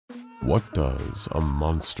What does a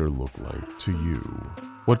monster look like to you?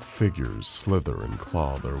 What figures slither and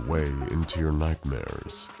claw their way into your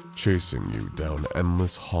nightmares, chasing you down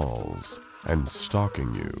endless halls and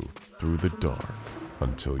stalking you through the dark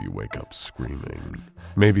until you wake up screaming?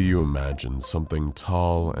 Maybe you imagine something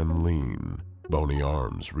tall and lean, bony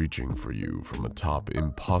arms reaching for you from atop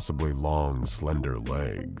impossibly long, slender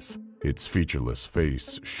legs, its featureless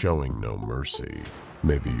face showing no mercy.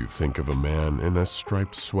 Maybe you think of a man in a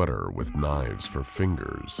striped sweater with knives for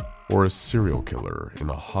fingers, or a serial killer in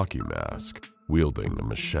a hockey mask wielding a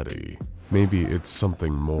machete. Maybe it's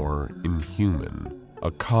something more inhuman, a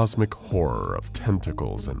cosmic horror of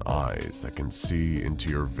tentacles and eyes that can see into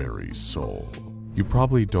your very soul. You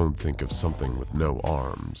probably don't think of something with no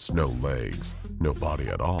arms, no legs, no body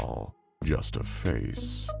at all, just a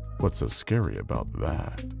face. What's so scary about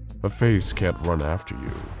that? A face can't run after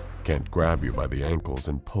you, can't grab you by the ankles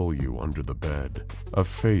and pull you under the bed. A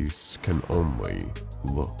face can only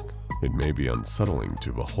look. It may be unsettling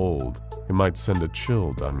to behold, it might send a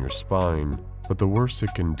chill down your spine, but the worst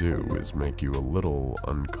it can do is make you a little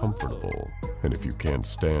uncomfortable. And if you can't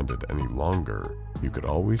stand it any longer, you could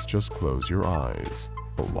always just close your eyes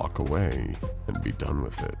or walk away and be done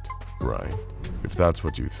with it, right? If that's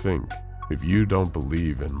what you think, if you don't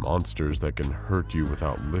believe in monsters that can hurt you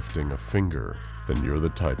without lifting a finger, then you're the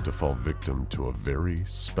type to fall victim to a very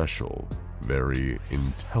special, very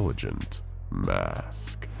intelligent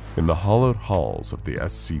mask. In the hollowed halls of the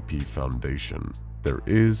SCP Foundation, there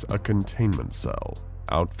is a containment cell,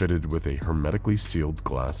 outfitted with a hermetically sealed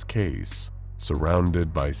glass case,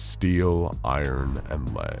 surrounded by steel, iron,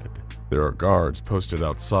 and lead. There are guards posted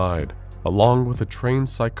outside, along with a trained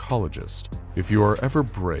psychologist. If you are ever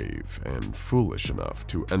brave and foolish enough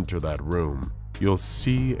to enter that room, you'll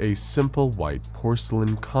see a simple white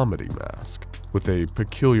porcelain comedy mask with a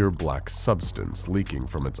peculiar black substance leaking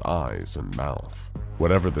from its eyes and mouth.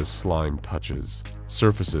 Whatever this slime touches,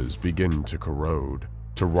 surfaces begin to corrode,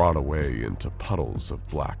 to rot away into puddles of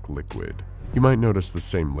black liquid. You might notice the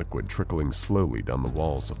same liquid trickling slowly down the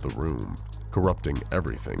walls of the room, corrupting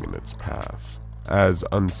everything in its path. As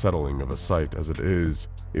unsettling of a sight as it is,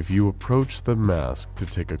 if you approach the mask to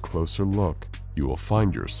take a closer look, you will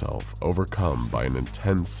find yourself overcome by an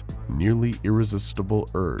intense, nearly irresistible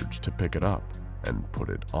urge to pick it up and put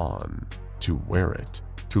it on, to wear it,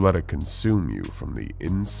 to let it consume you from the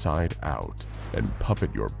inside out and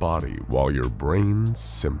puppet your body while your brain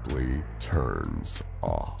simply turns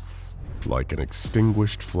off. Like an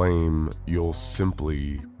extinguished flame, you'll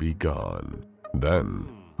simply be gone. Then,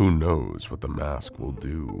 who knows what the mask will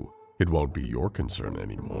do? It won't be your concern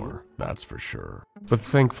anymore, that's for sure. But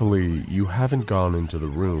thankfully, you haven't gone into the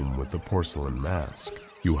room with the porcelain mask.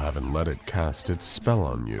 You haven't let it cast its spell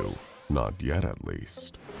on you. Not yet, at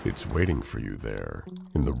least. It's waiting for you there,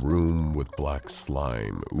 in the room with black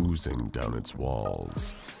slime oozing down its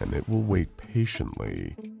walls, and it will wait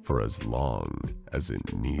patiently for as long as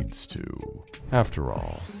it needs to. After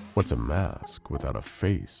all, what's a mask without a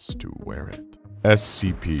face to wear it?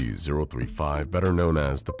 SCP-035, better known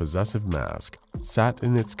as the Possessive Mask, sat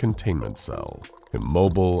in its containment cell,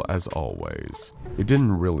 immobile as always. It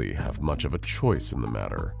didn't really have much of a choice in the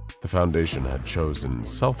matter. The Foundation had chosen,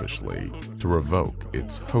 selfishly, to revoke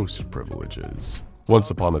its host privileges. Once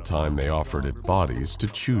upon a time, they offered it bodies to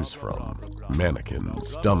choose from.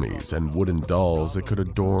 Mannequins, dummies, and wooden dolls it could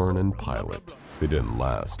adorn and pilot. They didn't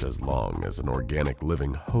last as long as an organic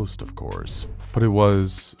living host, of course, but it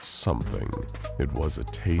was something. It was a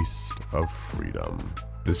taste of freedom.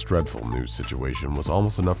 This dreadful new situation was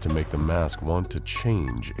almost enough to make the mask want to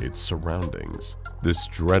change its surroundings. This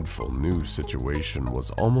dreadful new situation was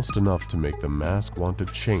almost enough to make the mask want to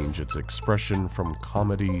change its expression from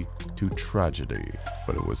comedy to tragedy,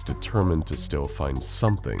 but it was determined to still find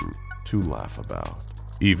something to laugh about.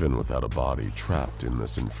 Even without a body trapped in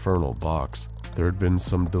this infernal box, there had been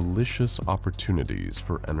some delicious opportunities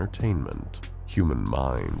for entertainment. Human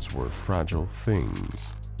minds were fragile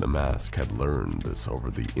things. The mask had learned this over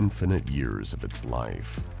the infinite years of its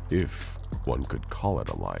life, if one could call it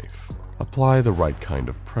a life. Apply the right kind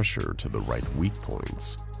of pressure to the right weak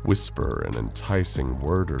points, whisper an enticing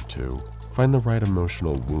word or two, find the right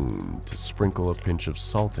emotional wound to sprinkle a pinch of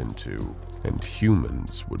salt into, and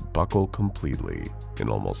humans would buckle completely in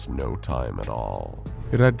almost no time at all.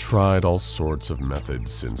 It had tried all sorts of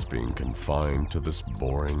methods since being confined to this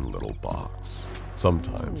boring little box.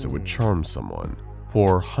 Sometimes it would charm someone,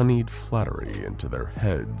 pour honeyed flattery into their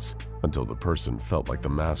heads until the person felt like the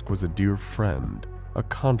mask was a dear friend a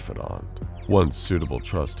confidant. Once suitable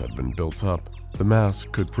trust had been built up, the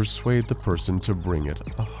mask could persuade the person to bring it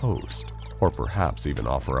a host, or perhaps even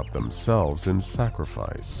offer up themselves in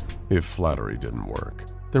sacrifice. If flattery didn't work,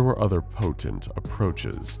 there were other potent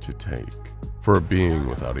approaches to take. For a being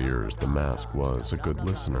without ears, the mask was a good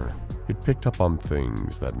listener. It picked up on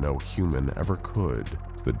things that no human ever could,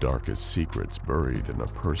 the darkest secrets buried in a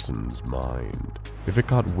person's mind. If it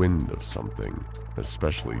caught wind of something,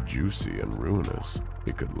 especially juicy and ruinous,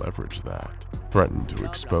 it could leverage that, threaten to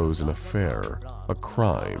expose an affair, a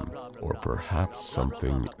crime, or perhaps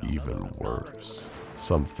something even worse.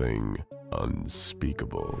 Something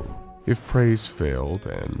unspeakable. If praise failed,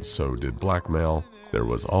 and so did blackmail, there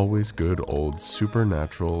was always good old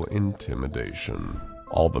supernatural intimidation.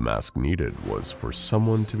 All the mask needed was for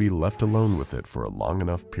someone to be left alone with it for a long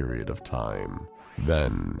enough period of time.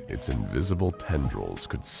 Then its invisible tendrils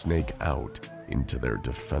could snake out into their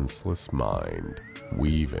defenseless mind,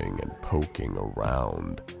 weaving and poking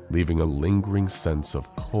around, leaving a lingering sense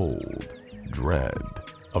of cold, dread,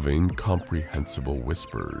 of incomprehensible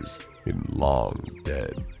whispers in long,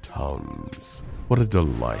 dead tongues. What a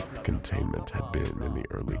delight Containment had been in the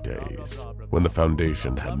early days, when the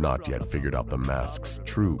Foundation had not yet figured out the mask's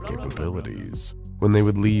true capabilities, when they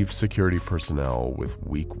would leave security personnel with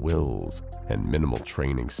weak wills and minimal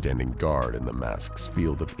training standing guard in the mask's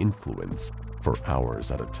field of influence for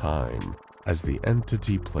hours at a time, as the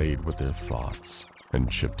entity played with their thoughts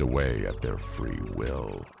and chipped away at their free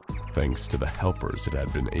will. Thanks to the helpers it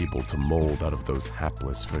had been able to mold out of those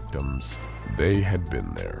hapless victims, they had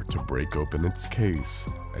been there to break open its case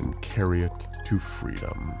and carry it to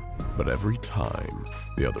freedom. But every time,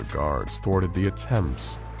 the other guards thwarted the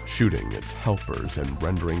attempts, shooting its helpers and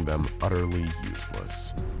rendering them utterly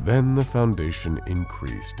useless. Then the Foundation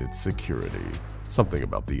increased its security. Something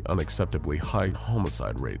about the unacceptably high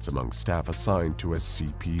homicide rates among staff assigned to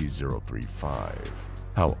SCP-035.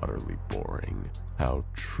 How utterly boring. How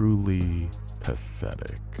truly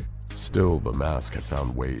pathetic. Still, the mask had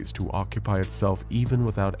found ways to occupy itself even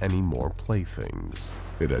without any more playthings.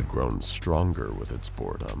 It had grown stronger with its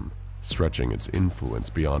boredom, stretching its influence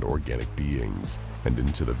beyond organic beings and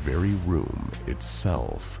into the very room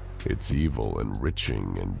itself, its evil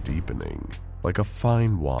enriching and deepening, like a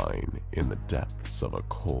fine wine in the depths of a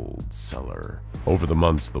cold cellar. Over the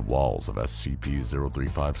months, the walls of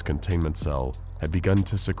SCP-035's containment cell had begun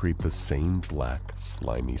to secrete the same black,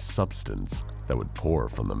 slimy substance that would pour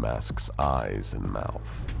from the mask's eyes and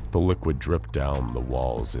mouth. The liquid dripped down the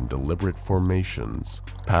walls in deliberate formations,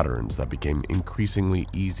 patterns that became increasingly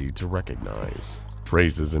easy to recognize.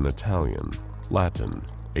 Phrases in Italian, Latin,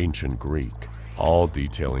 ancient Greek, all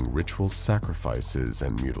detailing ritual sacrifices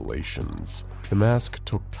and mutilations. The mask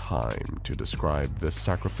took time to describe the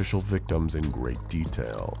sacrificial victims in great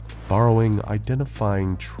detail, borrowing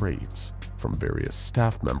identifying traits from various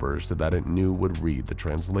staff members that it knew would read the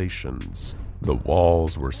translations. The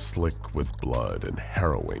walls were slick with blood and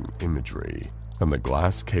harrowing imagery, and the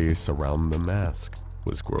glass case around the mask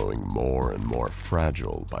was growing more and more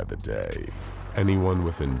fragile by the day. Anyone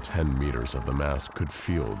within 10 meters of the mask could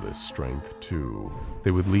feel this strength too. They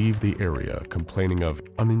would leave the area complaining of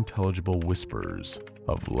unintelligible whispers,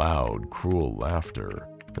 of loud, cruel laughter,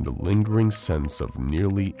 and a lingering sense of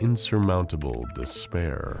nearly insurmountable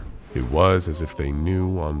despair. It was as if they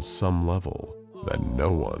knew on some level that no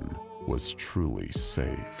one was truly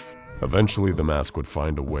safe. Eventually, the mask would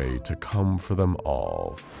find a way to come for them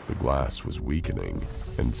all. The glass was weakening,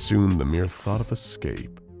 and soon the mere thought of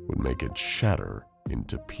escape would make it shatter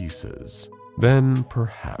into pieces. Then,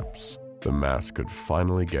 perhaps, the mask could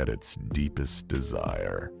finally get its deepest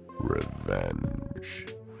desire: revenge.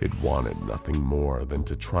 It wanted nothing more than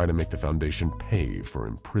to try to make the Foundation pay for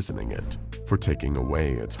imprisoning it, for taking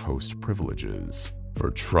away its host privileges, for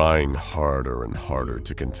trying harder and harder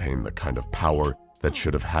to contain the kind of power that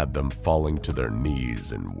should have had them falling to their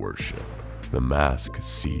knees in worship. The mask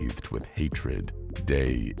seethed with hatred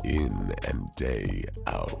day in and day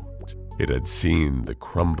out. It had seen the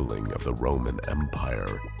crumbling of the Roman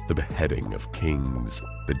Empire, the beheading of kings,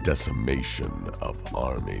 the decimation of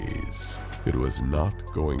armies. It was not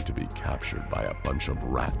going to be captured by a bunch of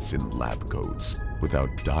rats in lab coats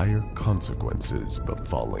without dire consequences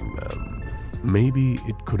befalling them. Maybe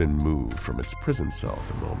it couldn't move from its prison cell at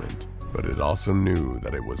the moment, but it also knew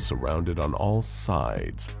that it was surrounded on all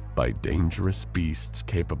sides by dangerous beasts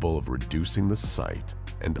capable of reducing the sight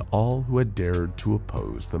and all who had dared to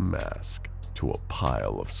oppose the mask to a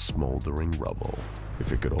pile of smoldering rubble.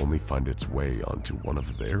 If it could only find its way onto one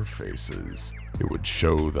of their faces, it would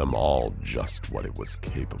show them all just what it was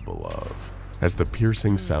capable of. As the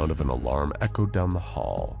piercing sound of an alarm echoed down the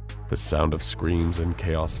hall, the sound of screams and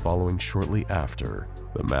chaos following shortly after.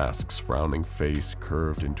 The mask's frowning face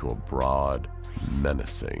curved into a broad,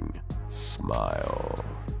 menacing smile.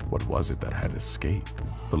 What was it that had escaped?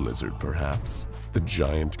 The lizard, perhaps? The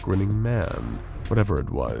giant grinning man? Whatever it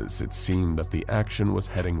was, it seemed that the action was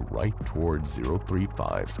heading right toward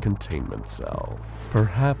 035's containment cell.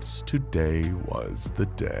 Perhaps today was the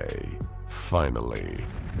day. Finally,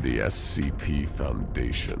 the SCP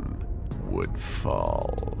Foundation would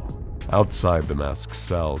fall. Outside the masked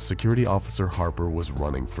cell, Security Officer Harper was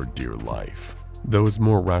running for dear life. Though his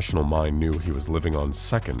more rational mind knew he was living on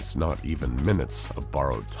seconds, not even minutes, of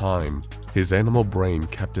borrowed time, his animal brain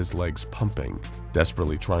kept his legs pumping,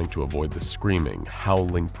 desperately trying to avoid the screaming,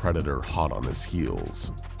 howling predator hot on his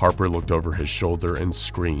heels. Harper looked over his shoulder and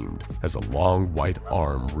screamed as a long white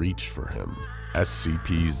arm reached for him.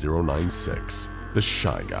 SCP-096, the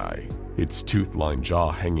Shy Guy, its tooth-lined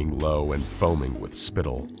jaw hanging low and foaming with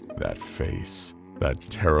spittle. That face, that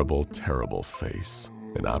terrible, terrible face.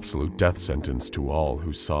 An absolute death sentence to all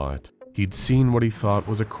who saw it. He'd seen what he thought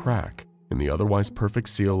was a crack in the otherwise perfect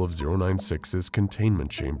seal of 096's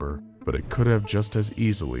containment chamber, but it could have just as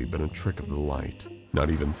easily been a trick of the light.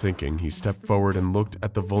 Not even thinking, he stepped forward and looked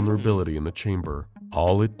at the vulnerability in the chamber.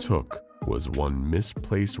 All it took was one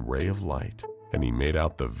misplaced ray of light, and he made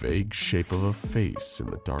out the vague shape of a face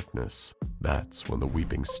in the darkness. That's when the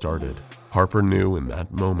weeping started. Harper knew in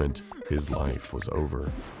that moment his life was over.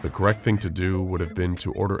 The correct thing to do would have been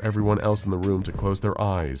to order everyone else in the room to close their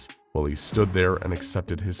eyes while he stood there and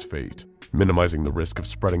accepted his fate, minimizing the risk of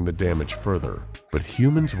spreading the damage further. But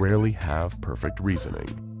humans rarely have perfect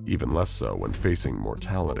reasoning, even less so when facing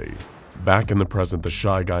mortality. Back in the present, the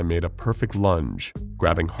Shy Guy made a perfect lunge,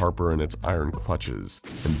 grabbing Harper in its iron clutches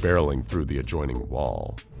and barreling through the adjoining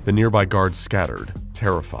wall. The nearby guards scattered,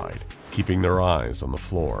 terrified, keeping their eyes on the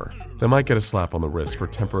floor. They might get a slap on the wrist for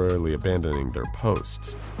temporarily abandoning their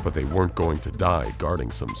posts, but they weren't going to die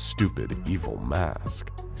guarding some stupid, evil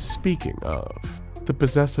mask. Speaking of, the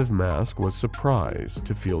possessive mask was surprised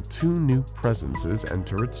to feel two new presences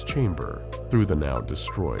enter its chamber through the now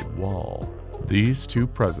destroyed wall. These two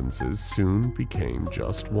presences soon became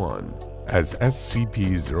just one, as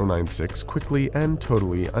SCP-096 quickly and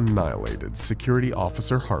totally annihilated Security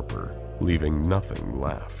Officer Harper, leaving nothing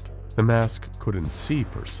left. The mask couldn't see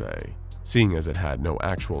per se, seeing as it had no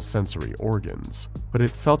actual sensory organs, but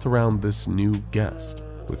it felt around this new guest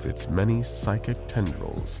with its many psychic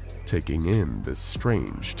tendrils, taking in this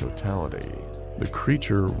strange totality. The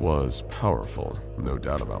creature was powerful, no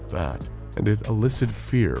doubt about that, and it elicited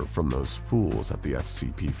fear from those fools at the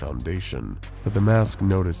SCP Foundation, but the mask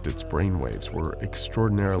noticed its brainwaves were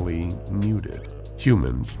extraordinarily muted.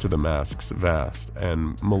 Humans, to the mask's vast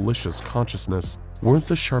and malicious consciousness, weren't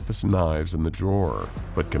the sharpest knives in the drawer,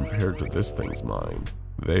 but compared to this thing's mind,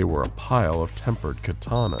 they were a pile of tempered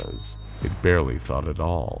katanas. It barely thought at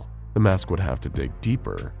all. The mask would have to dig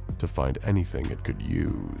deeper to find anything it could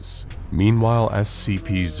use. Meanwhile,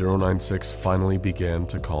 SCP-096 finally began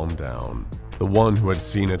to calm down. The one who had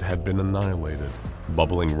seen it had been annihilated.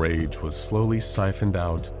 Bubbling rage was slowly siphoned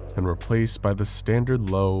out and replaced by the standard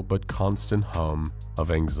low but constant hum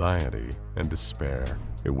of anxiety and despair.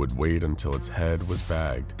 It would wait until its head was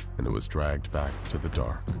bagged and it was dragged back to the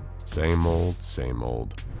dark. Same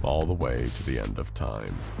old, all the way to the end of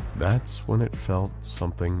time. That's when it felt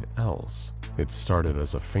something else. It started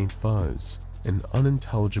as a faint buzz, an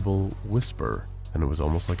unintelligible whisper, and it was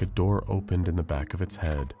almost like a door opened in the back of its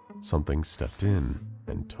head. Something stepped in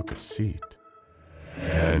and took a seat.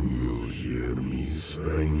 Can you hear me,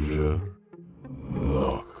 stranger?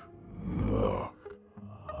 Look.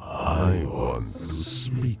 I want to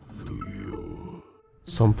speak to you.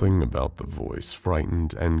 Something about the voice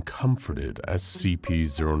frightened and comforted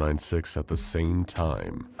SCP-096 at the same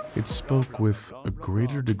time. It spoke with a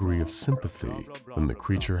greater degree of sympathy than the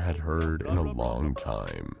creature had heard in a long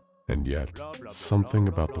time. And yet, something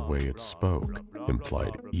about the way it spoke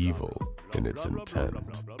implied evil in its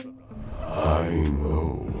intent. I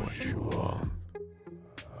know what you want.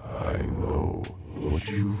 I know what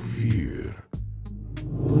you fear.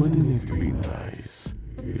 Wouldn't it be nice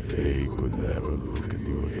if they could never look at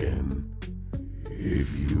you again?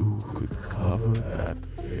 If you could cover that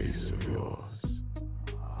face of yours,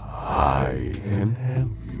 I can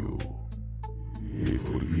help you. It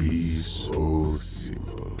will be so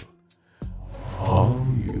simple. All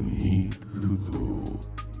you need to do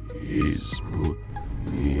is put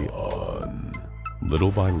me on.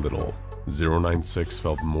 Little by little, 096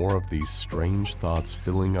 felt more of these strange thoughts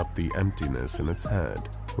filling up the emptiness in its head,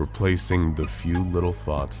 replacing the few little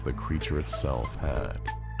thoughts the creature itself had.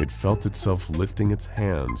 It felt itself lifting its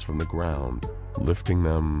hands from the ground, lifting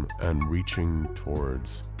them and reaching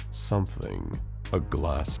towards something, a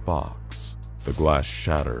glass box. The glass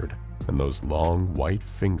shattered, and those long white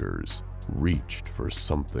fingers reached for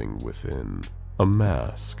something within. A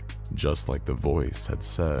mask, just like the voice had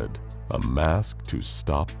said. A mask to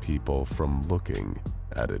stop people from looking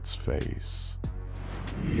at its face.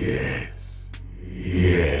 Yes,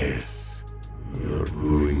 yes, you're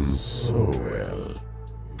doing so well.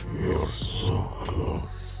 You're so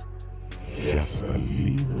close. Just a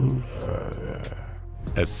little further.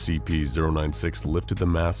 SCP-096 lifted the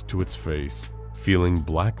mask to its face, feeling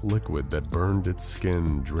black liquid that burned its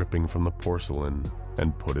skin dripping from the porcelain,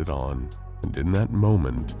 and put it on. And in that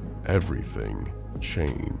moment, everything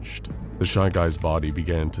changed. The Shy Guy's body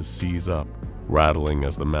began to seize up, rattling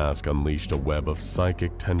as the mask unleashed a web of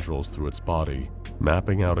psychic tendrils through its body,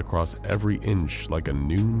 mapping out across every inch like a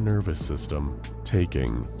new nervous system,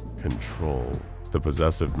 taking control. The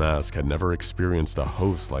possessive mask had never experienced a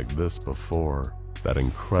host like this before. That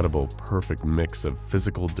incredible, perfect mix of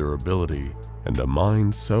physical durability and a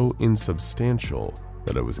mind so insubstantial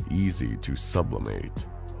that it was easy to sublimate.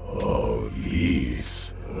 Oh,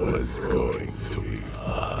 this was going to be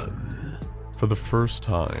fun. For the first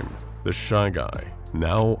time, the Shy Guy,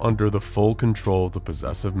 now under the full control of the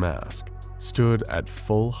possessive mask, stood at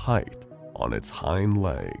full height on its hind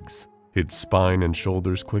legs, its spine and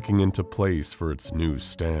shoulders clicking into place for its new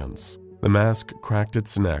stance. The mask cracked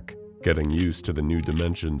its neck, getting used to the new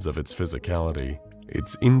dimensions of its physicality,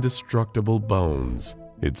 its indestructible bones,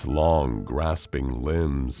 its long, grasping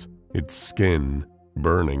limbs, its skin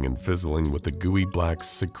burning and fizzling with the gooey black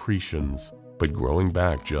secretions, but growing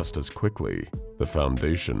back just as quickly. The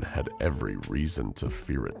Foundation had every reason to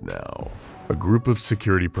fear it now. A group of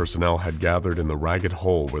security personnel had gathered in the ragged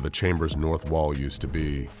hole where the chamber's north wall used to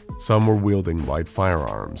be. Some were wielding light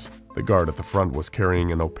firearms. The guard at the front was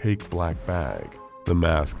carrying an opaque black bag. The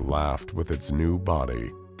mask laughed with its new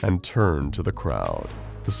body and turned to the crowd.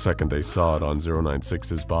 The second they saw it on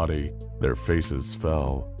 096's body, their faces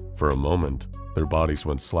fell. For a moment, their bodies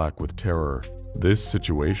went slack with terror. This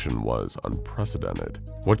situation was unprecedented.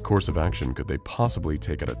 What course of action could they possibly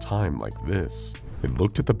take at a time like this? They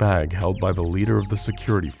looked at the bag held by the leader of the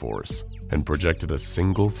security force and projected a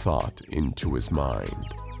single thought into his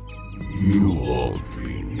mind. You won't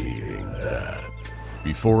be needing that.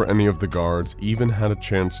 Before any of the guards even had a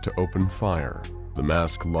chance to open fire, the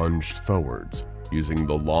mask lunged forwards, using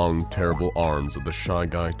the long, terrible arms of the Shy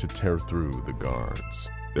Guy to tear through the guards.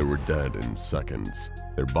 They were dead in seconds,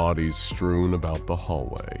 their bodies strewn about the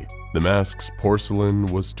hallway. The mask's porcelain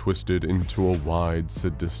was twisted into a wide,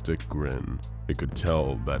 sadistic grin. It could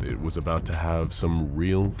tell that it was about to have some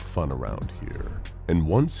real fun around here. And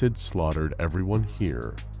once it slaughtered everyone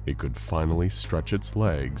here, it could finally stretch its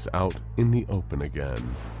legs out in the open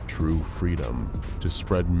again. True freedom to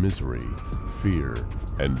spread misery, fear,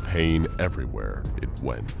 and pain everywhere it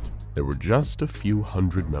went. There were just a few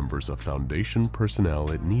hundred members of Foundation personnel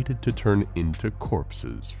it needed to turn into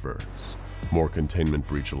corpses first. More containment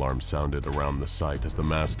breach alarms sounded around the site as the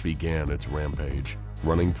mask began its rampage,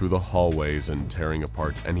 running through the hallways and tearing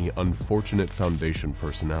apart any unfortunate Foundation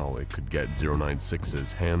personnel it could get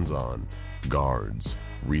 096's hands on. Guards,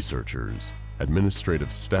 researchers,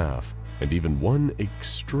 administrative staff, and even one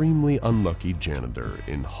extremely unlucky janitor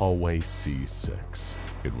in hallway C6.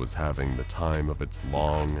 It was having the time of its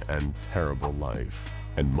long and terrible life,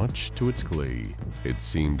 and much to its glee, it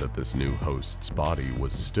seemed that this new host's body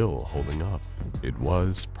was still holding up. It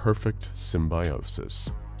was perfect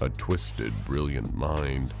symbiosis, a twisted, brilliant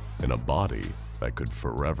mind, and a body that could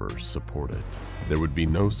forever support it. There would be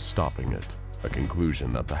no stopping it. A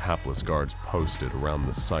conclusion that the hapless guards posted around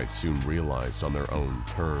the site soon realized on their own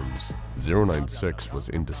terms. 096 was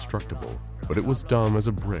indestructible, but it was dumb as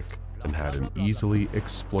a brick and had an easily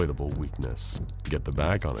exploitable weakness. Get the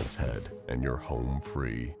bag on its head and you're home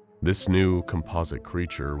free. This new composite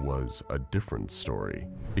creature was a different story.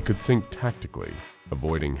 It could think tactically,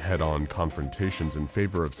 avoiding head-on confrontations in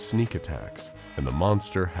favor of sneak attacks, and the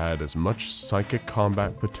monster had as much psychic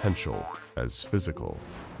combat potential as physical.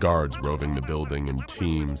 Guards roving the building in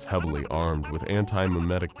teams, heavily armed with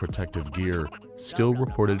anti-mimetic protective gear, still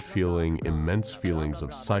reported feeling immense feelings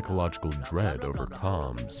of psychological dread over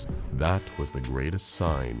comms. That was the greatest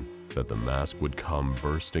sign that the mask would come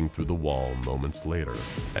bursting through the wall moments later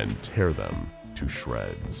and tear them to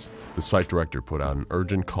shreds. The site director put out an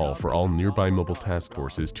urgent call for all nearby mobile task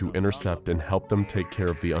forces to intercept and help them take care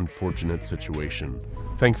of the unfortunate situation.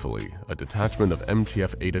 Thankfully, a detachment of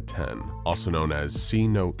MTF 8-10, also known as See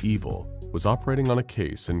No Evil, was operating on a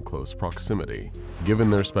case in close proximity. Given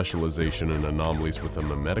their specialization in anomalies with a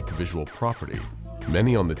mimetic visual property,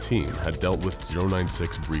 Many on the team had dealt with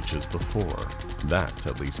 096 breaches before. That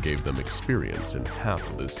at least gave them experience in half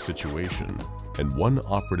of this situation, and one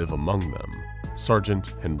operative among them,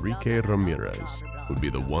 Sergeant Enrique Ramirez, would be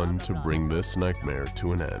the one to bring this nightmare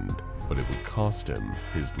to an end, but it would cost him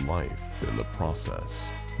his life in the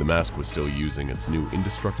process. The mask was still using its new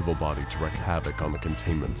indestructible body to wreak havoc on the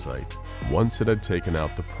containment site. Once it had taken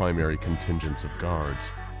out the primary contingents of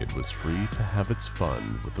guards, it was free to have its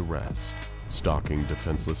fun with the rest, stalking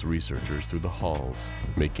defenseless researchers through the halls,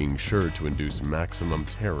 making sure to induce maximum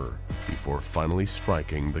terror before finally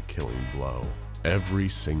striking the killing blow. Every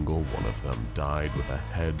single one of them died with a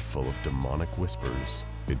head full of demonic whispers.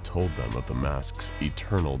 It told them of the mask's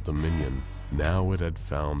eternal dominion. Now it had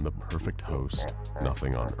found the perfect host.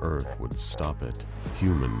 Nothing on Earth would stop it.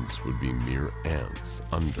 Humans would be mere ants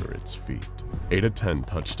under its feet. 8 of 10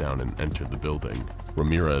 touched down and entered the building.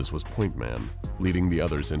 Ramirez was point man, leading the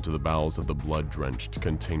others into the bowels of the blood-drenched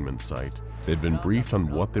containment site. They'd been briefed on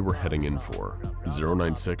what they were heading in for.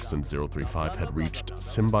 096 and 035 had reached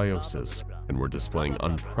symbiosis and were displaying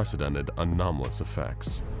unprecedented anomalous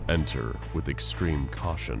effects. Enter with extreme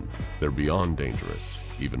caution. They're beyond dangerous,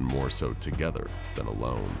 even more so together than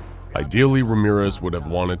alone. Ideally, Ramirez would have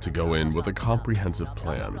wanted to go in with a comprehensive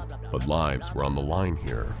plan, but lives were on the line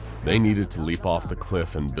here. They needed to leap off the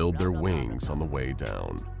cliff and build their wings on the way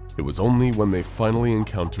down. It was only when they finally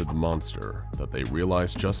encountered the monster that they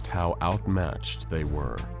realized just how outmatched they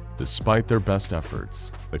were. Despite their best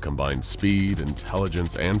efforts, the combined speed,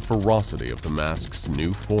 intelligence, and ferocity of the mask's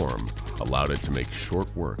new form allowed it to make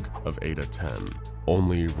short work of 8 of 10.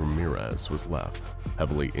 Only Ramirez was left,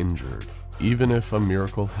 heavily injured. Even if a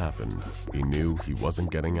miracle happened, he knew he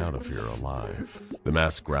wasn't getting out of here alive. The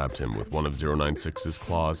mask grabbed him with one of 096's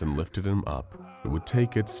claws and lifted him up. It would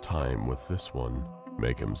take its time with this one.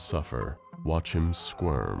 Make him suffer, watch him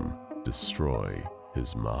squirm, destroy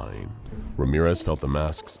his mind. Ramirez felt the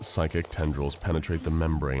mask's psychic tendrils penetrate the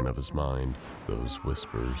membrane of his mind. Those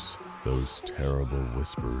whispers, those terrible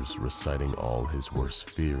whispers reciting all his worst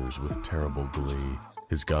fears with terrible glee.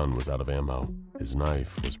 His gun was out of ammo. His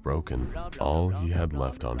knife was broken. All he had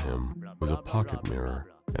left on him was a pocket mirror,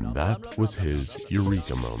 and that was his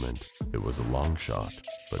eureka moment. It was a long shot,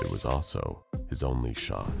 but it was also his only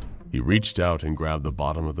shot. He reached out and grabbed the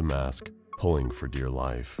bottom of the mask, pulling for dear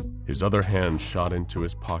life. His other hand shot into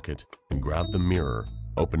his pocket and grabbed the mirror,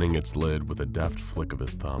 opening its lid with a deft flick of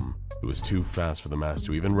his thumb. It was too fast for the mask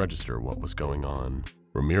to even register what was going on.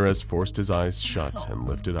 Ramirez forced his eyes shut and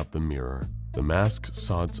lifted up the mirror. The mask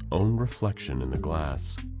saw its own reflection in the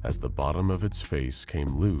glass as the bottom of its face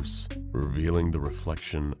came loose, revealing the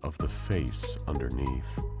reflection of the face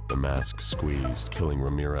underneath. The mask squeezed, killing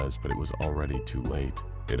Ramirez, but it was already too late.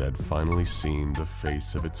 It had finally seen the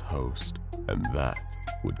face of its host, and that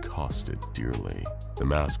would cost it dearly. The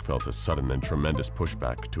mask felt a sudden and tremendous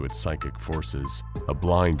pushback to its psychic forces, a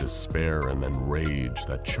blind despair and then rage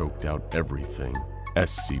that choked out everything.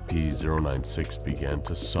 SCP-096 began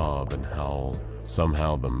to sob and howl.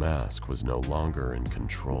 Somehow the mask was no longer in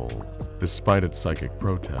control. Despite its psychic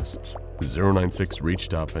protests, 096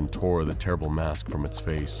 reached up and tore the terrible mask from its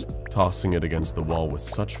face, tossing it against the wall with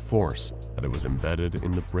such force that it was embedded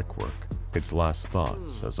in the brickwork. Its last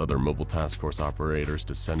thoughts, as other mobile task force operators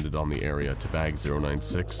descended on the area to bag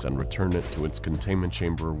 096 and return it to its containment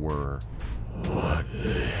chamber, were, "What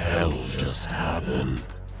the hell just happened?"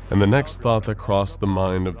 And the next thought that crossed the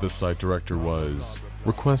mind of the site director was,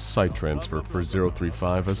 request site transfer for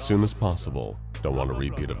 035 as soon as possible. Don't want a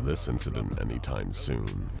repeat of this incident anytime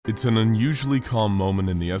soon. It's an unusually calm moment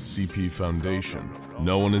in the SCP Foundation.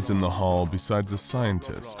 No one is in the hall besides a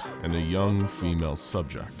scientist and a young female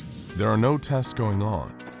subject. There are no tests going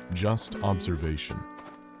on, just observation.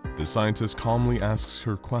 The scientist calmly asks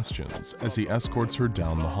her questions as he escorts her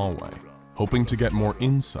down the hallway, hoping to get more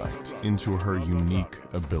insight into her unique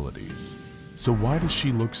abilities. So why does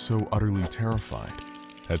she look so utterly terrified?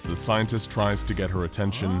 As the scientist tries to get her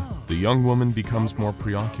attention, the young woman becomes more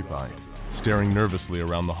preoccupied, staring nervously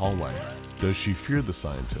around the hallway. Does she fear the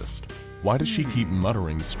scientist? Why does she keep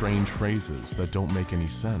muttering strange phrases that don't make any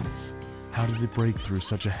sense? How did it break through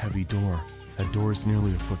such a heavy door? That door is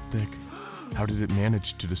nearly a foot thick. How did it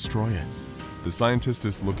manage to destroy it? The scientist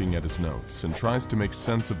is looking at his notes and tries to make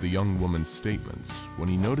sense of the young woman's statements when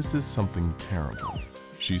he notices something terrible.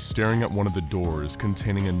 She's staring at one of the doors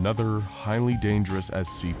containing another highly dangerous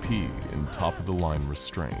SCP in top-of-the-line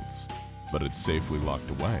restraints, but it's safely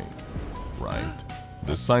locked away, right?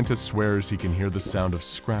 The scientist swears he can hear the sound of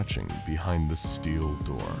scratching behind the steel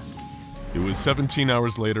door. It was 17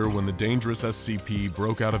 hours later when the dangerous SCP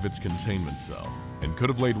broke out of its containment cell and could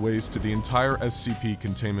have laid waste to the entire SCP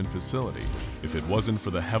containment facility if it wasn't for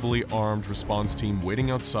the heavily armed response team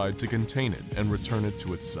waiting outside to contain it and return it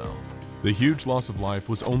to its cell. The huge loss of life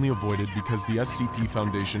was only avoided because the SCP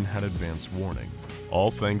Foundation had advance warning,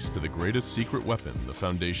 all thanks to the greatest secret weapon the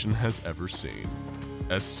Foundation has ever seen,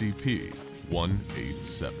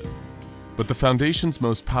 SCP-187. But the Foundation's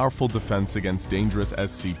most powerful defense against dangerous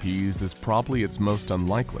SCPs is probably its most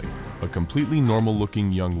unlikely, a completely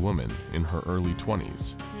normal-looking young woman in her early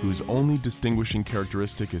 20s, whose only distinguishing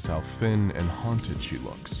characteristic is how thin and haunted she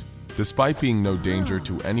looks. Despite being no danger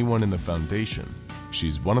to anyone in the Foundation,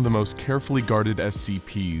 she's one of the most carefully guarded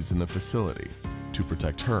SCPs in the facility to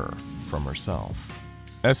protect her from herself.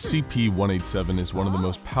 SCP-187 is one of the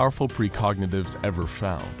most powerful precognitives ever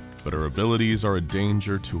found, but her abilities are a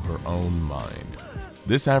danger to her own mind.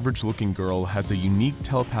 This average-looking girl has a unique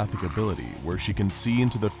telepathic ability where she can see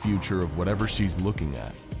into the future of whatever she's looking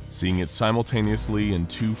at, seeing it simultaneously in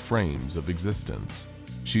 2 frames of existence.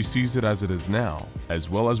 She sees it as it is now,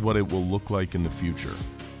 as well as what it will look like in the future.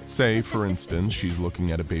 Say, for instance, she's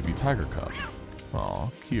looking at a baby tiger cub. Aw,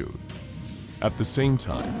 cute. At the same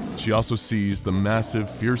time, she also sees the massive,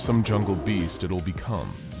 fearsome jungle beast it'll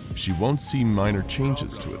become. She won't see minor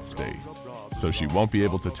changes to its state, so she won't be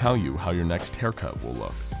able to tell you how your next haircut will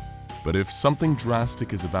look. But if something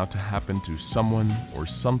drastic is about to happen to someone or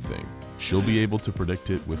something, she'll be able to predict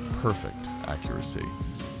it with perfect accuracy.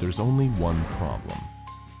 There's only one problem.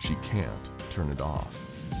 She can't turn it off.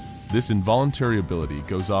 This involuntary ability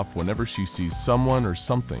goes off whenever she sees someone or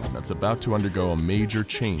something that's about to undergo a major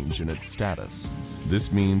change in its status.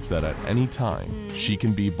 This means that at any time, she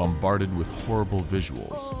can be bombarded with horrible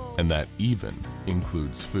visuals, and that even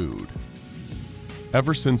includes food.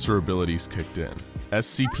 Ever since her abilities kicked in,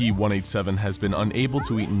 SCP-187 has been unable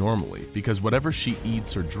to eat normally because whatever she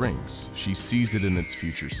eats or drinks, she sees it in its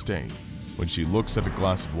future state. When she looks at a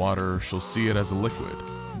glass of water, she'll see it as a liquid,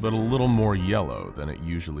 but a little more yellow than it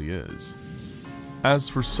usually is. As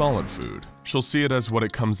for solid food, she'll see it as what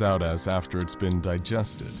it comes out as after it's been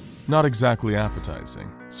digested. Not exactly appetizing,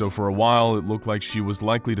 so for a while it looked like she was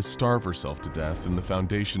likely to starve herself to death in the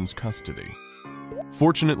Foundation's custody.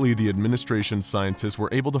 Fortunately, the administration's scientists were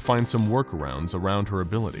able to find some workarounds around her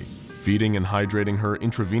ability. Feeding and hydrating her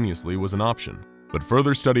intravenously was an option, but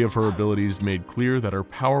further study of her abilities made clear that her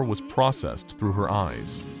power was processed through her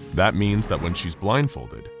eyes. That means that when she's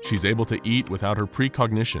blindfolded, she's able to eat without her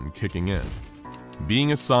precognition kicking in.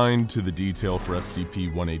 Being assigned to the detail for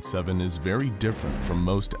SCP-187 is very different from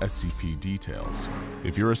most SCP details.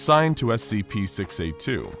 If you're assigned to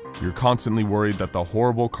SCP-682, you're constantly worried that the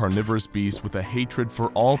horrible carnivorous beast with a hatred for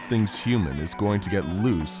all things human is going to get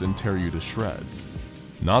loose and tear you to shreds.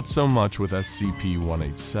 Not so much with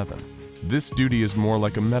SCP-187. This duty is more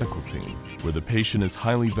like a medical team, where the patient is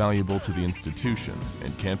highly valuable to the institution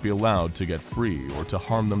and can't be allowed to get free or to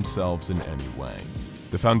harm themselves in any way.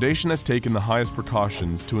 The Foundation has taken the highest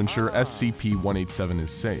precautions to ensure SCP-187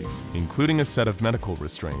 is safe, including a set of medical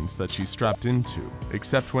restraints that she's strapped into,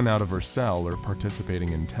 except when out of her cell or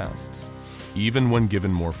participating in tests. Even when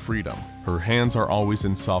given more freedom, her hands are always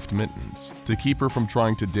in soft mittens, to keep her from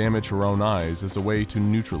trying to damage her own eyes as a way to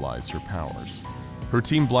neutralize her powers. Her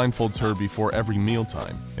team blindfolds her before every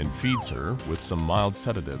mealtime and feeds her with some mild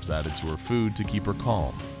sedatives added to her food to keep her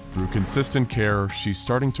calm. Through consistent care, she's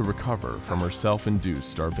starting to recover from her self-induced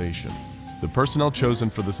starvation. The personnel chosen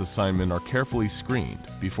for this assignment are carefully screened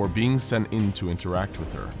before being sent in to interact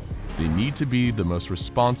with her. They need to be the most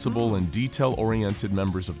responsible and detail-oriented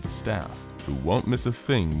members of the staff, who won't miss a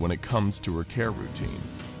thing when it comes to her care routine.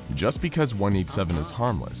 Just because 187 is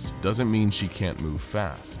harmless doesn't mean she can't move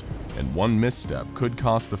fast, and one misstep could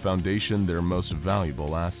cost the Foundation their most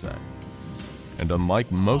valuable asset. And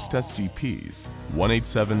unlike most SCPs,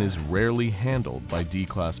 187 is rarely handled by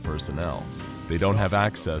D-Class personnel. They don't have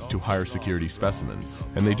access to higher security specimens,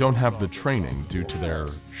 and they don't have the training due to their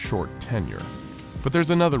short tenure. But there's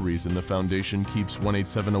another reason the Foundation keeps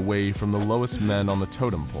 187 away from the lowest men on the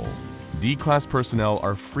totem pole. D-Class personnel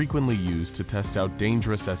are frequently used to test out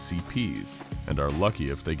dangerous SCPs, and are lucky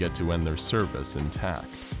if they get to end their service intact.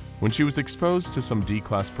 When she was exposed to some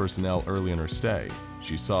D-Class personnel early in her stay,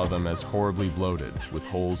 she saw them as horribly bloated, with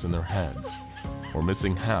holes in their heads, or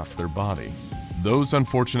missing half their body. Those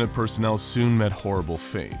unfortunate personnel soon met horrible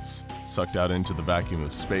fates, sucked out into the vacuum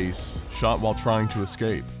of space, shot while trying to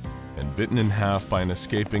escape, and bitten in half by an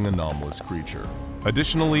escaping anomalous creature.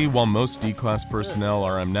 Additionally, while most D-Class personnel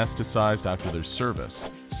are amnesticized after their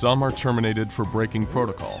service, some are terminated for breaking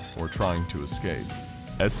protocol or trying to escape.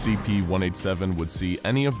 SCP-187 would see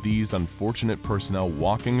any of these unfortunate personnel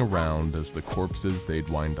walking around as the corpses they'd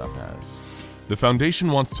wind up as. The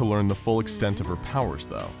Foundation wants to learn the full extent of her powers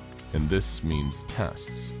though, and this means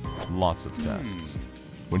tests. Lots of tests.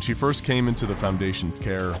 When she first came into the Foundation's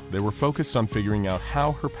care, they were focused on figuring out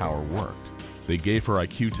how her power worked. They gave her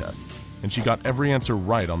IQ tests, and she got every answer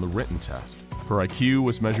right on the written test. Her IQ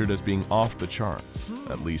was measured as being off the charts,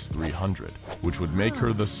 at least 300, which would make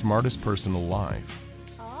her the smartest person alive.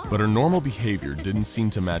 But her normal behavior didn't seem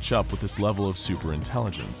to match up with this level of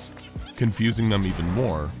superintelligence. Confusing them even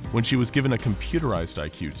more, when she was given a computerized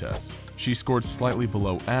IQ test, she scored slightly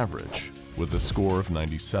below average, with a score of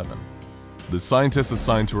 97. The scientists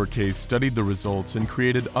assigned to her case studied the results and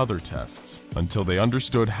created other tests, until they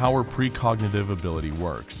understood how her precognitive ability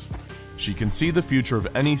works. She can see the future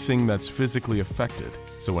of anything that's physically affected,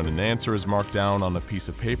 so when an answer is marked down on a piece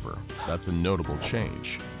of paper, that's a notable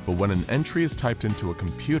change. But when an entry is typed into a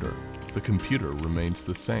computer, the computer remains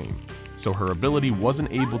the same. So her ability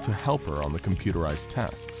wasn't able to help her on the computerized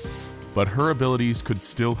tests. But her abilities could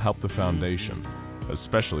still help the Foundation,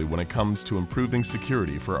 especially when it comes to improving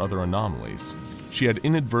security for other anomalies. She had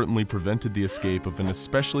inadvertently prevented the escape of an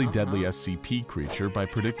especially deadly SCP creature by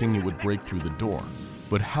predicting it would break through the door.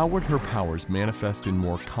 But how would her powers manifest in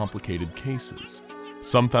more complicated cases?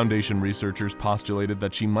 Some Foundation researchers postulated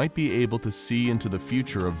that she might be able to see into the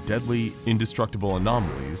future of deadly, indestructible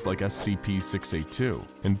anomalies like SCP-682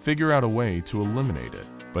 and figure out a way to eliminate it.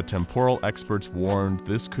 But temporal experts warned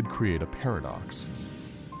this could create a paradox.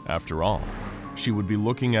 After all, she would be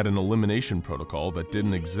looking at an elimination protocol that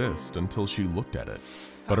didn't exist until she looked at it.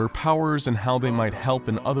 But her powers and how they might help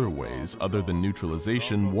in other ways other than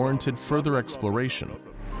neutralization warranted further exploration.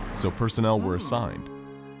 So personnel were assigned,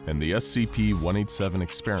 and the SCP-187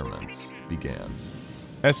 experiments began.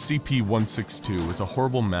 SCP-162 is a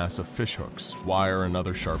horrible mass of fishhooks, wire, and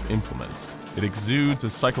other sharp implements. It exudes a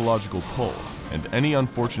psychological pull, and any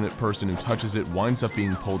unfortunate person who touches it winds up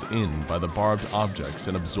being pulled in by the barbed objects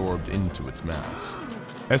and absorbed into its mass.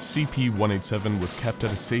 SCP-187 was kept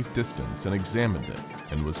at a safe distance and examined it,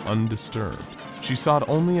 and was undisturbed. She saw it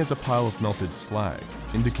only as a pile of melted slag,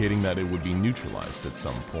 indicating that it would be neutralized at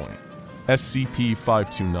some point.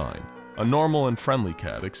 SCP-529, a normal and friendly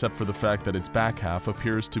cat except for the fact that its back half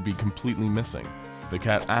appears to be completely missing. The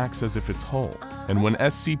cat acts as if it's whole, and when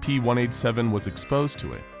SCP-187 was exposed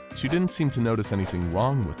to it, she didn't seem to notice anything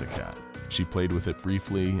wrong with the cat. She played with it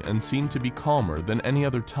briefly and seemed to be calmer than any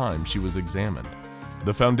other time she was examined.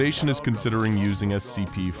 The Foundation is considering using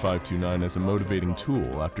SCP-529 as a motivating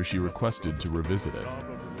tool after she requested to revisit it.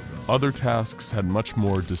 Other tasks had much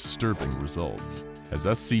more disturbing results, as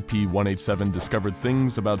SCP-187 discovered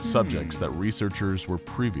things about subjects that researchers were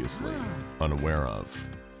previously unaware of.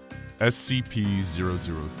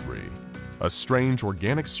 SCP-003, a strange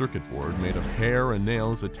organic circuit board made of hair and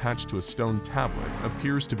nails attached to a stone tablet,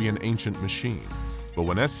 appears to be an ancient machine. But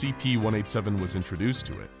when SCP-187 was introduced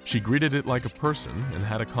to it, she greeted it like a person and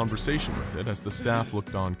had a conversation with it as the staff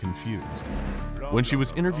looked on confused. When she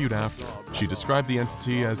was interviewed after, she described the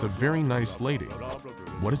entity as a very nice lady.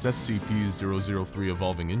 What is SCP-003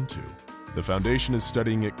 evolving into? The Foundation is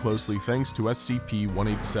studying it closely thanks to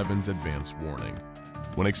SCP-187's advance warning.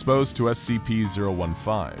 When exposed to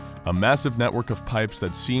SCP-015, a massive network of pipes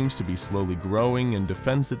that seems to be slowly growing and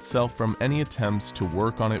defends itself from any attempts to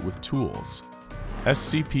work on it with tools,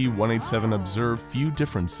 SCP-187 observed few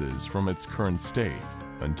differences from its current state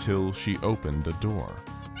until she opened a door.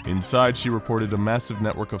 Inside, she reported a massive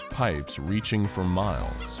network of pipes reaching for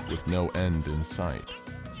miles, with no end in sight.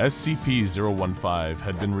 SCP-015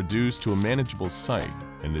 had been reduced to a manageable site,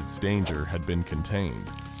 and its danger had been contained.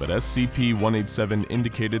 But SCP-187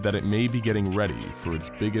 indicated that it may be getting ready for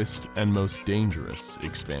its biggest and most dangerous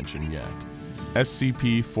expansion yet.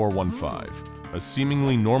 SCP-415, a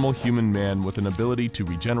seemingly normal human man with an ability to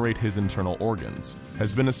regenerate his internal organs,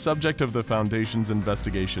 has been a subject of the Foundation's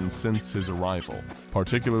investigation since his arrival,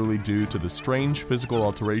 particularly due to the strange physical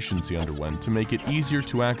alterations he underwent to make it easier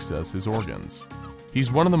to access his organs. He's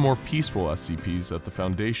one of the more peaceful SCPs at the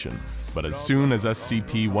Foundation, but as soon as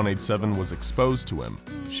SCP-187 was exposed to him,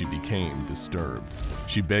 she became disturbed.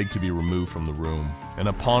 She begged to be removed from the room, and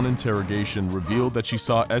upon interrogation revealed that she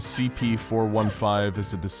saw SCP-415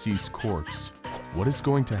 as a deceased corpse. What is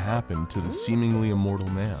going to happen to the seemingly immortal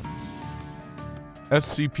man?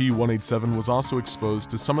 SCP-187 was also exposed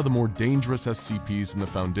to some of the more dangerous SCPs in the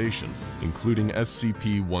Foundation, including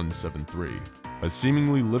SCP-173, a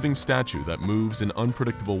seemingly living statue that moves in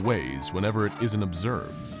unpredictable ways whenever it isn't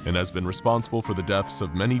observed, and has been responsible for the deaths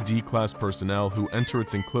of many D-Class personnel who enter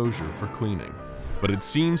its enclosure for cleaning. But it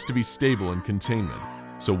seems to be stable in containment,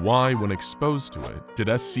 So why, when exposed to it, did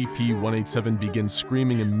SCP-187 begin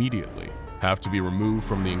screaming immediately, have to be removed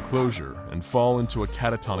from the enclosure, and fall into a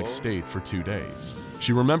catatonic state for 2 days?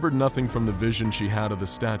 She remembered nothing from the vision she had of the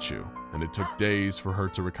statue, and it took days for her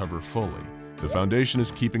to recover fully. The Foundation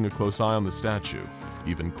is keeping a close eye on the statue,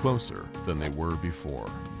 even closer than they were before.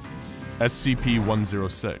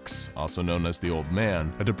 SCP-106, also known as the Old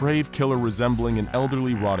Man, a depraved killer resembling an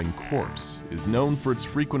elderly rotting corpse, is known for its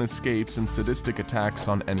frequent escapes and sadistic attacks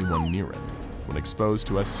on anyone near it. When exposed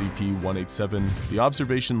to SCP-187, the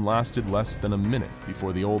observation lasted less than a minute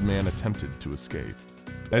before the Old Man attempted to escape.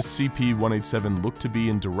 SCP-187 looked to be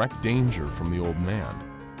in direct danger from the Old Man,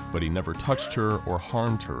 but he never touched her or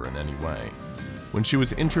harmed her in any way. When she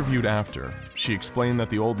was interviewed after, she explained that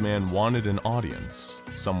the Old Man wanted an audience,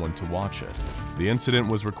 someone to watch it. The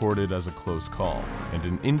incident was recorded as a close call, and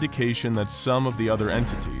an indication that some of the other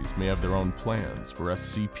entities may have their own plans for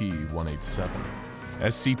SCP-187.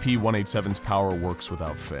 SCP-187's power works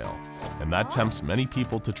without fail, and that tempts many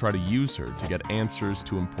people to try to use her to get answers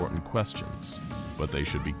to important questions. But they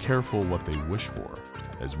should be careful what they wish for,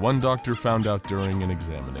 as one doctor found out during an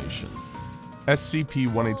examination.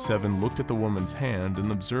 SCP-187 looked at the woman's hand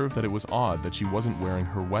and observed that it was odd that she wasn't wearing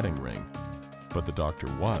her wedding ring. But the doctor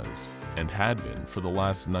was, and had been for the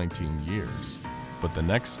last 19 years. But the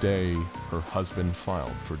next day, her husband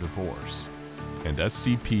filed for divorce. And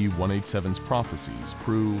SCP-187's prophecies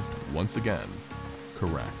proved, once again,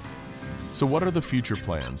 correct. So what are the future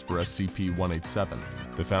plans for SCP-187?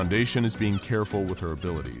 The Foundation is being careful with her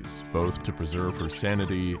abilities, both to preserve her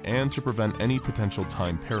sanity and to prevent any potential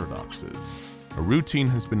time paradoxes. A routine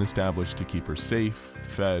has been established to keep her safe,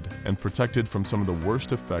 fed, and protected from some of the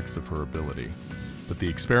worst effects of her ability. But the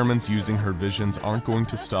experiments using her visions aren't going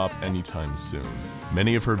to stop anytime soon.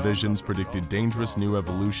 Many of her visions predicted dangerous new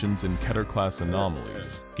evolutions in Keter-class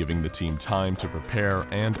anomalies, giving the team time to prepare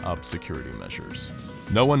and up security measures.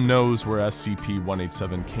 No one knows where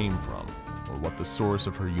SCP-187 came from, or what the source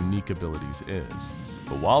of her unique abilities is.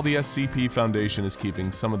 But while the SCP Foundation is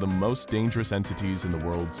keeping some of the most dangerous entities in the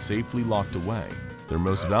world safely locked away, their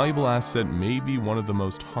most valuable asset may be one of the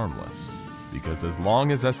most harmless. Because as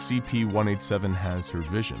long as SCP-187 has her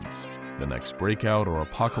visions, the next breakout or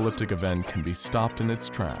apocalyptic event can be stopped in its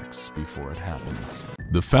tracks before it happens.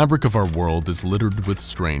 The fabric of our world is littered with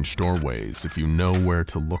strange doorways if you know where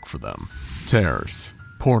to look for them. Tears,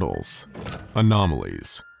 portals,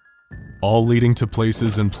 anomalies, all leading to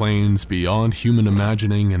places and planes beyond human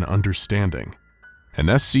imagining and understanding. And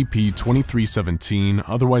SCP-2317,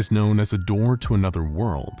 otherwise known as a door to another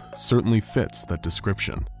world, certainly fits that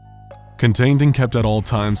description. Contained and kept at all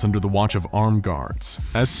times under the watch of armed guards,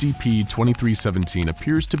 SCP-2317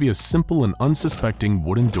 appears to be a simple and unsuspecting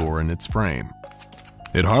wooden door in its frame.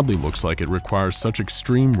 It hardly looks like it requires such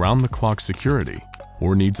extreme round-the-clock security,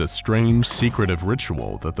 or needs a strange, secretive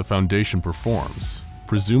ritual that the Foundation performs,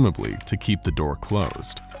 presumably to keep the door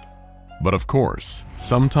closed. But of course,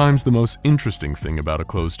 sometimes the most interesting thing about a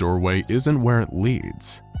closed doorway isn't where it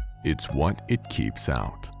leads, it's what it keeps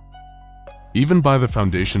out. Even by the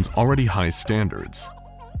Foundation's already high standards,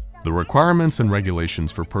 the requirements and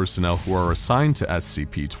regulations for personnel who are assigned to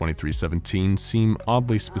SCP-2317 seem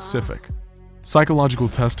oddly specific. Psychological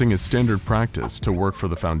testing is standard practice to work for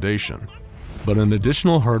the Foundation, but an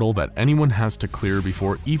additional hurdle that anyone has to clear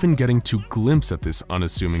before even getting to glimpse at this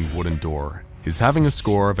unassuming wooden door is having a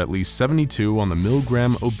score of at least 72 on the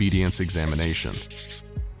Milgram Obedience Examination.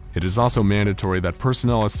 It is also mandatory that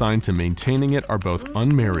personnel assigned to maintaining it are both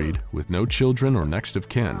unmarried, with no children or next of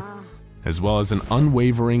kin, as well as an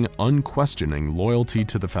unwavering, unquestioning loyalty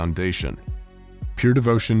to the Foundation, pure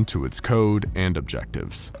devotion to its code and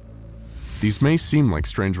objectives. These may seem like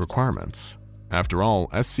strange requirements. After all,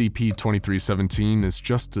 SCP-2317 is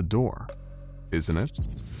just a door, isn't it?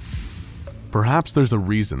 Perhaps there's a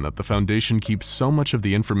reason that the Foundation keeps so much of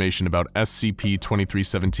the information about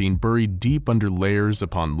SCP-2317 buried deep under layers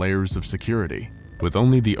upon layers of security, with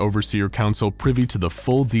only the Overseer Council privy to the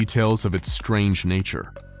full details of its strange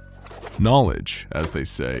nature. Knowledge, as they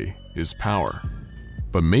say, is power.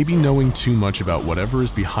 But maybe knowing too much about whatever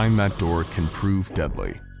is behind that door can prove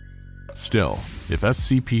deadly. Still, if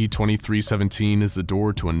SCP-2317 is a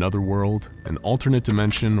door to another world, an alternate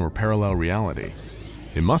dimension, or parallel reality,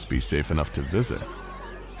 it must be safe enough to visit.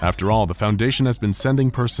 After all, the Foundation has been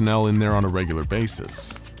sending personnel in there on a regular basis.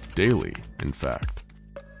 Daily, in fact.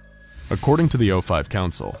 According to the O5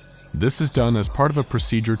 Council, this is done as part of a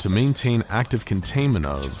procedure to maintain active containment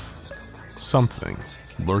of something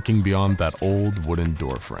lurking beyond that old wooden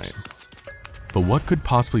doorframe. But what could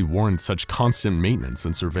possibly warrant such constant maintenance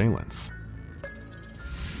and surveillance?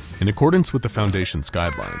 In accordance with the Foundation's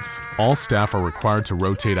guidelines, all staff are required to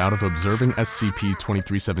rotate out of observing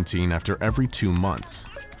SCP-2317 after every 2 months,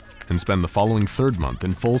 and spend the following 3rd month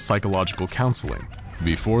in full psychological counseling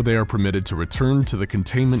before they are permitted to return to the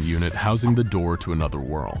containment unit housing the door to another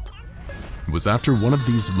world. It was after one of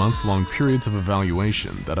these month-long periods of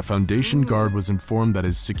evaluation that a Foundation guard was informed that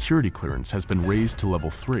his security clearance has been raised to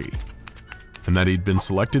level 3, and that he'd been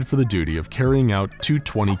selected for the duty of carrying out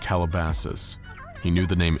 220 Calabasas. He knew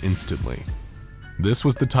the name instantly. This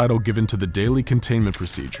was the title given to the daily containment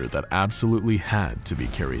procedure that absolutely had to be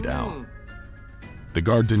carried out. The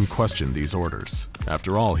guard didn't question these orders.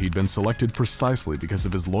 After all, he'd been selected precisely because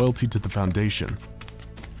of his loyalty to the Foundation.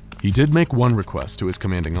 He did make one request to his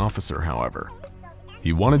commanding officer, however.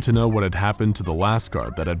 He wanted to know what had happened to the last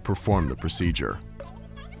guard that had performed the procedure.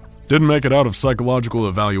 "Didn't make it out of psychological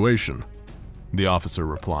evaluation," the officer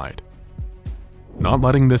replied. Not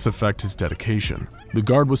letting this affect his dedication, the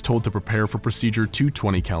guard was told to prepare for procedure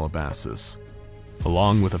 220 Calabasas.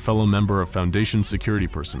 Along with a fellow member of Foundation security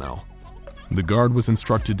personnel, the guard was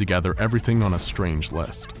instructed to gather everything on a strange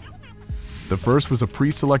list. The first was a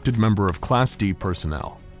pre-selected member of Class D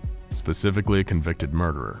personnel, specifically a convicted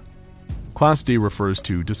murderer. Class D refers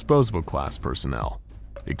to disposable class personnel,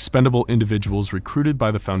 expendable individuals recruited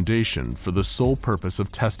by the Foundation for the sole purpose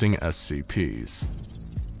of testing SCPs.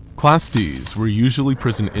 Class Ds were usually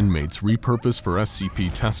prison inmates repurposed for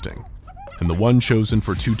SCP testing, and the one chosen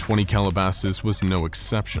for 220 Calabasas was no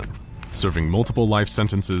exception, serving multiple life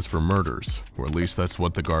sentences for murders, or at least that's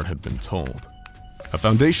what the guard had been told. A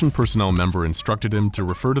Foundation personnel member instructed him to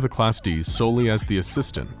refer to the Class Ds solely as the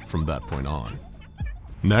assistant from that point on.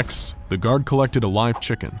 Next, the guard collected a live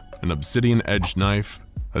chicken, an obsidian-edged knife,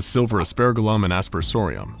 a silver aspergillum and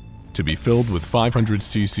aspersorium, to be filled with 500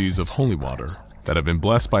 cc's of holy water that had been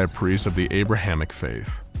blessed by a priest of the Abrahamic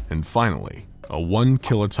faith, and finally, a 1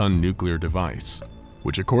 kiloton nuclear device,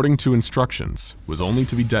 which according to instructions was only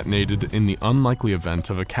to be detonated in the unlikely event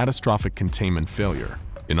of a catastrophic containment failure.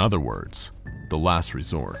 In other words, the last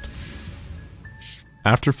resort.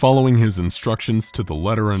 After following his instructions to the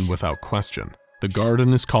letter and without question, the guard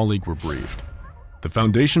and his colleague were briefed. The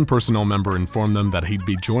Foundation personnel member informed them that he'd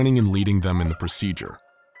be joining and leading them in the procedure.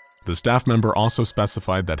 The staff member also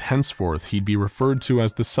specified that henceforth he'd be referred to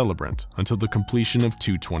as the Celebrant until the completion of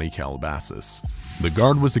 220 Calabasas. The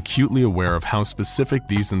guard was acutely aware of how specific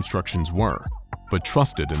these instructions were, but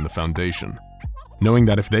trusted in the Foundation, knowing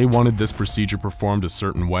that if they wanted this procedure performed a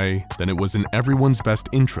certain way, then it was in everyone's best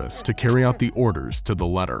interest to carry out the orders to the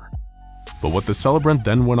letter. But what the Celebrant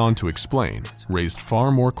then went on to explain raised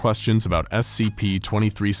far more questions about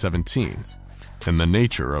SCP-2317 and the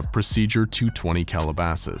nature of Procedure 220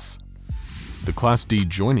 Calabasas. The Class D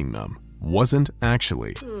joining them wasn't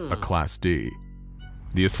actually a Class D.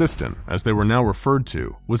 The assistant, as they were now referred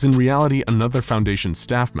to, was in reality another Foundation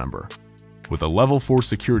staff member, with a Level 4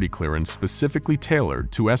 security clearance specifically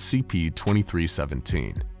tailored to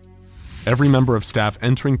SCP-2317. Every member of staff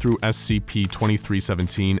entering through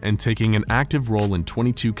SCP-2317 and taking an active role in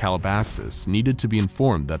 22 Calabasas needed to be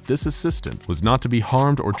informed that this assistant was not to be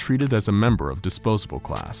harmed or treated as a member of disposable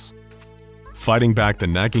class. Fighting back the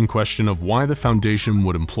nagging question of why the Foundation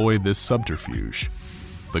would employ this subterfuge,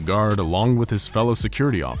 the guard, along with his fellow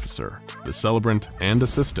security officer, the Celebrant, and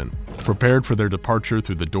assistant, prepared for their departure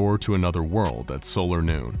through the door to another world at solar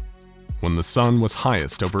noon, when the sun was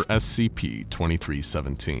highest over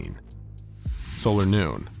SCP-2317. Solar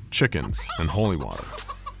noon, chickens, and holy water.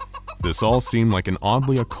 This all seemed like an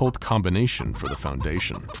oddly occult combination for the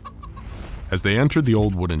Foundation. As they entered the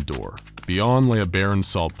old wooden door, beyond lay a barren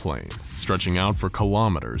salt plain, stretching out for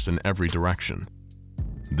kilometers in every direction.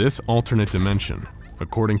 This alternate dimension,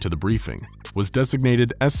 according to the briefing, was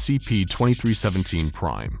designated SCP-2317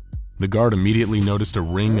 Prime. The guard immediately noticed a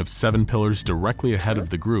ring of 7 pillars directly ahead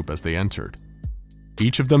of the group as they entered,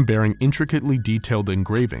 each of them bearing intricately detailed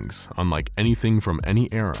engravings unlike anything from any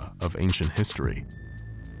era of ancient history.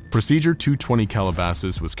 Procedure 220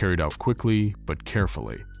 Calabasas was carried out quickly but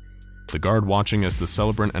carefully, the guard watching as the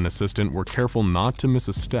Celebrant and assistant were careful not to miss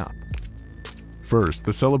a step. First,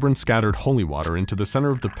 the Celebrant scattered holy water into the center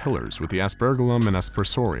of the pillars with the aspergillum and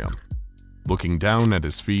aspersorium, looking down at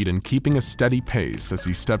his feet and keeping a steady pace as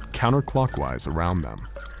he stepped counterclockwise around them.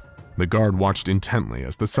 The guard watched intently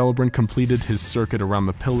as the Celebrant completed his circuit around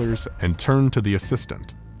the pillars and turned to the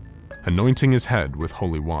assistant, anointing his head with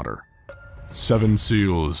holy water. 7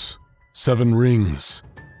 seals, 7 rings,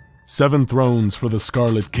 7 thrones for the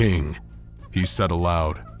Scarlet King, he said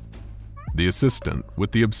aloud. The assistant,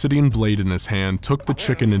 with the obsidian blade in his hand, took the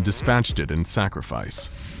chicken and dispatched it in sacrifice,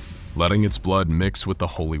 letting its blood mix with the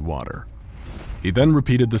holy water. He then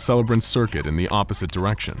repeated the celebrant circuit in the opposite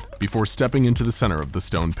direction before stepping into the center of the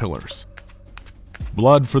stone pillars.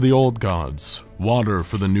 "Blood for the old gods, water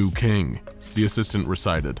for the new king," the assistant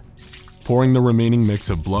recited, pouring the remaining mix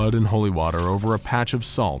of blood and holy water over a patch of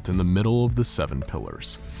salt in the middle of the 7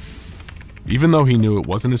 pillars. Even though he knew it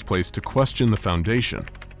wasn't his place to question the Foundation,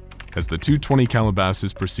 as the 220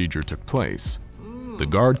 Calabasas procedure took place, the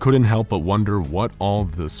guard couldn't help but wonder what all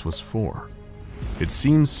this was for. It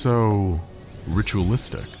seems so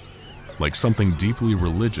ritualistic, like something deeply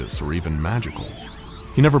religious or even magical.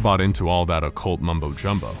 He never bought into all that occult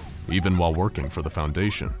mumbo-jumbo, even while working for the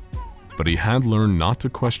Foundation. But he had learned not to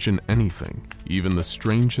question anything, even the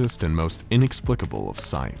strangest and most inexplicable of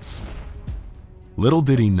sights. Little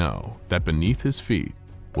did he know that beneath his feet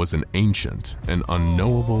was an ancient and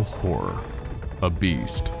unknowable horror, a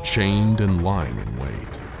beast chained and lying in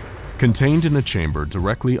wait. Contained in a chamber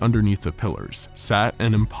directly underneath the pillars sat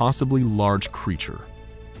an impossibly large creature.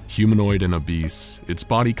 Humanoid and obese, its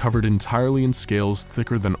body covered entirely in scales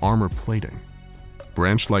thicker than armor plating.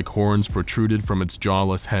 Branch-like horns protruded from its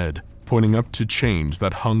jawless head, pointing up to chains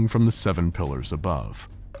that hung from the 7 pillars above,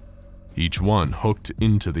 each one hooked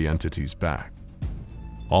into the entity's back.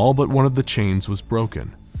 All but one of the chains was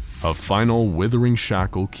broken, a final withering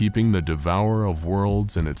shackle keeping the Devourer of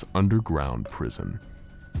Worlds in its underground prison.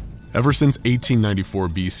 Ever since 1894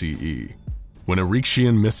 BCE, when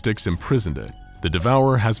Erekshian mystics imprisoned it, the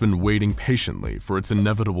Devourer has been waiting patiently for its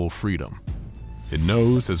inevitable freedom. It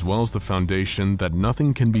knows, as well as the Foundation, that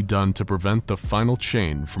nothing can be done to prevent the final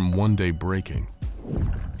chain from one day breaking.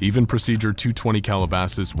 Even Procedure 220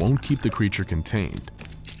 Calabasas won't keep the creature contained.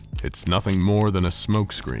 It's nothing more than a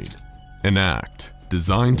smokescreen, an act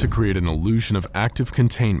designed to create an illusion of active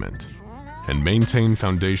containment and maintain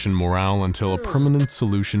Foundation morale until a permanent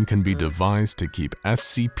solution can be devised to keep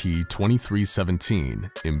SCP-2317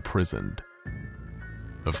 imprisoned.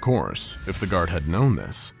 Of course, if the guard had known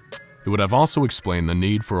this, it would have also explained the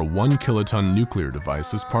need for a 1-kiloton nuclear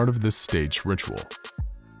device as part of this staged ritual.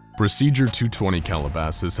 Procedure 220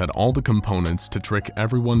 Calabasas had all the components to trick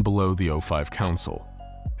everyone below the O5 Council,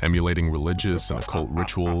 emulating religious and occult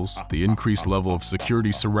rituals, the increased level of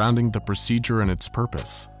security surrounding the procedure and its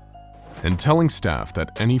purpose, and telling staff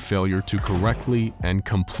that any failure to correctly and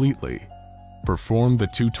completely perform the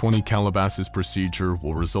 220 Calabasas procedure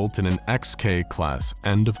will result in an XK-class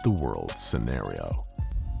end-of-the-world scenario.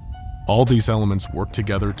 All these elements work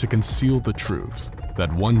together to conceal the truth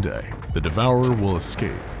that one day the Devourer will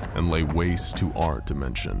escape and lay waste to our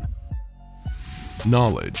dimension.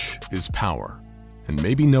 Knowledge is power, and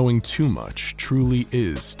maybe knowing too much truly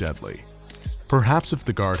is deadly. Perhaps if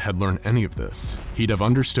the guard had learned any of this, he'd have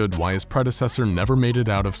understood why his predecessor never made it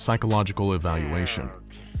out of psychological evaluation.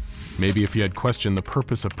 Maybe if he had questioned the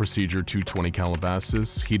purpose of Procedure 220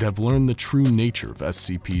 Calabasas, he'd have learned the true nature of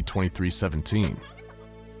SCP-2317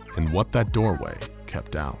 and what that doorway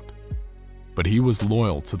kept out. But he was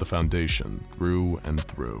loyal to the Foundation through and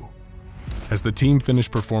through. As the team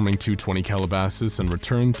finished performing 220 Calabasas and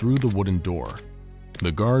returned through the wooden door,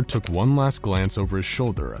 the guard took one last glance over his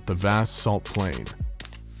shoulder at the vast salt plain.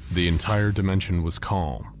 The entire dimension was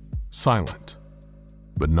calm, silent,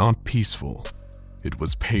 but not peaceful. It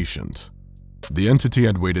was patient. The entity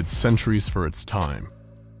had waited centuries for its time,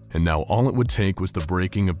 and now all it would take was the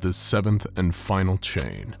breaking of this 7th and final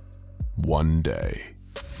chain. One day.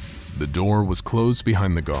 The door was closed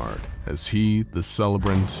behind the guard as he, the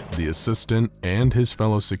celebrant, the assistant, and his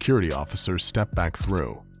fellow security officers stepped back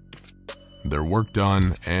through. Their work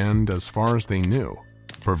done and, as far as they knew,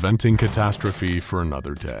 preventing catastrophe for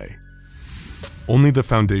another day. Only the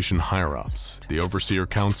Foundation higher-ups, the Overseer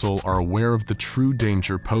Council, are aware of the true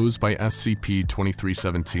danger posed by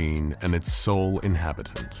SCP-2317 and its sole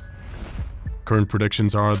inhabitant. Current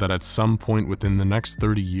predictions are that at some point within the next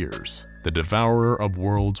 30 years, the Devourer of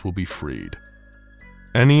Worlds will be freed.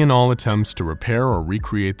 Any and all attempts to repair or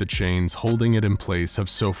recreate the chains holding it in place have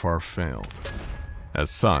so far failed. As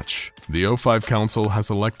such, the O5 Council has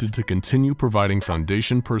elected to continue providing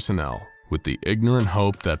Foundation personnel with the ignorant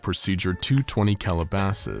hope that Procedure 220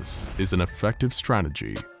 Calabasas is an effective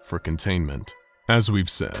strategy for containment. As we've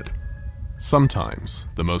said, sometimes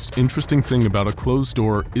the most interesting thing about a closed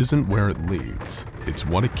door isn't where it leads, it's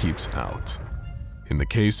what it keeps out. In the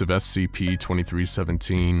case of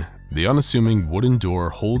SCP-2317, the unassuming wooden door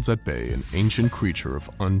holds at bay an ancient creature of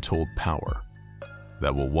untold power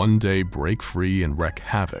that will one day break free and wreak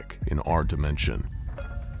havoc in our dimension.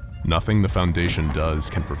 Nothing the Foundation does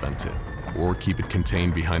can prevent it, or keep it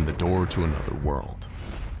contained behind the door to another world.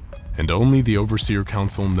 And only the Overseer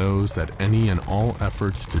Council knows that any and all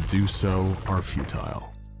efforts to do so are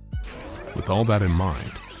futile. With all that in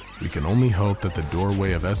mind, We can only hope that the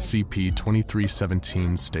doorway of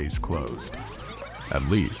SCP-2317 stays closed, at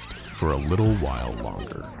least for a little while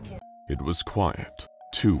longer. It was quiet,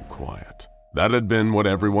 too quiet. That had been what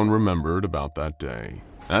everyone remembered about that day.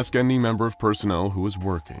 Ask any member of personnel who was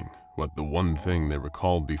working what the one thing they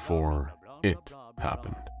recalled before it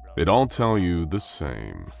happened. They'd all tell you the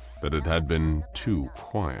same, that it had been too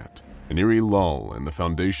quiet. An eerie lull in the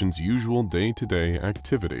Foundation's usual day-to-day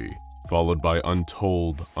activity, followed by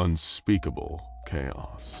untold, unspeakable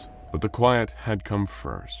chaos. But the quiet had come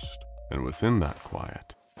first, and within that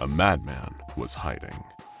quiet, a madman was hiding.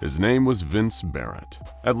 His name was Vince Barrett.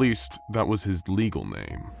 At least, that was his legal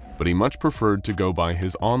name, but he much preferred to go by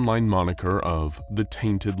his online moniker of the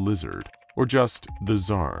Tainted Lizard, or just the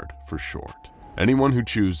Zard for short. Anyone who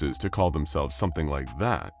chooses to call themselves something like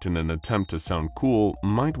that in an attempt to sound cool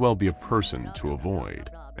might well be a person to avoid.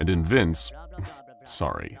 And in the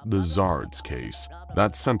Zard's case,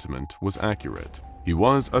 that sentiment was accurate. He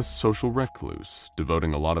was a social recluse,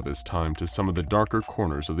 devoting a lot of his time to some of the darker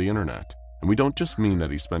corners of the internet. And we don't just mean that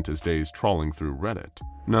he spent his days trawling through Reddit.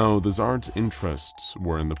 No, the Zard's interests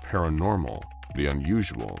were in the paranormal, the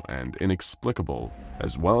unusual and inexplicable,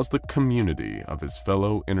 as well as the community of his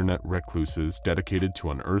fellow internet recluses dedicated to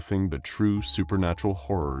unearthing the true supernatural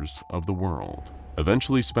horrors of the world.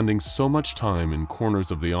 Eventually spending so much time in corners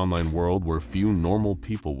of the online world where few normal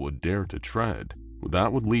people would dare to tread,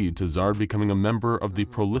 that would lead to Zard becoming a member of the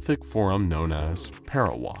prolific forum known as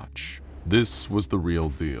Parawatch. This was the real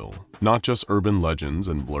deal, not just urban legends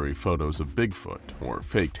and blurry photos of Bigfoot or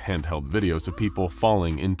faked handheld videos of people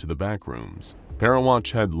falling into the backrooms.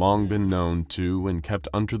 Parawatch had long been known to and kept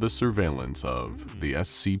under the surveillance of the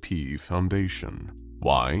SCP Foundation.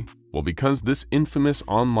 Why? Well, because this infamous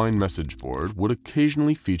online message board would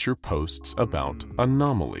occasionally feature posts about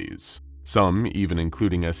anomalies, some even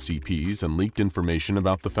including SCPs and leaked information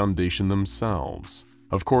about the Foundation themselves.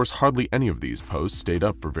 Of course, hardly any of these posts stayed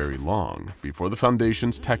up for very long before the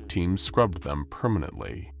Foundation's tech team scrubbed them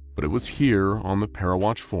permanently. But it was here on the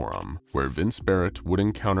Parawatch forum where Vince Barrett would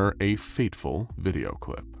encounter a fateful video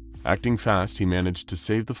clip. Acting fast, he managed to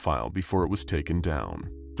save the file before it was taken down.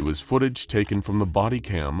 It was footage taken from the body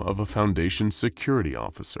cam of a Foundation security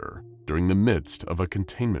officer during the midst of a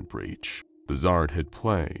containment breach. The Zard hit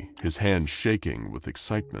play, his hand shaking with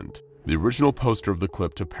excitement. The original poster of the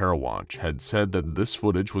clip to Parawatch had said that this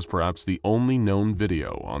footage was perhaps the only known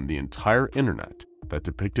video on the entire internet that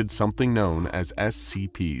depicted something known as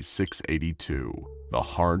SCP-682, the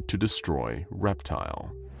hard-to-destroy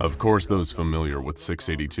reptile. Of course, those familiar with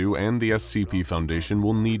 682 and the SCP Foundation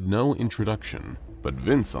will need no introduction, but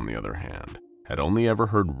Vince, on the other hand, had only ever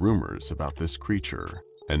heard rumors about this creature,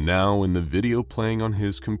 and now in the video playing on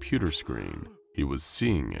his computer screen, he was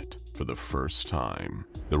seeing it for the first time.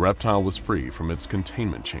 The reptile was free from its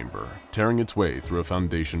containment chamber, tearing its way through a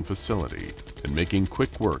Foundation facility and making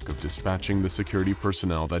quick work of dispatching the security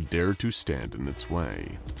personnel that dared to stand in its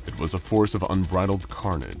way. It was a force of unbridled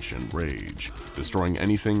carnage and rage, destroying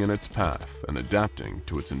anything in its path and adapting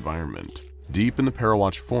to its environment. Deep in the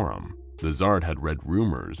Parawatch forum, the Zard had read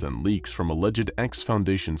rumors and leaks from alleged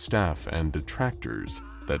ex-Foundation staff and detractors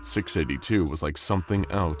that 682 was like something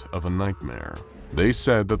out of a nightmare. They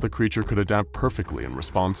said that the creature could adapt perfectly in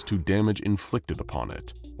response to damage inflicted upon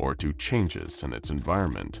it, or to changes in its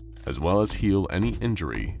environment, as well as heal any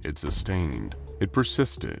injury it sustained. It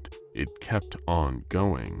persisted, it kept on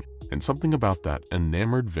going, and something about that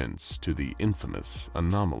enamored Vince to the infamous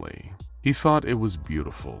anomaly. He thought it was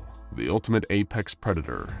beautiful, the ultimate apex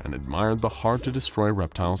predator, and admired the hard-to-destroy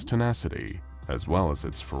reptile's tenacity, as well as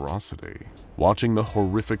its ferocity. Watching the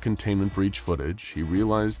horrific containment breach footage, he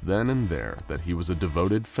realized then and there that he was a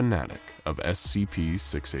devoted fanatic of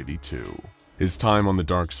SCP-682. His time on the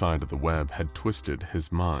dark side of the web had twisted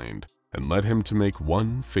his mind and led him to make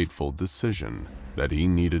one fateful decision, that he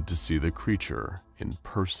needed to see the creature in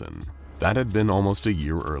person. That had been almost a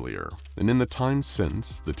year earlier, and in the time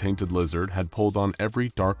since, the Tainted Lizard had pulled on every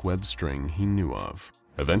dark web string he knew of,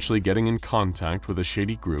 eventually getting in contact with a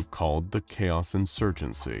shady group called the Chaos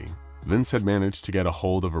Insurgency. Vince had managed to get a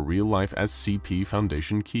hold of a real-life SCP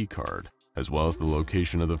Foundation keycard, as well as the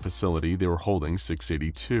location of the facility they were holding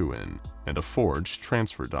 682 in, and a forged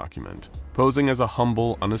transfer document. Posing as a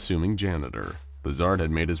humble, unassuming janitor, the Zard had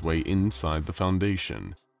made his way inside the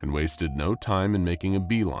Foundation, and wasted no time in making a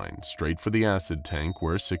beeline straight for the acid tank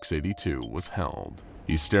where 682 was held.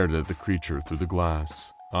 He stared at the creature through the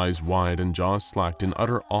glass, eyes wide and jaws slacked in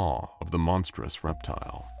utter awe of the monstrous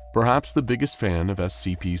reptile. Perhaps the biggest fan of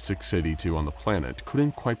SCP-682 on the planet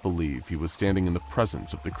couldn't quite believe he was standing in the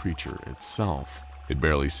presence of the creature itself. It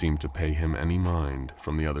barely seemed to pay him any mind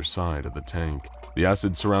from the other side of the tank. the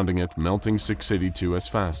acid surrounding it melting 682 as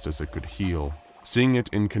fast as it could heal. Seeing it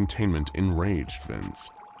in containment enraged Vince.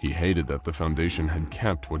 He hated that the Foundation had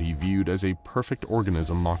kept what he viewed as a perfect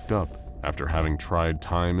organism locked up, after having tried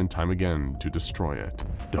time and time again to destroy it.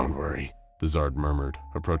 "Don't worry," the Zard murmured,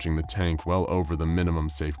 approaching the tank well over the minimum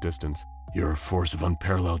safe distance. "You're a force of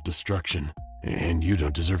unparalleled destruction, and you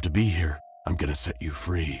don't deserve to be here. I'm gonna set you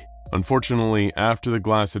free." Unfortunately, after the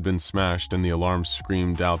glass had been smashed and the alarm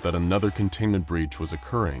screamed out that another containment breach was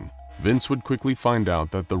occurring, Vince would quickly find out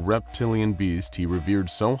that the reptilian beast he revered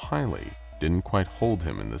so highly didn't quite hold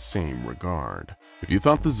him in the same regard. If you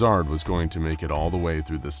thought the Zard was going to make it all the way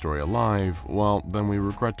through this story alive, well, then we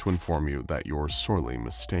regret to inform you that you're sorely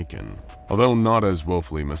mistaken. Although not as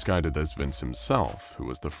woefully misguided as Vince himself, who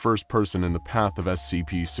was the first person in the path of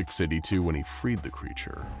SCP-682 when he freed the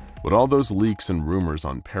creature. What all those leaks and rumors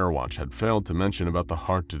on Parawatch had failed to mention about the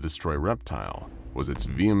hard-to-destroy reptile was its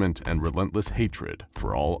vehement and relentless hatred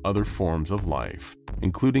for all other forms of life,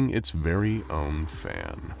 including its very own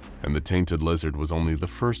fan. And the tainted lizard was only the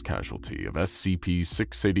first casualty of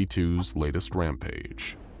SCP-682's latest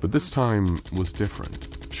rampage. But this time was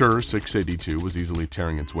different. Sure, 682 was easily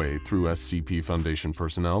tearing its way through SCP Foundation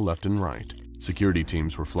personnel left and right. Security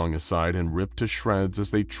teams were flung aside and ripped to shreds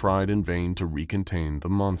as they tried in vain to recontain the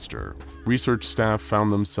monster. Research staff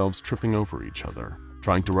found themselves tripping over each other,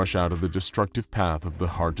 trying to rush out of the destructive path of the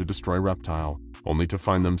hard-to-destroy reptile, only to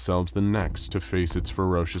find themselves the next to face its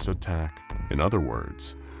ferocious attack. In other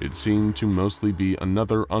words, it seemed to mostly be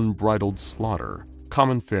another unbridled slaughter,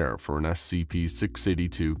 common fare for an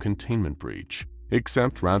SCP-682 containment breach,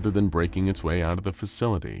 except rather than breaking its way out of the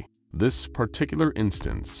facility, this particular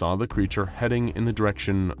instance saw the creature heading in the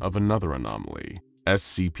direction of another anomaly,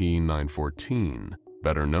 SCP-914,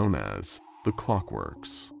 better known as the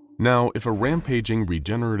Clockworks. Now, if a rampaging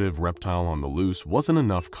regenerative reptile on the loose wasn't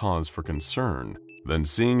enough cause for concern, then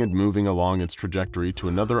seeing it moving along its trajectory to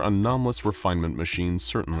another anomalous refinement machine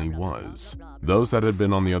certainly was. Those that had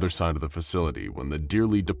been on the other side of the facility when the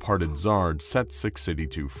dearly departed Zard set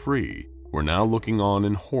 682 free were now looking on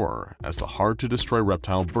in horror as the hard-to-destroy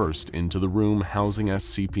reptile burst into the room housing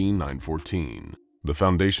SCP-914. The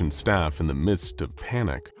Foundation staff, in the midst of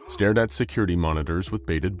panic, stared at security monitors with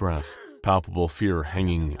bated breath, palpable fear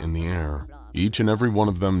hanging in the air. Each and every one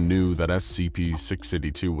of them knew that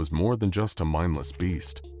SCP-682 was more than just a mindless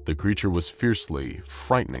beast. The creature was fiercely,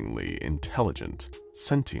 frighteningly intelligent,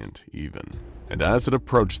 sentient even. And as it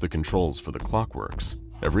approached the controls for the Clockworks,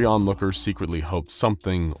 every onlooker secretly hoped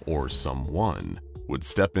something or someone would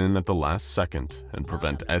step in at the last second and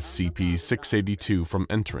prevent SCP-682 from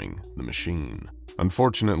entering the machine.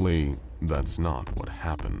 Unfortunately, that's not what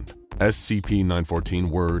happened. SCP-914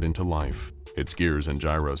 whirred into life, its gears and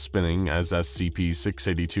gyros spinning as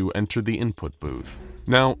SCP-682 entered the input booth.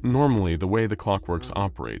 Now, normally the way the Clockworks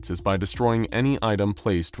operates is by destroying any item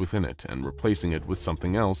placed within it and replacing it with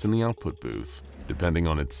something else in the output booth. Depending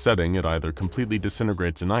on its setting, it either completely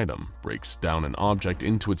disintegrates an item, breaks down an object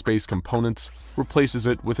into its base components, replaces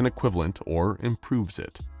it with an equivalent, or improves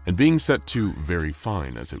it. And being set to very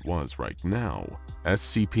fine as it was right now,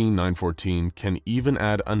 SCP-914 can even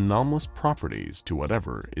add anomalous properties to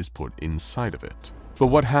whatever is put inside of it. But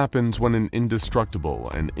what happens when an indestructible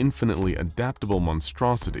and infinitely adaptable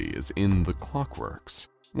monstrosity is in the Clockworks?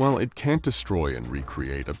 Well, it can't destroy and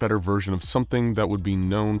recreate a better version of something that would be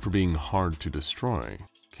known for being hard to destroy,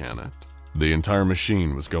 can it? The entire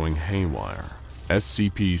machine was going haywire.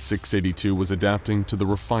 SCP-682 was adapting to the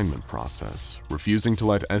refinement process, refusing to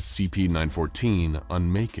let SCP-914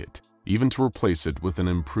 unmake it, even to replace it with an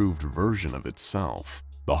improved version of itself.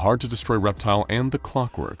 The hard-to-destroy reptile and the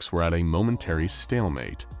Clockworks were at a momentary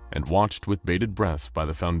stalemate and watched with bated breath by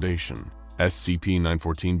the Foundation.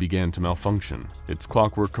 SCP-914 began to malfunction, its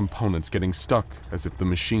clockwork components getting stuck as if the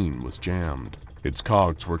machine was jammed. Its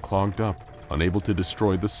cogs were clogged up, unable to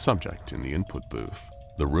destroy the subject in the input booth.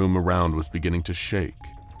 The room around was beginning to shake.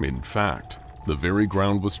 In fact, the very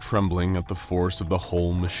ground was trembling at the force of the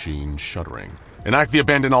whole machine shuddering. "Enact the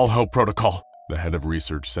Abandon All Hope Protocol," the head of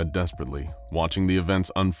research said desperately, watching the events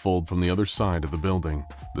unfold from the other side of the building.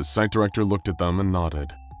 The site director looked at them and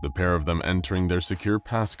nodded, the pair of them entering their secure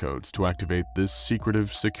passcodes to activate this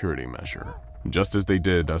secretive security measure. Just as they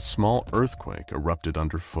did, a small earthquake erupted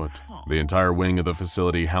underfoot. The entire wing of the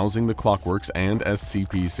facility housing the Clockworks and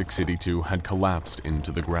SCP-682 had collapsed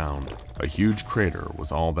into the ground. A huge crater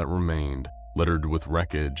was all that remained, littered with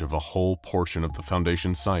wreckage of a whole portion of the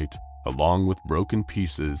Foundation site, along with broken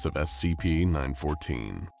pieces of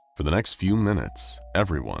SCP-914. For the next few minutes,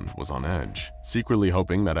 everyone was on edge, secretly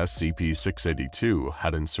hoping that SCP-682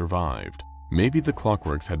 hadn't survived. Maybe the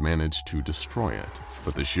Clockworks had managed to destroy it,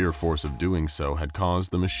 but the sheer force of doing so had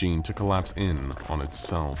caused the machine to collapse in on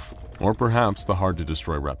itself. Or perhaps the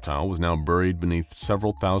hard-to-destroy reptile was now buried beneath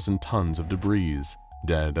several thousand tons of debris,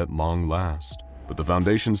 dead at long last. But the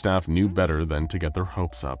Foundation staff knew better than to get their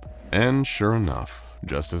hopes up. And sure enough,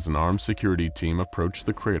 just as an armed security team approached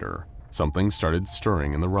the crater, something started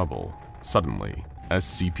stirring in the rubble. Suddenly,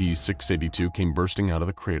 SCP-682 came bursting out of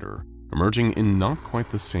the crater, emerging in not quite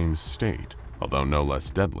the same state, although no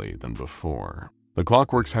less deadly than before. The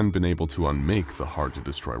Clockworks hadn't been able to unmake the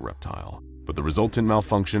hard-to-destroy reptile, but the resultant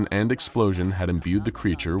malfunction and explosion had imbued the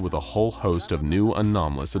creature with a whole host of new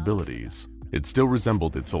anomalous abilities. It still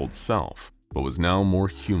resembled its old self, but was now more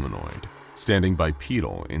humanoid, standing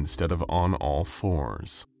bipedal instead of on all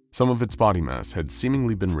fours. Some of its body mass had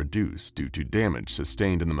seemingly been reduced due to damage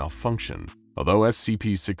sustained in the malfunction, although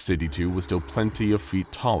SCP-682 was still plenty of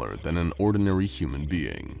feet taller than an ordinary human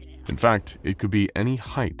being. In fact, it could be any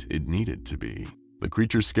height it needed to be. The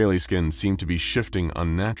creature's scaly skin seemed to be shifting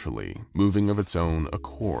unnaturally, moving of its own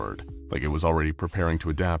accord, like it was already preparing to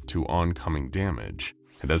adapt to oncoming damage.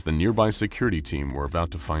 And as the nearby security team were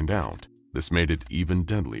about to find out, this made it even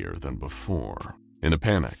deadlier than before. In a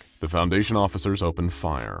panic, the Foundation officers opened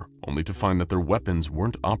fire, only to find that their weapons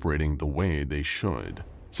weren't operating the way they should.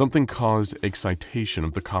 Something caused excitation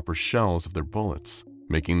of the copper shells of their bullets,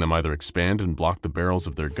 making them either expand and block the barrels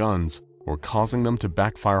of their guns, or causing them to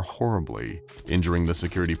backfire horribly, injuring the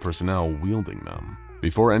security personnel wielding them.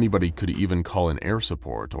 Before anybody could even call in air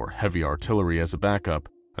support or heavy artillery as a backup,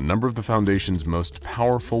 a number of the Foundation's most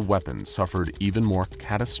powerful weapons suffered even more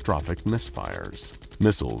catastrophic misfires.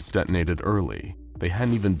 Missiles detonated early. They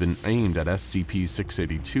hadn't even been aimed at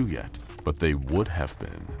SCP-682 yet, but they would have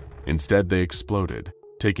been. Instead, they exploded,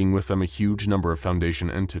 taking with them a huge number of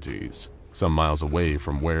Foundation entities, some miles away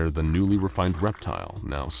from where the newly refined reptile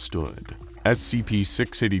now stood.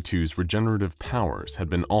 SCP-682's regenerative powers had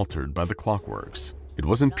been altered by the Clockworks. It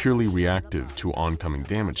wasn't purely reactive to oncoming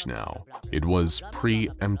damage now, it was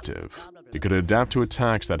preemptive. It could adapt to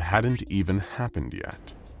attacks that hadn't even happened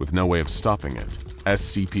yet. With no way of stopping it,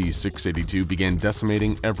 SCP-682 began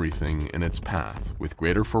decimating everything in its path with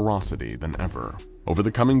greater ferocity than ever. Over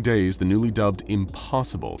the coming days, the newly dubbed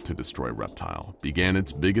impossible-to-destroy reptile began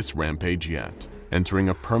its biggest rampage yet, entering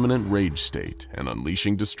a permanent rage state and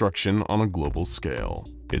unleashing destruction on a global scale.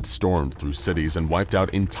 It stormed through cities and wiped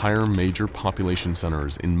out entire major population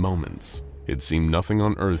centers in moments. It seemed nothing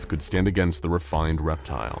on Earth could stand against the refined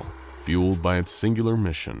reptile, fueled by its singular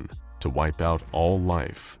mission to wipe out all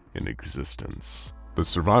life in existence. The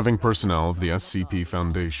surviving personnel of the SCP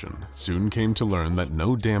Foundation soon came to learn that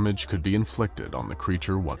no damage could be inflicted on the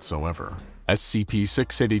creature whatsoever.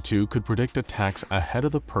 SCP-682 could predict attacks ahead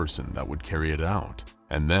of the person that would carry it out,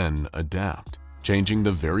 and then adapt, changing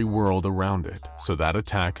the very world around it so that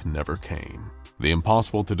attack never came. The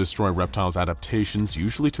impossible-to-destroy reptile's adaptations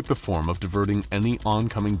usually took the form of diverting any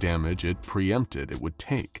oncoming damage it preempted it would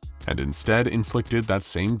take, and instead inflicted that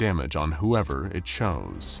same damage on whoever it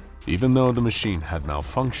chose. Even though the machine had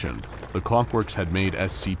malfunctioned, the Clockworks had made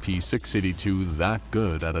SCP-682 that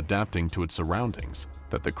good at adapting to its surroundings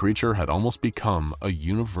that the creature had almost become a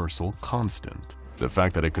universal constant. The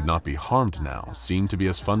fact that it could not be harmed now seemed to be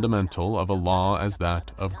as fundamental of a law as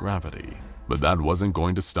that of gravity. But that wasn't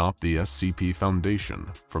going to stop the SCP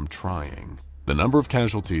Foundation from trying. The number of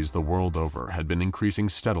casualties the world over had been increasing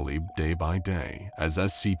steadily day by day as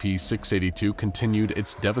SCP-682 continued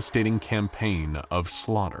its devastating campaign of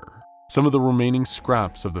slaughter. Some of the remaining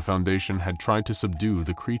scraps of the Foundation had tried to subdue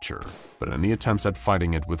the creature, but any attempts at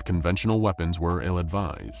fighting it with conventional weapons were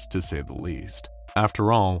ill-advised, to say the least.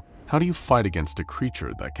 After all, how do you fight against a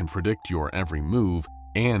creature that can predict your every move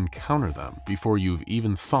and counter them before you've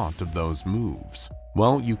even thought of those moves?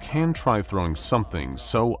 Well, you can try throwing something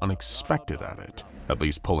so unexpected at it. At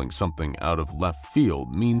least pulling something out of left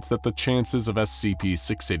field means that the chances of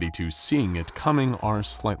SCP-682 seeing it coming are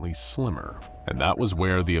slightly slimmer. And that was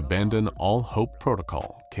where the Abandon All Hope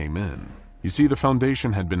Protocol came in. You see, the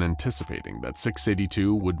Foundation had been anticipating that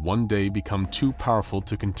 682 would one day become too powerful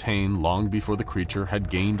to contain long before the creature had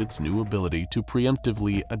gained its new ability to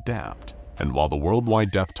preemptively adapt. And while the worldwide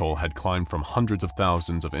death toll had climbed from hundreds of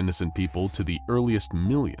thousands of innocent people to the earliest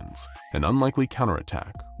millions, an unlikely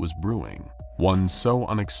counterattack was brewing. One so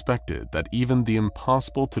unexpected that even the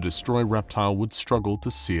impossible-to-destroy reptile would struggle to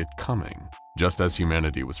see it coming. Just as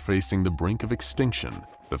humanity was facing the brink of extinction,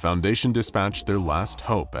 the Foundation dispatched their last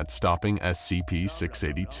hope at stopping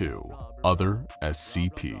SCP-682, other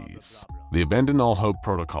SCPs. The Abandon All Hope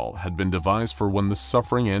Protocol had been devised for when the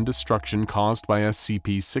suffering and destruction caused by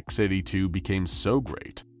SCP-682 became so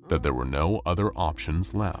great that there were no other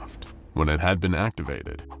options left. When it had been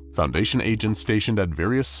activated, Foundation agents stationed at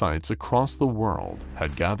various sites across the world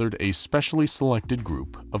had gathered a specially selected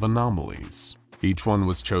group of anomalies. Each one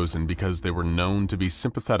was chosen because they were known to be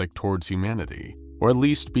sympathetic towards humanity, or at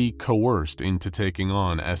least be coerced into taking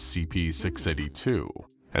on SCP-682.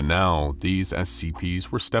 And now, these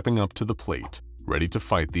SCPs were stepping up to the plate, ready to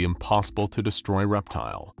fight the impossible-to-destroy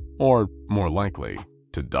reptile, or, more likely,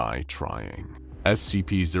 to die trying.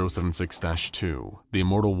 SCP-076-2, the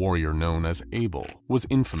immortal warrior known as Evil, was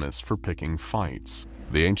infamous for picking fights.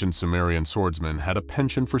 The ancient Sumerian swordsman had a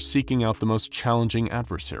penchant for seeking out the most challenging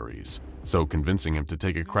adversaries, so convincing him to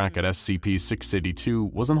take a crack at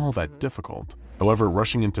SCP-682 wasn't all that difficult. However,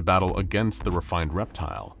 rushing into battle against the refined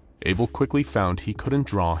reptile, Evil quickly found he couldn't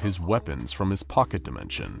draw his weapons from his pocket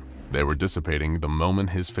dimension. They were dissipating the moment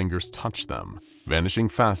his fingers touched them, vanishing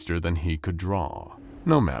faster than he could draw.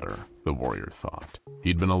 No matter, the warrior thought.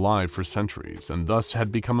 He'd been alive for centuries and thus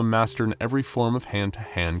had become a master in every form of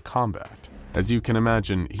hand-to-hand combat. As you can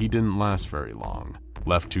imagine, he didn't last very long,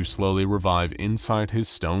 left to slowly revive inside his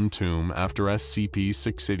stone tomb after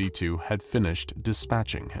SCP-682 had finished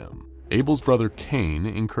dispatching him. Abel's brother Cain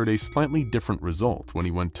incurred a slightly different result when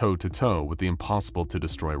he went toe-to-toe with the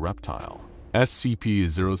impossible-to-destroy reptile.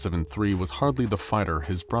 SCP-073 was hardly the fighter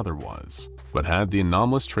his brother was, but had the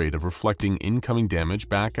anomalous trait of reflecting incoming damage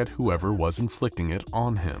back at whoever was inflicting it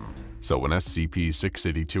on him. So when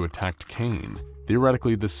SCP-682 attacked Cain,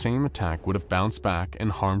 theoretically the same attack would have bounced back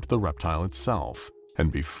and harmed the reptile itself.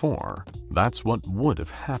 And before, that's what would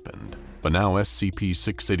have happened. But now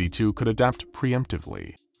SCP-682 could adapt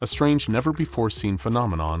preemptively. A strange, never-before-seen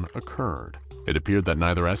phenomenon occurred. It appeared that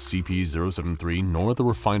neither SCP-073 nor the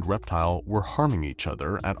refined reptile were harming each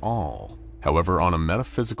other at all. However, on a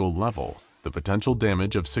metaphysical level, the potential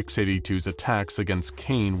damage of 682's attacks against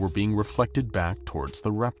Cain were being reflected back towards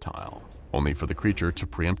the reptile, only for the creature to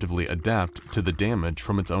preemptively adapt to the damage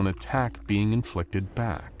from its own attack being inflicted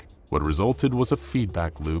back. What resulted was a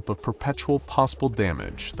feedback loop of perpetual possible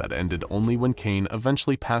damage that ended only when Cain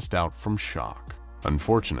eventually passed out from shock.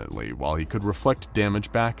 Unfortunately, while he could reflect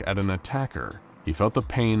damage back at an attacker, he felt the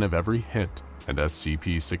pain of every hit, and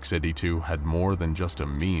SCP-682 had more than just a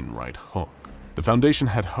mean right hook. The Foundation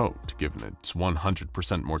had hoped, given its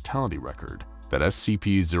 100% mortality record, that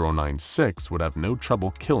SCP-096 would have no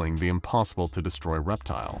trouble killing the impossible-to-destroy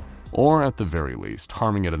reptile, or at the very least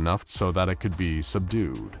harming it enough so that it could be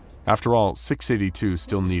subdued. After all, 682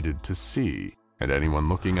 still needed to see, and anyone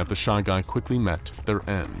looking at the Shy Guy quickly met their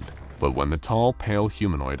end. But when the tall, pale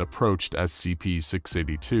humanoid approached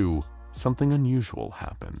SCP-682, something unusual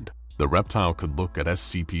happened. The reptile could look at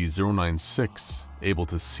SCP-096, able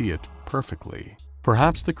to see it perfectly.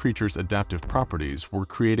 Perhaps the creature's adaptive properties were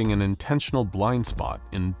creating an intentional blind spot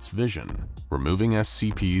in its vision, removing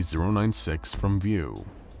SCP-096 from view.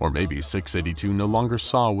 Or maybe 682 no longer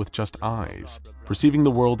saw with just eyes, perceiving the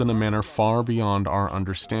world in a manner far beyond our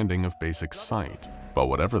understanding of basic sight. But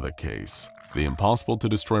whatever the case, the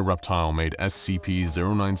impossible-to-destroy reptile made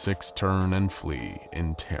SCP-096 turn and flee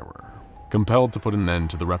in terror. Compelled to put an end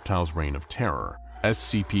to the reptile's reign of terror,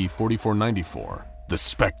 SCP-4494, the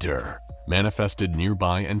Spectre, manifested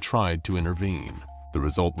nearby and tried to intervene. The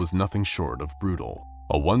result was nothing short of brutal.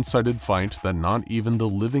 A one-sided fight that not even the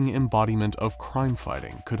living embodiment of crime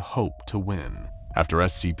fighting could hope to win. After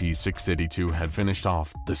SCP-682 had finished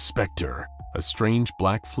off the Spectre, a strange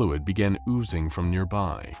black fluid began oozing from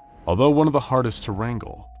nearby. Although one of the hardest to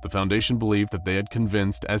wrangle, the Foundation believed that they had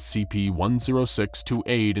convinced SCP-106 to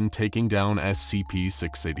aid in taking down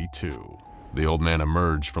SCP-682. The old man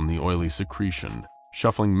emerged from the oily secretion,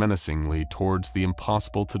 shuffling menacingly towards the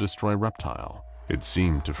impossible-to-destroy reptile. It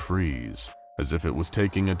seemed to freeze, as if it was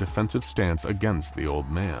taking a defensive stance against the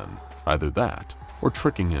old man. Either that, or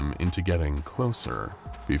tricking him into getting closer.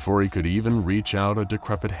 Before he could even reach out a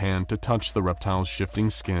decrepit hand to touch the reptile's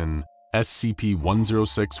shifting skin,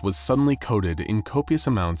 SCP-106 was suddenly coated in copious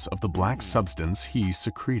amounts of the black substance he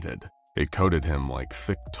secreted. It coated him like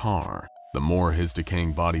thick tar. The more his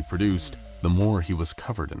decaying body produced, the more he was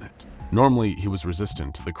covered in it. Normally, he was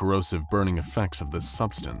resistant to the corrosive burning effects of this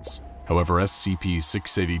substance. However,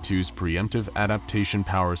 SCP-682's preemptive adaptation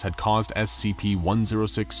powers had caused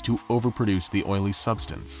SCP-106 to overproduce the oily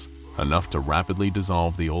substance, enough to rapidly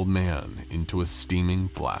dissolve the old man into a steaming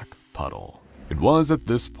black puddle. It was at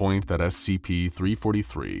this point that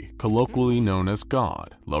SCP-343, colloquially known as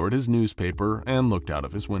God, lowered his newspaper and looked out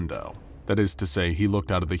of his window. That is to say, he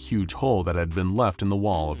looked out of the huge hole that had been left in the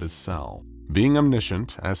wall of his cell. Being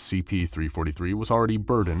omniscient, SCP-343 was already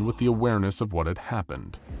burdened with the awareness of what had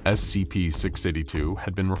happened. SCP-682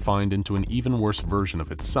 had been refined into an even worse version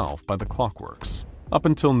of itself by the Clockworks. Up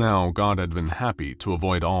until now, God had been happy to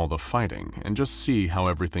avoid all the fighting and just see how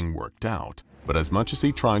everything worked out. But as much as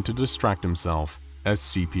he tried to distract himself,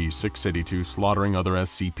 SCP-682 slaughtering other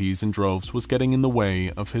SCPs in droves was getting in the way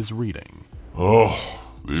of his reading. Oh,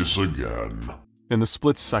 this again. In a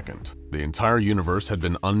split second, the entire universe had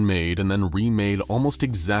been unmade and then remade almost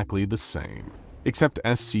exactly the same. Except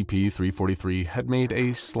SCP-343 had made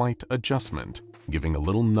a slight adjustment, giving a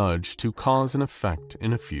little nudge to cause and effect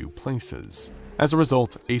in a few places. As a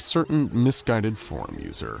result, a certain misguided forum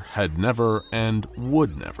user had never and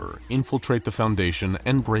would never infiltrate the Foundation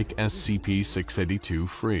and break SCP-682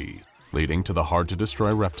 free, leading to the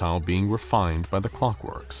hard-to-destroy reptile being refined by the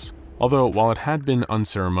Clockworks. Although, while it had been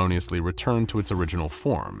unceremoniously returned to its original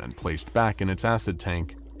form and placed back in its acid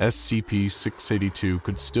tank, SCP-682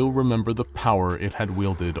 could still remember the power it had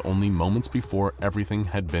wielded only moments before everything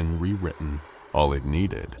had been rewritten. All it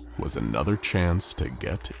needed was another chance to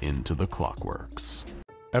get into the Clockworks.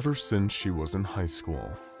 Ever since she was in high school,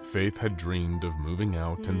 Faith had dreamed of moving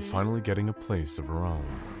out and finally getting a place of her own.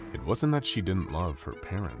 It wasn't that she didn't love her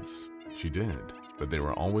parents. She did, but they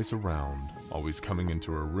were always around, always coming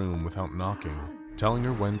into her room without knocking, telling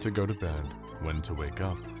her when to go to bed, when to wake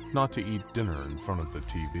up, not to eat dinner in front of the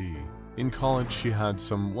TV. In college, she had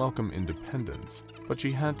some welcome independence, but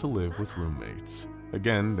she had to live with roommates.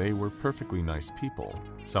 Again, they were perfectly nice people.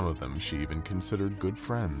 Some of them she even considered good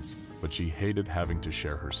friends, but she hated having to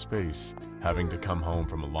share her space, having to come home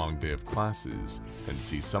from a long day of classes and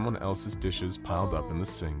see someone else's dishes piled up in the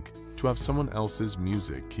sink, to have someone else's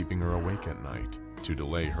music keeping her awake at night, to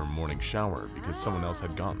delay her morning shower because someone else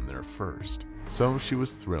had gotten there first. So she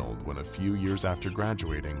was thrilled when a few years after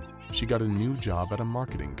graduating, she got a new job at a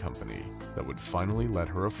marketing company that would finally let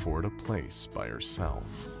her afford a place by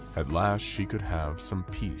herself. At last, she could have some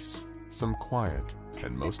peace, some quiet,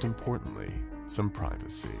 and most importantly, some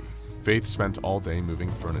privacy. Faith spent all day moving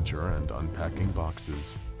furniture and unpacking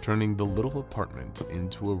boxes, turning the little apartment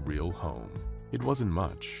into a real home. It wasn't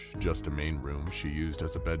much, just a main room she used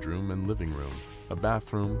as a bedroom and living room, a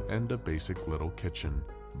bathroom, and a basic little kitchen.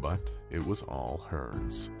 But it was all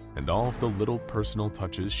hers, and all of the little personal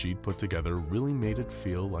touches she'd put together really made it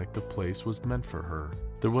feel like the place was meant for her.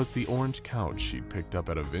 There was the orange couch she'd picked up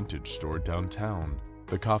at a vintage store downtown,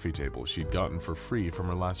 the coffee table she'd gotten for free from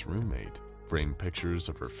her last roommate, framed pictures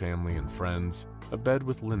of her family and friends, a bed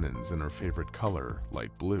with linens in her favorite color,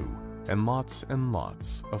 light blue, and lots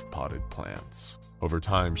of potted plants. Over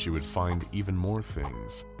time, she would find even more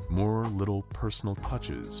things, more little personal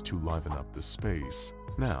touches to liven up the space.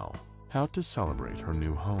 Now, how to celebrate her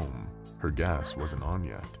new home? Her gas wasn't on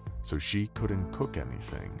yet, so she couldn't cook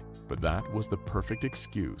anything, but that was the perfect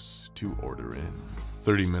excuse to order in.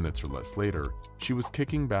 30 minutes or less later, she was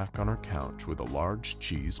kicking back on her couch with a large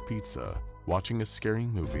cheese pizza, watching a scary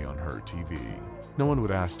movie on her TV. No one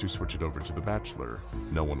would ask to switch it over to The Bachelor.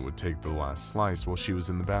 No one would take the last slice while she was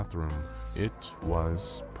in the bathroom. It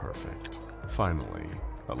was perfect. Finally,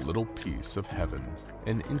 a little piece of heaven,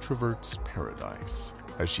 an introvert's paradise.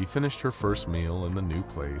 As she finished her first meal in the new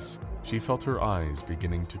place, she felt her eyes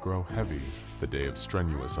beginning to grow heavy, the day of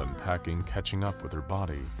strenuous unpacking catching up with her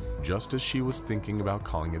body. Just as she was thinking about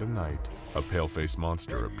calling it a night, a pale-faced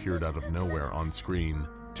monster appeared out of nowhere on screen,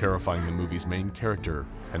 terrifying the movie's main character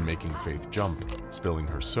and making Faith jump, spilling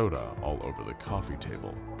her soda all over the coffee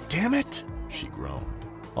table. "Damn it!" she groaned.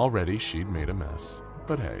 Already she'd made a mess,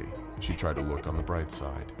 but hey, she tried to look on the bright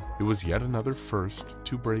side. It was yet another first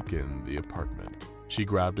to break in the apartment. She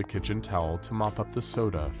grabbed a kitchen towel to mop up the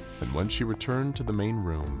soda, and when she returned to the main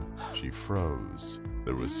room, she froze.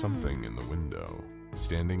 There was something in the window,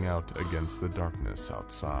 standing out against the darkness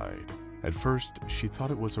outside. At first, she thought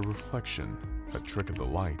it was a reflection, a trick of the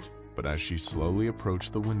light, but as she slowly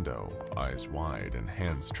approached the window, eyes wide and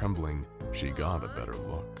hands trembling, she got a better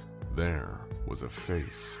look. There was a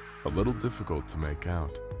face, a little difficult to make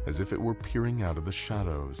out, as if it were peering out of the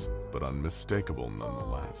shadows, but unmistakable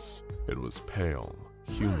nonetheless. It was pale,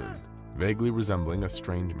 human, vaguely resembling a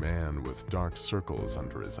strange man with dark circles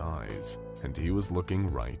under his eyes, and he was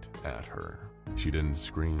looking right at her. She didn't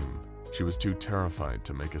scream. She was too terrified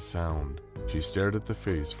to make a sound. She stared at the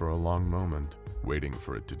face for a long moment, waiting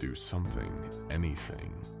for it to do something,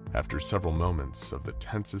 anything. After several moments of the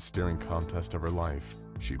tensest staring contest of her life,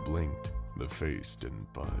 she blinked. The face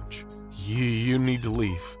didn't budge. You need to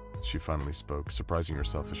leave," she finally spoke, surprising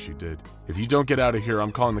herself as she did. "If you don't get out of here,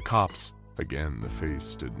 I'm calling the cops." Again, the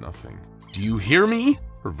face did nothing. "Do you hear me?"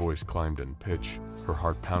 Her voice climbed in pitch, her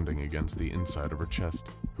heart pounding against the inside of her chest.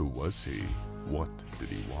 Who was he? What did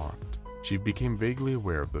he want? She became vaguely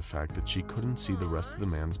aware of the fact that she couldn't see the rest of the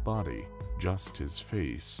man's body, just his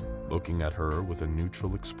face, looking at her with a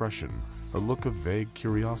neutral expression, a look of vague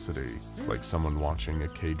curiosity, like someone watching a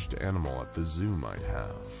caged animal at the zoo might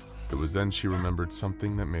have. It was then she remembered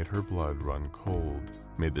something that made her blood run cold,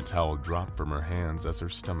 made the towel drop from her hands as her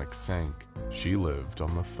stomach sank. She lived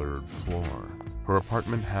on the 3rd floor. Her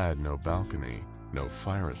apartment had no balcony, no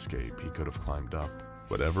fire escape he could have climbed up.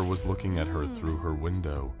 Whatever was looking at her through her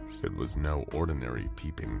window, it was no ordinary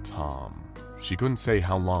peeping Tom. She couldn't say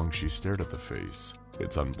how long she stared at the face,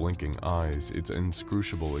 its unblinking eyes, its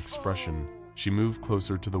inscrutable expression. She moved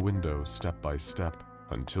closer to the window step by step,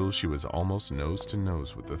 until she was almost nose to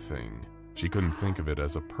nose with the thing. She couldn't think of it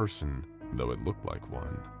as a person, though it looked like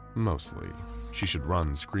one. Mostly. She should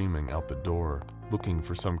run screaming out the door, looking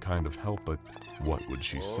for some kind of help, but what would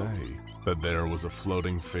she say? That there was a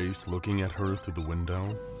floating face looking at her through the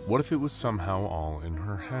window? What if it was somehow all in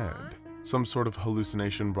her head? Some sort of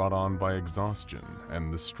hallucination brought on by exhaustion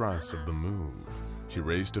and the stress of the move. She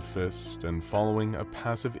raised a fist and, following a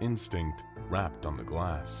passive instinct, rapped on the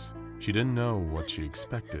glass. She didn't know what she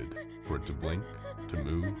expected, for it to blink, to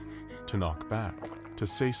move, to knock back, to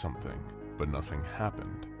say something, but nothing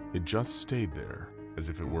happened. It just stayed there, as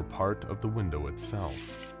if it were part of the window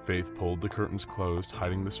itself. Faith pulled the curtains closed,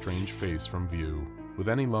 hiding the strange face from view. With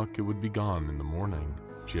any luck, it would be gone in the morning.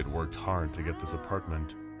 She had worked hard to get this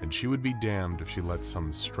apartment, and she would be damned if she let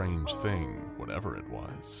some strange thing, whatever it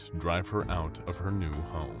was, drive her out of her new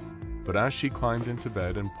home. But as she climbed into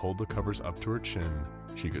bed and pulled the covers up to her chin,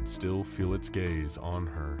 she could still feel its gaze on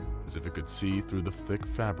her, as if it could see through the thick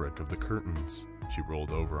fabric of the curtains. She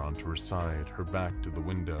rolled over onto her side, her back to the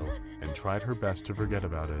window, and tried her best to forget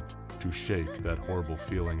about it, to shake that horrible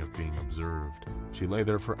feeling of being observed. She lay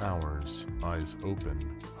there for hours, eyes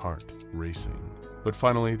open, heart racing. But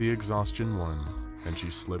finally the exhaustion won, and she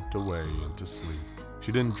slipped away into sleep.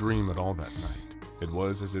 She didn't dream at all that night. It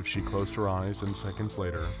was as if she closed her eyes and seconds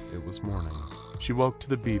later, it was morning. She woke to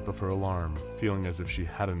the beep of her alarm, feeling as if she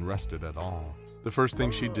hadn't rested at all. The first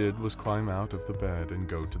thing she did was climb out of the bed and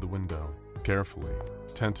go to the window. Carefully,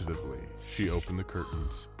 tentatively, she opened the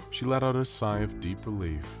curtains. She let out a sigh of deep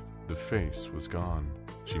relief. The face was gone.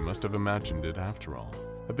 She must have imagined it after all.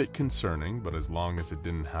 A bit concerning, but as long as it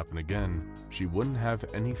didn't happen again, she wouldn't have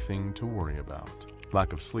anything to worry about.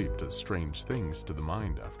 Lack of sleep does strange things to the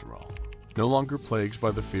mind after all. No longer plagued by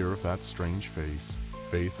the fear of that strange face,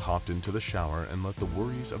 Faith hopped into the shower and let the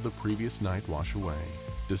worries of the previous night wash away,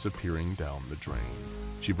 disappearing down the drain.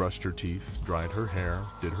 She brushed her teeth, dried her hair,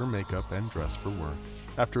 did her makeup, and dressed for work.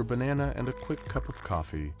 After a banana and a quick cup of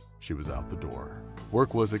coffee, she was out the door.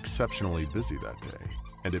 Work was exceptionally busy that day,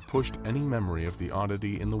 and it pushed any memory of the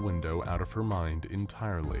oddity in the window out of her mind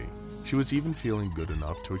entirely. She was even feeling good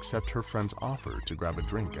enough to accept her friend's offer to grab a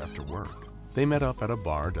drink after work. They met up at a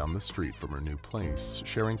bar down the street from her new place,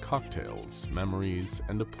 sharing cocktails, memories,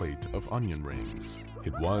 and a plate of onion rings.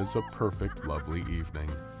 It was a perfect, lovely evening.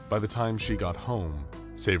 By the time she got home,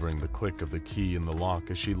 savoring the click of the key in the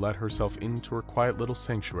lock as she let herself into her quiet little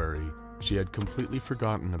sanctuary, she had completely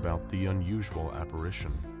forgotten about the unusual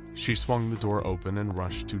apparition. She swung the door open and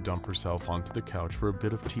rushed to dump herself onto the couch for a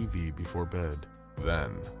bit of TV before bed.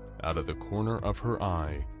 Then, out of the corner of her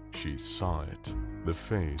eye, she saw it. The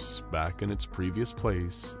face, back in its previous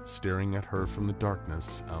place, staring at her from the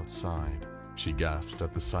darkness outside. She gasped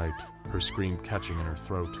at the sight, her scream catching in her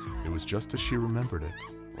throat. It was just as she remembered it.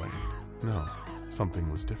 Wait, no,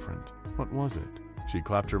 something was different. What was it? She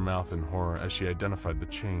clapped her mouth in horror as she identified the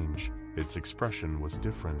change. Its expression was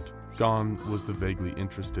different. Gone was the vaguely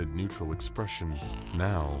interested, neutral expression.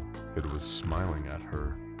 Now, it was smiling at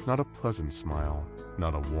her. Not a pleasant smile,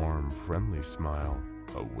 not a warm, friendly smile.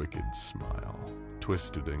 A wicked smile,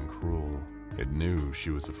 twisted and cruel. It knew she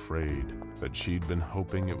was afraid, that she'd been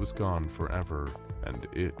hoping it was gone forever, and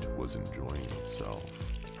it was enjoying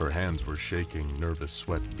itself. Her hands were shaking, nervous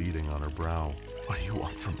sweat beading on her brow. "What do you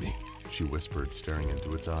want from me?" she whispered, staring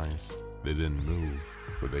into its eyes. They didn't move,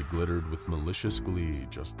 but they glittered with malicious glee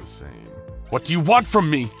just the same. "What do you want from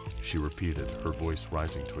me?" she repeated, her voice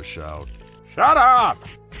rising to a shout. "Shut up!"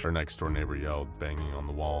 her next-door neighbor yelled, banging on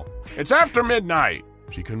the wall. "It's after midnight!"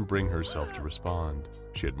 She couldn't bring herself to respond.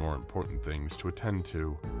 She had more important things to attend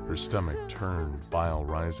to. Her stomach turned, bile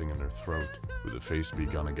rising in her throat. Would the face be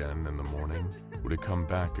gone again in the morning? Would it come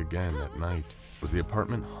back again at night? Was the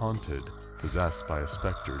apartment haunted, possessed by a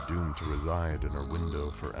specter doomed to reside in her window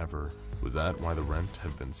forever? Was that why the rent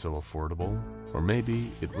had been so affordable? Or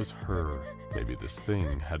maybe it was her. Maybe this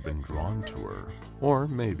thing had been drawn to her. Or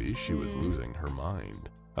maybe she was losing her mind.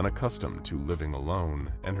 Unaccustomed to living alone,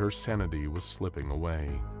 and her sanity was slipping away.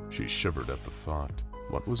 She shivered at the thought.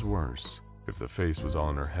 What was worse, if the face was all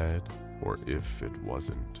in her head, or if it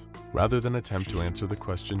wasn't. Rather than attempt to answer the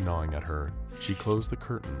question gnawing at her, she closed the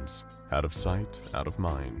curtains. Out of sight, out of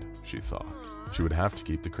mind, she thought. She would have to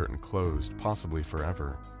keep the curtain closed, possibly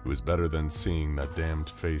forever. It was better than seeing that damned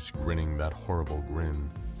face grinning that horrible grin.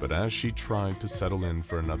 But as she tried to settle in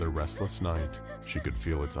for another restless night, she could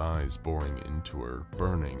feel its eyes boring into her,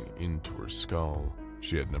 burning into her skull.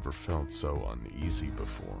 She had never felt so uneasy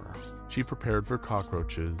before. She prepared for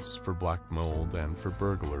cockroaches, for black mold, and for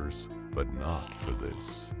burglars, but not for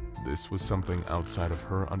this. This was something outside of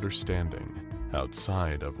her understanding,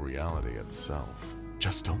 outside of reality itself.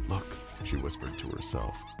 "Just don't look," she whispered to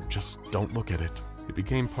herself. "Just don't look at it." It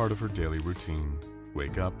became part of her daily routine.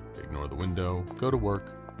 Wake up, ignore the window, go to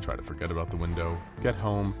work, try to forget about the window, get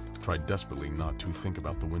home, try desperately not to think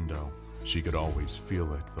about the window. She could always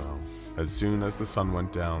feel it, though. As soon as the sun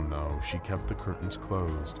went down, though, she kept the curtains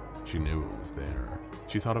closed. She knew it was there.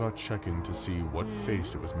 She thought about checking to see what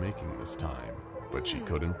face it was making this time, but she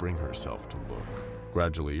couldn't bring herself to look.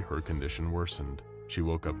 Gradually, her condition worsened. She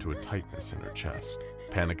woke up to a tightness in her chest,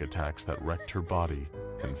 panic attacks that wrecked her body,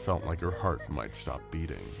 and felt like her heart might stop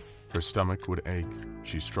beating. Her stomach would ache.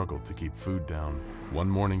 She struggled to keep food down. One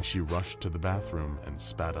morning, she rushed to the bathroom and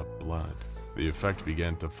spat up blood. The effect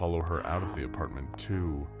began to follow her out of the apartment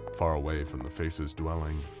too, far away from the face's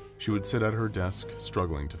dwelling. She would sit at her desk,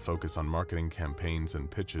 struggling to focus on marketing campaigns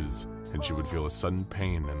and pitches, and she would feel a sudden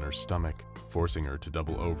pain in her stomach, forcing her to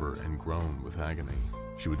double over and groan with agony.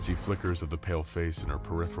 She would see flickers of the pale face in her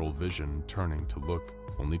peripheral vision, turning to look,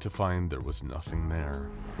 only to find there was nothing there.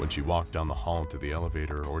 When she walked down the hall to the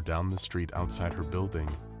elevator or down the street outside her building,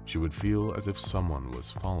 she would feel as if someone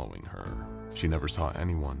was following her. She never saw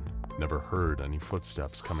anyone, never heard any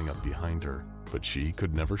footsteps coming up behind her, but she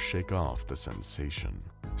could never shake off the sensation.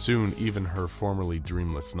 Soon, even her formerly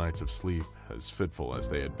dreamless nights of sleep, as fitful as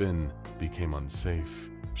they had been, became unsafe.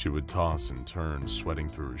 She would toss and turn, sweating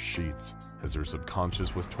through her sheets, as her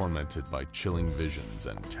subconscious was tormented by chilling visions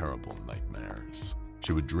and terrible nightmares.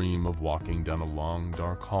 She would dream of walking down a long,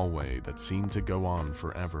 dark hallway that seemed to go on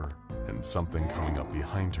forever, and something coming up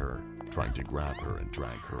behind her, trying to grab her and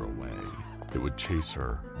drag her away. It would chase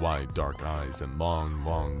her, wide dark eyes and long,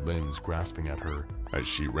 long limbs grasping at her, as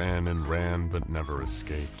she ran and ran but never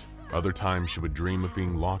escaped. Other times she would dream of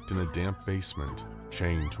being locked in a damp basement,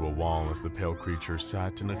 chained to a wall as the pale creature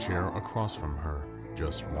sat in a chair across from her,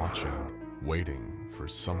 just watching, waiting for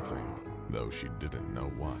something, though she didn't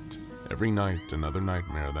know what. Every night, another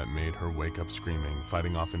nightmare that made her wake up screaming,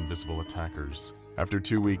 fighting off invisible attackers. After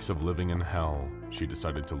 2 weeks of living in hell, she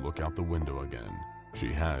decided to look out the window again.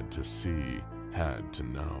 She had to see, had to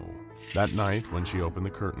know. That night, when she opened the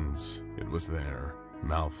curtains, it was there,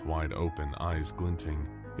 mouth wide open, eyes glinting.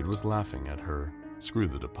 It was laughing at her. Screw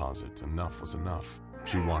the deposit, enough was enough.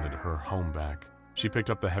 She wanted her home back. She picked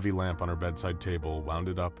up the heavy lamp on her bedside table, wound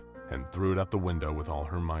it up, and threw it at the window with all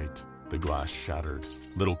her might. The glass shattered.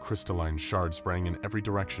 Little crystalline shards sprang in every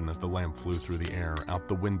direction as the lamp flew through the air, out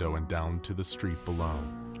the window and down to the street below.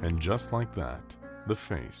 And just like that, the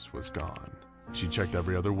face was gone. She checked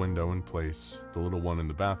every other window in place, the little one in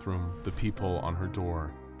the bathroom, the peephole on her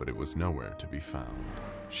door, but it was nowhere to be found.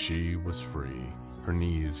 She was free. Her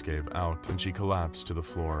knees gave out and she collapsed to the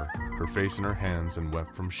floor, her face in her hands, and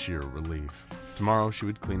wept from sheer relief. Tomorrow she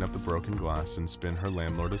would clean up the broken glass and spin her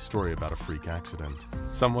landlord a story about a freak accident.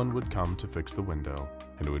 Someone would come to fix the window,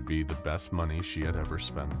 and it would be the best money she had ever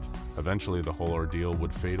spent. Eventually the whole ordeal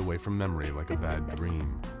would fade away from memory like a bad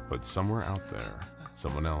dream, but somewhere out there,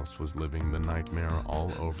 someone else was living the nightmare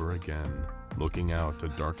all over again, looking out a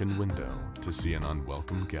darkened window to see an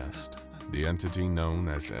unwelcome guest. The entity known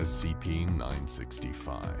as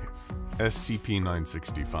SCP-965.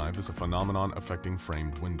 SCP-965 is a phenomenon affecting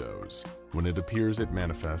framed windows. When it appears, it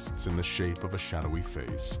manifests in the shape of a shadowy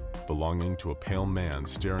face, belonging to a pale man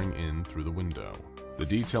staring in through the window. The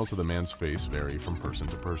details of the man's face vary from person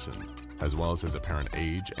to person, as well as his apparent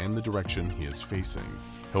age and the direction he is facing.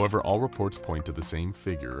 However, all reports point to the same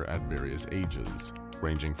figure at various ages,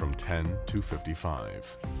 ranging from 10 to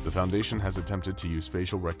 55. The Foundation has attempted to use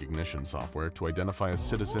facial recognition software to identify a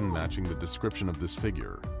citizen matching the description of this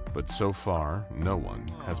figure, but so far, no one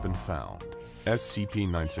has been found.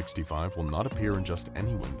 SCP-965 will not appear in just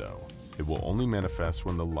any window. It will only manifest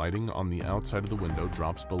when the lighting on the outside of the window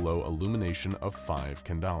drops below illumination of 5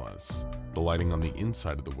 candelas. The lighting on the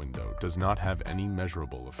inside of the window does not have any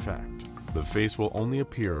measurable effect. The face will only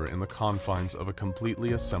appear in the confines of a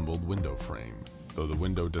completely assembled window frame, though the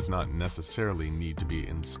window does not necessarily need to be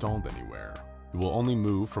installed anywhere. It will only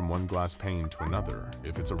move from one glass pane to another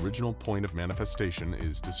if its original point of manifestation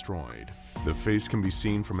is destroyed. The face can be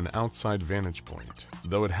seen from an outside vantage point,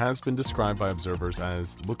 though it has been described by observers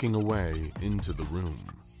as looking away into the room.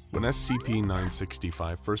 When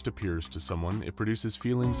SCP-965 first appears to someone, it produces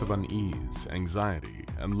feelings of unease, anxiety,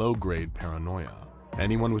 and low-grade paranoia.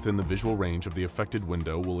 Anyone within the visual range of the affected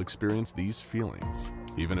window will experience these feelings,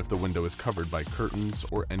 even if the window is covered by curtains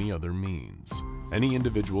or any other means. Any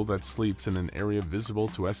individual that sleeps in an area visible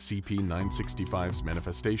to SCP-965's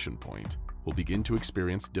manifestation point will begin to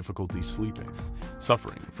experience difficulty sleeping,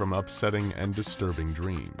 suffering from upsetting and disturbing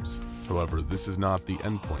dreams. However, this is not the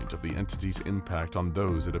endpoint of the entity's impact on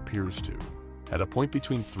those it appears to. At a point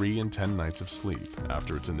between 3 and 10 nights of sleep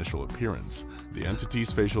after its initial appearance, the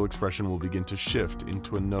entity's facial expression will begin to shift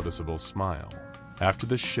into a noticeable smile. After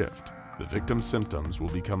this shift, the victim's symptoms will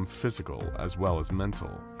become physical as well as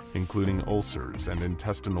mental, including ulcers and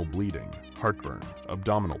intestinal bleeding, heartburn,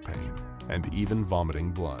 abdominal pain, and even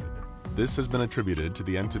vomiting blood. This has been attributed to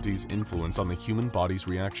the entity's influence on the human body's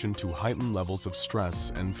reaction to heightened levels of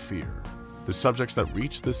stress and fear. The subjects that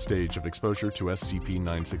reach this stage of exposure to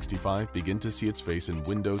SCP-965 begin to see its face in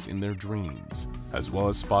windows in their dreams, as well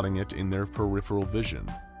as spotting it in their peripheral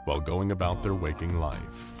vision while going about their waking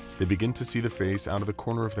life. They begin to see the face out of the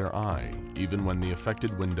corner of their eye, even when the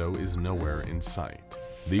affected window is nowhere in sight.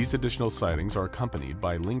 These additional sightings are accompanied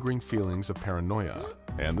by lingering feelings of paranoia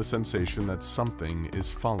and the sensation that something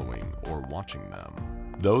is following or watching them.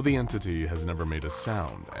 Though the entity has never made a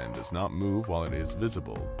sound and does not move while it is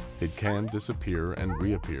visible, it can disappear and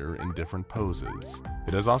reappear in different poses.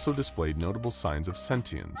 It has also displayed notable signs of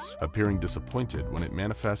sentience, appearing disappointed when it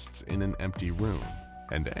manifests in an empty room,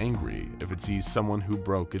 and angry if it sees someone who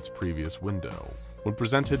broke its previous window. When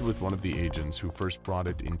presented with one of the agents who first brought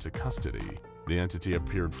it into custody, the entity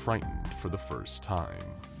appeared frightened for the first time.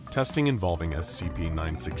 Testing involving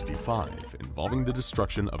SCP-965, involving the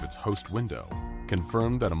destruction of its host window,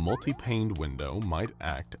 confirmed that a multi-paned window might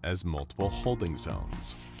act as multiple holding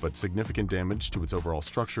zones, but significant damage to its overall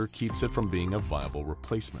structure keeps it from being a viable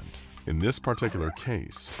replacement. In this particular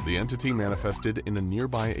case, the entity manifested in a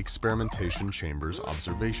nearby experimentation chamber's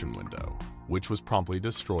observation window, which was promptly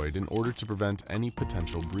destroyed in order to prevent any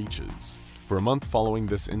potential breaches. For a month following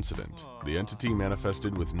this incident, the entity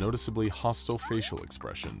manifested with noticeably hostile facial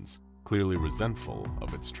expressions, clearly resentful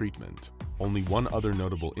of its treatment. Only one other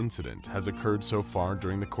notable incident has occurred so far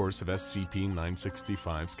during the course of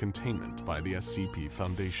SCP-965's containment by the SCP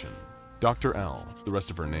Foundation. Dr. L, the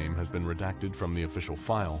rest of her name has been redacted from the official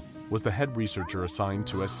file, was the head researcher assigned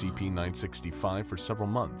to SCP-965 for several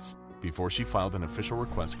months before she filed an official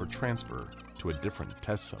request for transfer to a different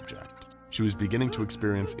test subject. She was beginning to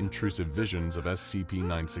experience intrusive visions of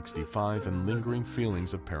SCP-965 and lingering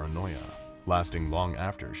feelings of paranoia, lasting long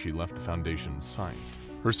after she left the Foundation's site.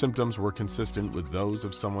 Her symptoms were consistent with those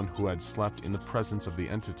of someone who had slept in the presence of the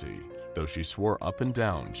entity, though she swore up and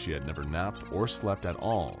down she had never napped or slept at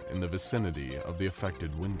all in the vicinity of the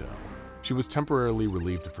affected window. She was temporarily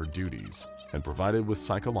relieved of her duties and provided with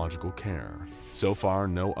psychological care. So far,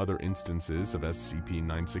 no other instances of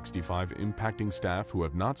SCP-965 impacting staff who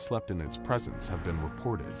have not slept in its presence have been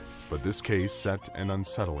reported, but this case set an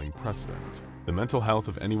unsettling precedent. The mental health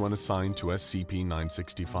of anyone assigned to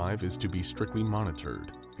SCP-965 is to be strictly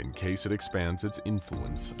monitored in case it expands its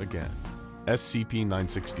influence again.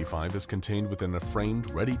 SCP-965 is contained within a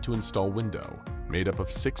framed, ready-to-install window made up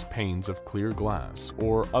of 6 panes of clear glass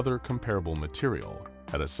or other comparable material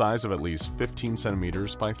at a size of at least 15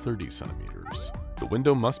 centimeters by 30 centimeters. The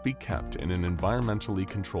window must be kept in an environmentally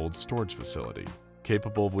controlled storage facility,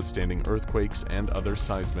 capable of withstanding earthquakes and other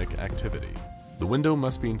seismic activity. The window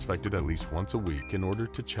must be inspected at least once a week in order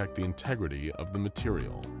to check the integrity of the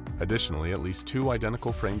material. Additionally, at least 2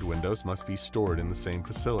 identical framed windows must be stored in the same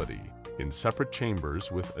facility, in separate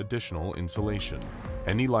chambers with additional insulation.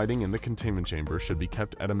 Any lighting in the containment chamber should be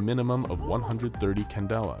kept at a minimum of 130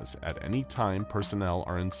 candelas at any time personnel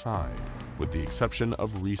are inside, with the exception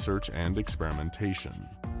of research and experimentation.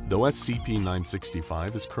 Though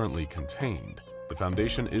SCP-965 is currently contained, the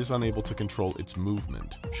Foundation is unable to control its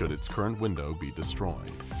movement should its current window be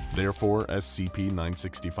destroyed. Therefore,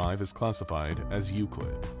 SCP-965 is classified as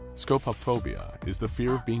Euclid. Scopophobia is the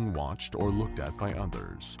fear of being watched or looked at by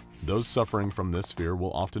others. Those suffering from this fear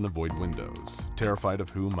will often avoid windows, terrified of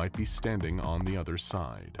who might be standing on the other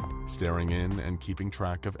side, staring in and keeping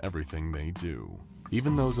track of everything they do.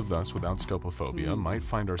 Even those of us without scopophobia might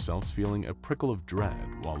find ourselves feeling a prickle of dread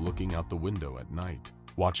while looking out the window at night,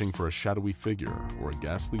 watching for a shadowy figure or a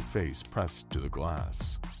ghastly face pressed to the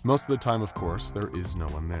glass. Most of the time, of course, there is no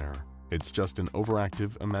one there. It's just an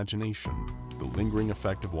overactive imagination, the lingering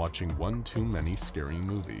effect of watching one too many scary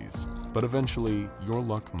movies. But eventually, your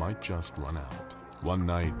luck might just run out. One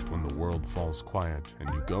night when the world falls quiet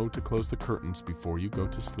and you go to close the curtains before you go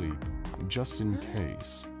to sleep, just in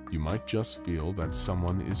case, you might just feel that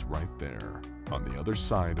someone is right there, on the other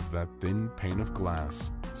side of that thin pane of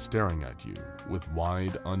glass, staring at you with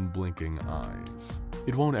wide, unblinking eyes.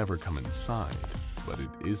 It won't ever come inside, but it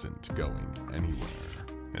isn't going anywhere.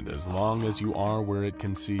 And as long as you are where it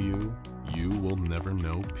can see you, you will never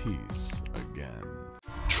know peace again.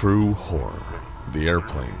 True horror. The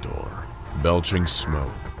airplane door, belching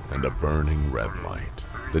smoke, and a burning red light.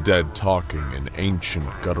 The dead talking in ancient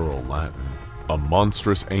guttural Latin. A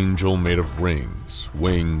monstrous angel made of rings,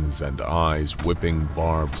 wings, and eyes whipping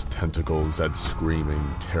barbed tentacles at screaming,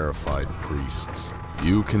 terrified priests.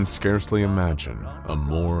 You can scarcely imagine a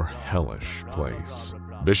more hellish place.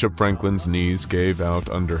 Bishop Franklin's knees gave out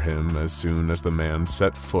under him as soon as the man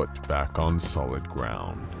set foot back on solid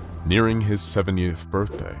ground. Nearing his 70th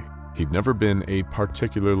birthday, he'd never been a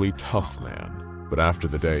particularly tough man, but after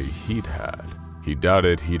the day he'd had, he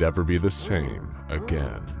doubted he'd ever be the same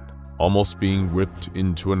again. Almost being ripped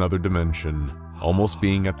into another dimension, almost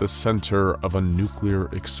being at the center of a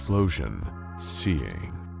nuclear explosion,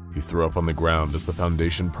 seeing. He threw up on the ground as the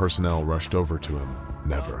Foundation personnel rushed over to him.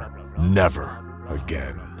 Never, never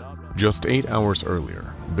again. Just 8 hours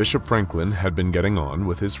earlier, Bishop Franklin had been getting on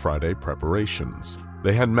with his Friday preparations.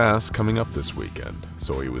 They had Mass coming up this weekend,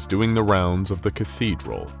 so he was doing the rounds of the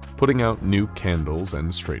cathedral, putting out new candles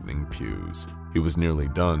and straightening pews. He was nearly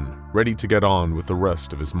done, ready to get on with the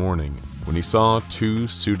rest of his morning, when he saw 2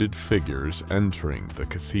 suited figures entering the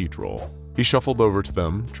cathedral. He shuffled over to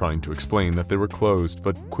them, trying to explain that they were closed,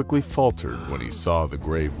 but quickly faltered when he saw the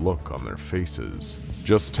grave look on their faces.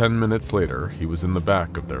 Just 10 minutes later, he was in the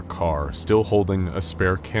back of their car, still holding a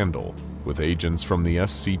spare candle, with agents from the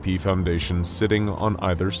SCP Foundation sitting on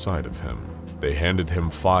either side of him. They handed him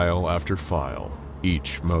file after file,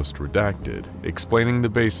 each most redacted, explaining the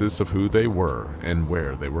basis of who they were and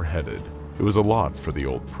where they were headed. It was a lot for the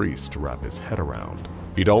old priest to wrap his head around.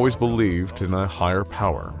 He'd always believed in a higher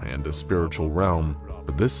power and a spiritual realm,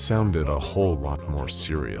 but this sounded a whole lot more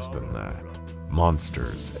serious than that.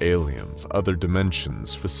 Monsters, aliens, other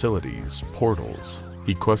dimensions, facilities, portals.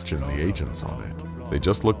 He questioned the agents on it. They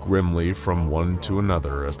just looked grimly from one to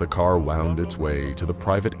another as the car wound its way to the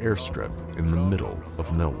private airstrip in the middle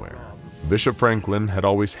of nowhere. Bishop Franklin had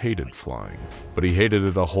always hated flying, but he hated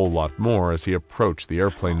it a whole lot more as he approached the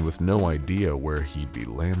airplane with no idea where he'd be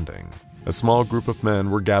landing. A small group of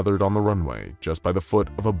men were gathered on the runway just by the foot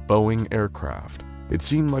of a Boeing aircraft. It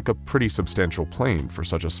seemed like a pretty substantial plane for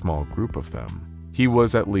such a small group of them. He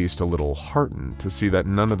was at least a little heartened to see that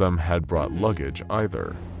none of them had brought luggage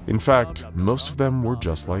either. In fact, most of them were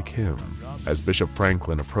just like him. As Bishop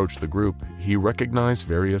Franklin approached the group, he recognized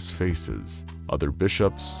various faces, other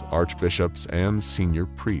bishops, archbishops, and senior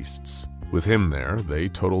priests. With him there, they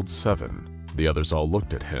totaled 7. The others all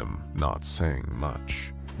looked at him, not saying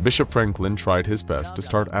much. Bishop Franklin tried his best to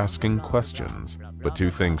start asking questions, but 2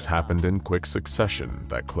 things happened in quick succession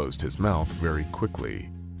that closed his mouth very quickly.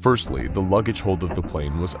 Firstly, the luggage hold of the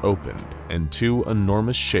plane was opened, and 2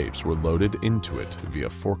 enormous shapes were loaded into it via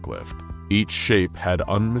forklift. Each shape had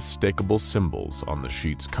unmistakable symbols on the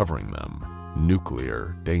sheets covering them.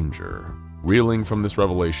 Nuclear danger. Reeling from this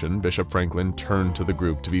revelation, Bishop Franklin turned to the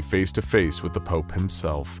group to be face to face with the Pope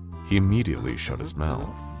himself. He immediately shut his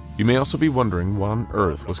mouth. You may also be wondering what on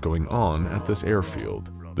earth was going on at this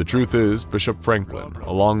airfield. The truth is, Bishop Franklin,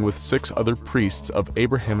 along with 6 other priests of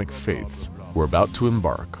Abrahamic faiths, were about to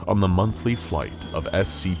embark on the monthly flight of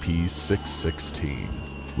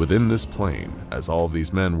SCP-616. Within this plane, as all of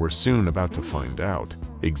these men were soon about to find out,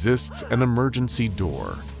 exists an emergency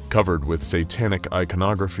door. Covered with satanic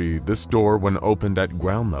iconography, this door, when opened at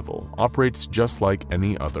ground level, operates just like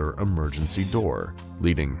any other emergency door,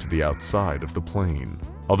 leading to the outside of the plane.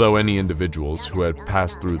 Although any individuals who had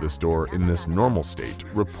passed through this door in this normal state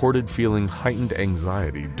reported feeling heightened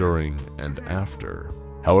anxiety during and after.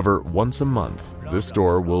 However, once a month, this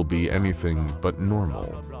door will be anything but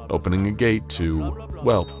normal, opening a gate to,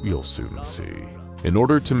 well, you'll soon see. In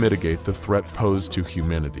order to mitigate the threat posed to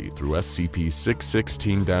humanity through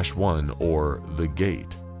SCP-616-1, or the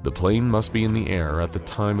Gate, the plane must be in the air at the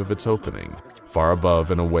time of its opening, far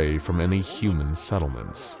above and away from any human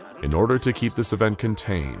settlements. In order to keep this event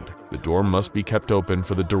contained, the door must be kept open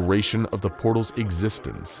for the duration of the portal's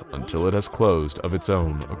existence until it has closed of its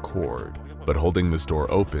own accord. But holding this door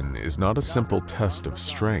open is not a simple test of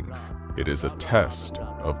strength, it is a test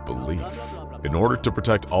of belief. In order to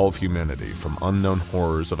protect all of humanity from unknown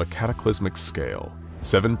horrors of a cataclysmic scale,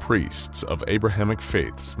 7 priests of Abrahamic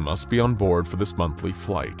faiths must be on board for this monthly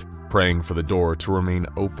flight, praying for the door to remain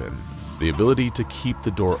open. The ability to keep the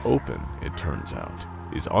door open, it turns out,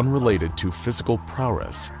 is unrelated to physical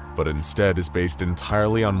prowess, but instead is based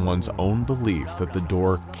entirely on one's own belief that the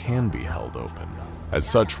door can be held open. As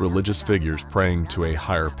such, religious figures praying to a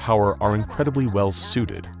higher power are incredibly well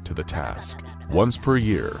suited to the task. Once per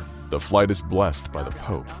year, the flight is blessed by the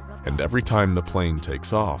Pope, and every time the plane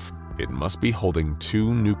takes off, it must be holding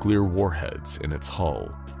 2 nuclear warheads in its hull.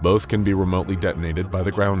 Both can be remotely detonated by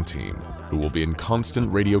the ground team, who will be in constant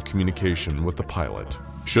radio communication with the pilot.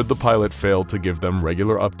 Should the pilot fail to give them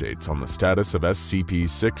regular updates on the status of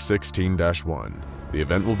SCP-616-1, the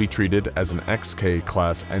event will be treated as an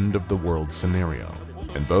XK-class end-of-the-world scenario,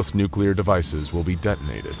 and both nuclear devices will be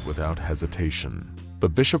detonated without hesitation.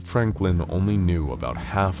 But Bishop Franklin only knew about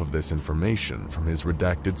half of this information from his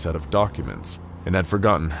redacted set of documents, and had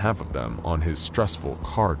forgotten half of them on his stressful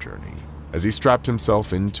car journey. As he strapped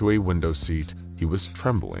himself into a window seat, he was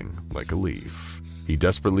trembling like a leaf. He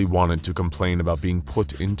desperately wanted to complain about being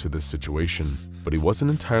put into this situation, but he wasn't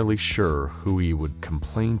entirely sure who he would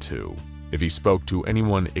complain to. If he spoke to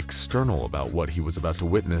anyone external about what he was about to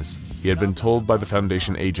witness, he had been told by the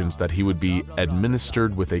Foundation agents that he would be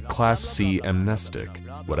administered with a Class C amnestic,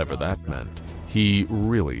 whatever that meant. He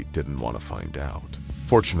really didn't want to find out.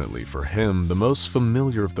 Fortunately for him, the most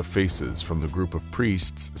familiar of the faces from the group of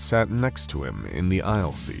priests sat next to him in the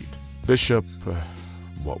aisle seat. Bishop...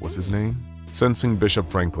 what was his name? Sensing Bishop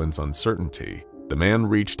Franklin's uncertainty, the man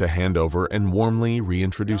reached a hand over and warmly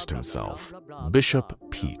reintroduced himself. Bishop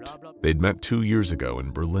Pete. They'd met 2 years ago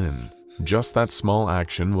in Berlin. Just that small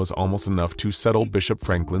action was almost enough to settle Bishop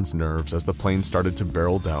Franklin's nerves as the plane started to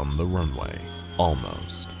barrel down the runway.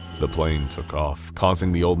 Almost. The plane took off,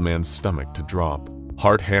 causing the old man's stomach to drop.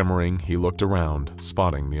 Heart hammering, he looked around,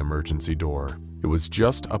 spotting the emergency door. It was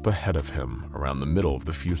just up ahead of him, around the middle of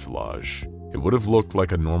the fuselage. It would have looked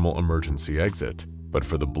like a normal emergency exit, but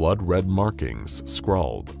for the blood-red markings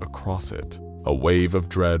scrawled across it. A wave of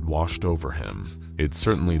dread washed over him. It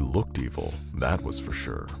certainly looked evil, that was for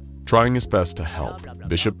sure. Trying his best to help,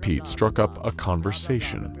 Bishop Pete struck up a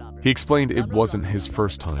conversation. He explained it wasn't his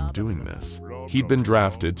first time doing this. He'd been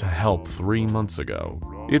drafted to help 3 months ago.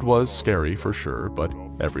 It was scary for sure, but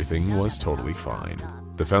everything was totally fine.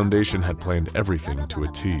 The Foundation had planned everything to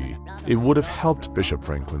a T. It would have helped Bishop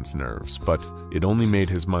Franklin's nerves, but it only made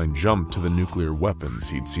his mind jump to the nuclear weapons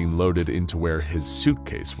he'd seen loaded into where his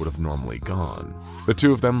suitcase would have normally gone. The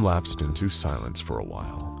two of them lapsed into silence for a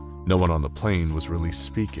while. No one on the plane was really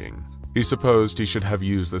speaking. He supposed he should have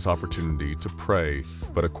used this opportunity to pray,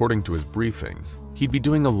 but according to his briefing, he'd be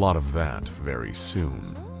doing a lot of that very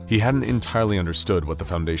soon. He hadn't entirely understood what the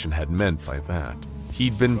Foundation had meant by that.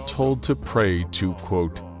 He'd been told to pray to,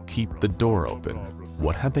 quote, keep the door open.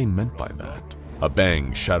 What had they meant by that? A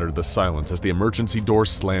bang shattered the silence as the emergency door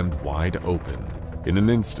slammed wide open. In an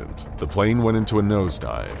instant, the plane went into a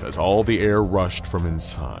nosedive as all the air rushed from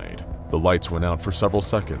inside. The lights went out for several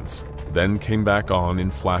seconds, then came back on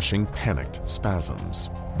in flashing, panicked spasms.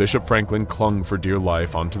 Bishop Franklin clung for dear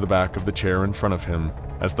life onto the back of the chair in front of him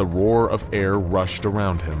as the roar of air rushed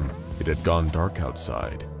around him. It had gone dark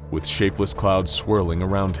outside, with shapeless clouds swirling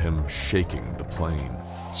around him, shaking the plane.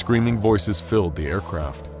 Screaming voices filled the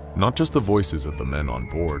aircraft. Not just the voices of the men on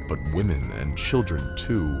board, but women and children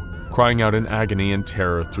too, crying out in agony and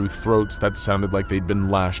terror through throats that sounded like they'd been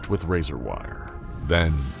lashed with razor wire.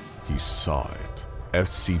 Then he saw it.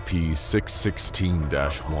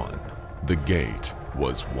 SCP-616-1. The gate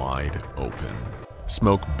was wide open.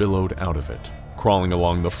 Smoke billowed out of it, crawling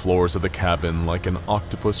along the floors of the cabin like an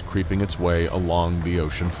octopus creeping its way along the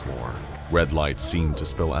ocean floor. Red light seemed to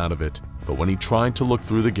spill out of it, but when he tried to look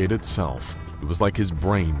through the gate itself, it was like his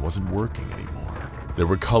brain wasn't working anymore. There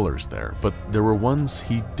were colors there, but there were ones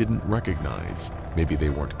he didn't recognize. Maybe they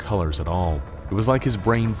weren't colors at all. It was like his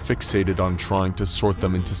brain fixated on trying to sort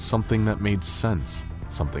them into something that made sense,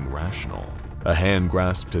 something rational. A hand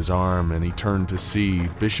grasped his arm and he turned to see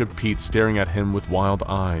Bishop Pete staring at him with wild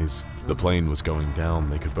eyes. The plane was going down,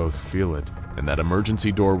 they could both feel it, and that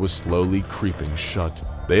emergency door was slowly creeping shut.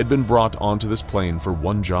 They had been brought onto this plane for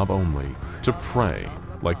one job only, to pray,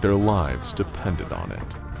 like their lives depended on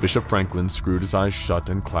it. Bishop Franklin screwed his eyes shut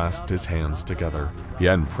and clasped his hands together. He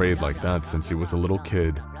hadn't prayed like that since he was a little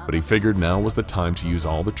kid, but he figured now was the time to use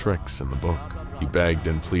all the tricks in the book. He begged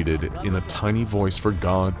and pleaded in a tiny voice for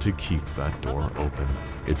God to keep that door open.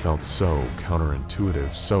 It felt so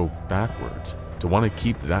counterintuitive, so backwards, to want to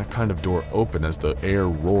keep that kind of door open as the air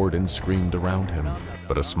roared and screamed around him.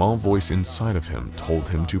 But a small voice inside of him told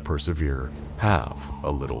him to persevere. Have a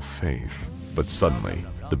little faith. But suddenly,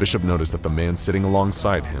 the bishop noticed that the man sitting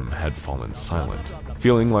alongside him had fallen silent.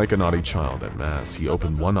 Feeling like a naughty child at mass, he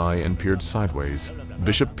opened one eye and peered sideways.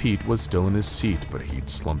 Bishop Pete was still in his seat, but he'd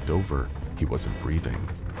slumped over. He wasn't breathing.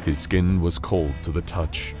 His skin was cold to the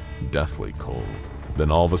touch, deathly cold. Then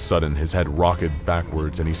all of a sudden, his head rocketed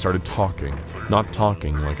backwards and he started talking. Not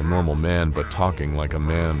talking like a normal man, but talking like a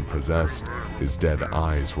man possessed. His dead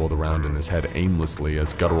eyes rolled around in his head aimlessly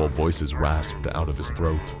as guttural voices rasped out of his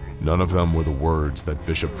throat. None of them were the words that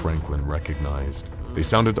Bishop Franklin recognized. They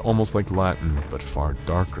sounded almost like Latin, but far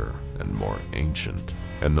darker and more ancient.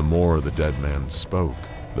 And the more the dead man spoke,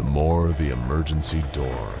 the more the emergency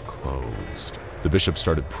door closed. The bishop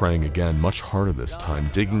started praying again, much harder this time,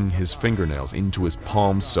 digging his fingernails into his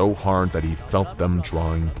palms so hard that he felt them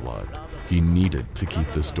drawing blood. He needed to keep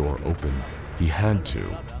this door open. He had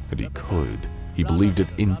to, and he could. He believed it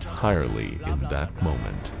entirely in that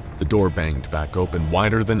moment. The door banged back open,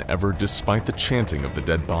 wider than ever, despite the chanting of the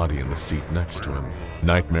dead body in the seat next to him.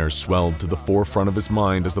 Nightmares swelled to the forefront of his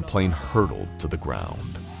mind as the plane hurtled to the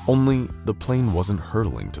ground. Only the plane wasn't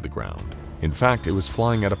hurtling to the ground. In fact, it was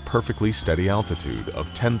flying at a perfectly steady altitude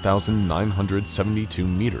of 10,972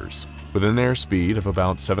 meters, with an airspeed of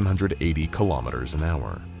about 780 kilometers an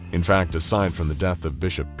hour. In fact, aside from the death of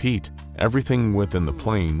Bishop Pete, everything within the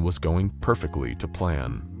plane was going perfectly to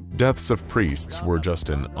plan. Deaths of priests were just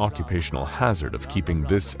an occupational hazard of keeping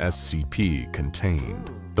this SCP contained.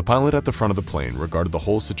 The pilot at the front of the plane regarded the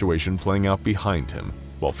whole situation playing out behind him,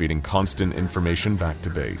 while feeding constant information back to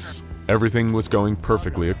base. Everything was going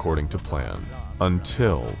perfectly according to plan,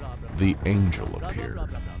 until the angel appeared.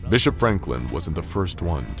 Bishop Franklin wasn't the first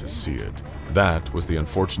one to see it. That was the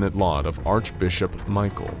unfortunate lot of Archbishop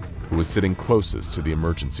Michael, who was sitting closest to the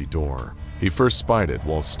emergency door. He first spied it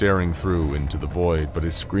while staring through into the void, but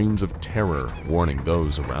his screams of terror, warning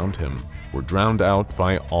those around him, were drowned out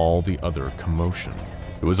by all the other commotion.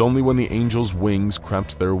 It was only when the angel's wings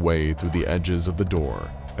crept their way through the edges of the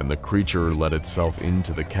door and the creature let itself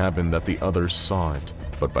into the cabin that the others saw it,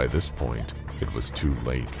 but by this point, it was too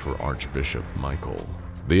late for Archbishop Michael.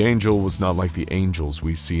 The angel was not like the angels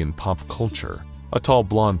we see in pop culture, a tall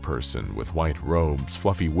blonde person with white robes,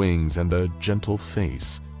 fluffy wings, and a gentle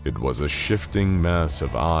face. It was a shifting mess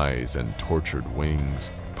of eyes and tortured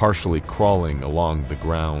wings, partially crawling along the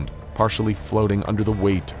ground, partially floating under the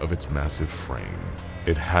weight of its massive frame.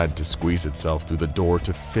 It had to squeeze itself through the door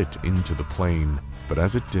to fit into the plane, but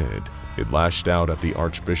as it did, it lashed out at the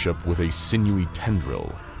Archbishop with a sinewy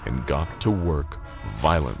tendril and got to work,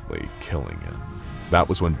 violently killing him. That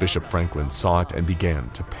was when Bishop Franklin saw it and began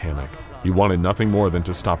to panic. He wanted nothing more than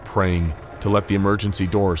to stop praying, to let the emergency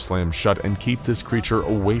door slam shut and keep this creature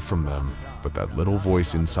away from them. But that little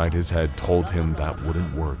voice inside his head told him that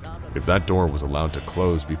wouldn't work. If that door was allowed to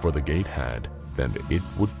close before the gate had, then it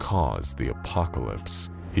would cause the apocalypse.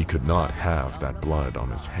 He could not have that blood on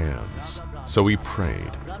his hands. So he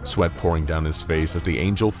prayed, sweat pouring down his face as the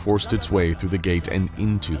angel forced its way through the gate and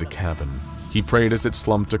into the cabin. He prayed as it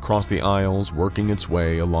slumped across the aisles, working its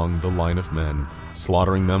way along the line of men,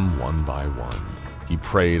 slaughtering them one by one. He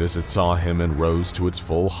prayed as it saw him and rose to its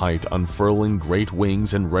full height, unfurling great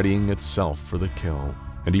wings and readying itself for the kill.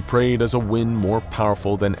 And he prayed as a wind more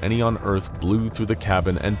powerful than any on earth blew through the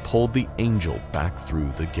cabin and pulled the angel back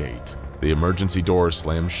through the gate. The emergency door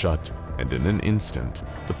slammed shut, and in an instant,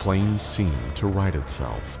 the plane seemed to right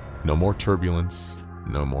itself. No more turbulence,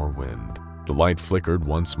 no more wind. The light flickered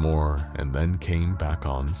once more and then came back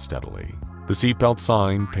on steadily. The seatbelt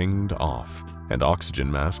sign pinged off, and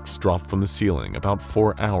oxygen masks dropped from the ceiling about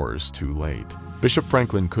 4 hours too late. Bishop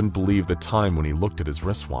Franklin couldn't believe the time when he looked at his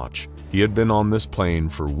wristwatch. He had been on this plane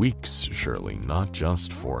for weeks, surely, not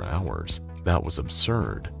just 4 hours. That was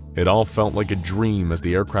absurd. It all felt like a dream as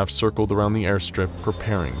the aircraft circled around the airstrip,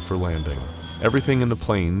 preparing for landing. Everything in the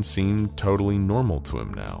plane seemed totally normal to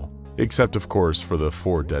him now, except of course for the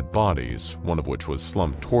 4 dead bodies, one of which was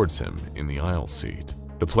slumped towards him in the aisle seat.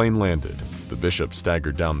 The plane landed. The bishop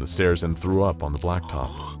staggered down the stairs and threw up on the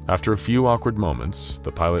blacktop. After a few awkward moments,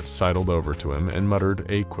 the pilot sidled over to him and muttered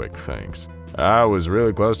a quick thanks. "I was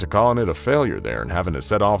really close to calling it a failure there and having to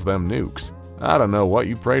set off them nukes. I don't know what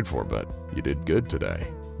you prayed for, but you did good today."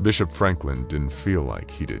 Bishop Franklin didn't feel like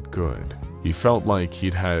he did good. He felt like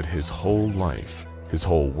he'd had his whole life, his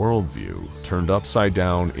whole worldview, turned upside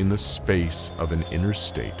down in the space of an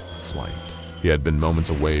interstate flight. He had been moments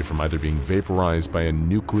away from either being vaporized by a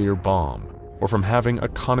nuclear bomb or from having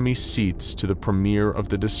economy seats to the premiere of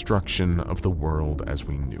the destruction of the world as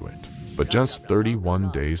we knew it. But just 31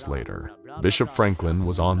 days later, Bishop Franklin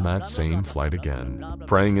was on that same flight again,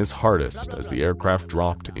 praying his hardest as the aircraft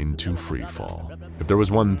dropped into freefall. If there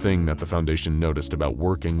was one thing that the Foundation noticed about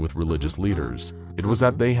working with religious leaders, it was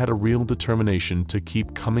that they had a real determination to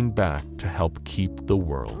keep coming back to help keep the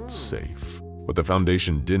world safe. What the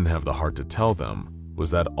Foundation didn't have the heart to tell them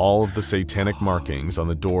was that all of the satanic markings on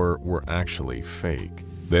the door were actually fake.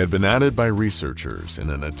 They had been added by researchers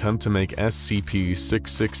in an attempt to make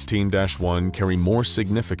SCP-616-1 carry more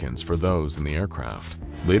significance for those in the aircraft.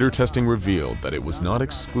 Later testing revealed that it was not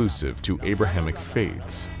exclusive to Abrahamic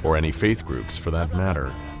faiths, or any faith groups for that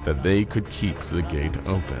matter, that they could keep the gate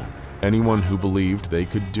open. Anyone who believed they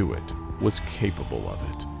could do it was capable of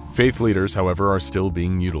it. Faith leaders, however, are still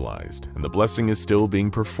being utilized, and the blessing is still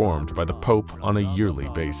being performed by the Pope on a yearly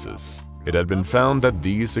basis. It had been found that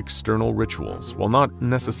these external rituals, while not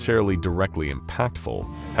necessarily directly impactful,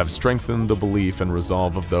 have strengthened the belief and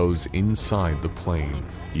resolve of those inside the plane,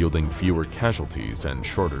 yielding fewer casualties and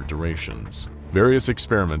shorter durations. Various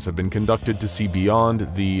experiments have been conducted to see beyond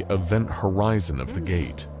the event horizon of the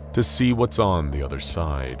gate, to see what's on the other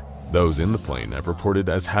side. Those in the plane have reported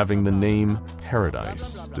as having the name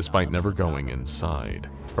Paradise, despite never going inside.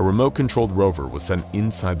 A remote-controlled rover was sent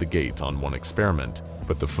inside the gate on one experiment,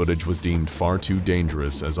 but the footage was deemed far too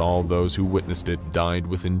dangerous as all those who witnessed it died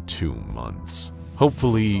within 2 months.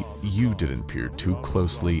 Hopefully, you didn't peer too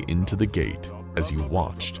closely into the gate as you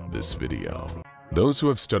watched this video. Those who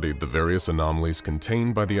have studied the various anomalies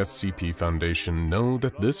contained by the SCP Foundation know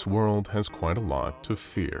that this world has quite a lot to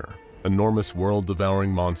fear. Enormous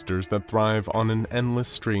world-devouring monsters that thrive on an endless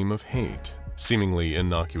stream of hate. Seemingly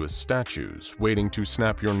innocuous statues waiting to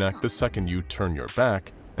snap your neck the second you turn your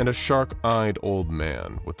back, and a shark-eyed old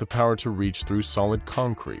man with the power to reach through solid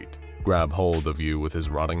concrete, grab hold of you with his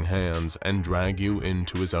rotting hands, and drag you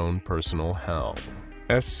into his own personal hell.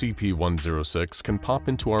 SCP-106 can pop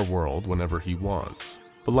into our world whenever he wants,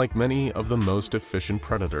 but like many of the most efficient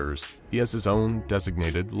predators, he has his own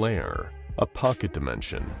designated lair. A pocket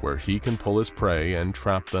dimension where he can pull his prey and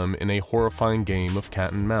trap them in a horrifying game of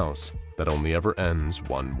cat and mouse that only ever ends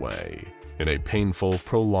one way, in a painful,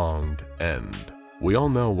 prolonged end. We all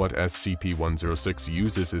know what SCP-106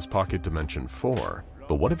 uses his pocket dimension for,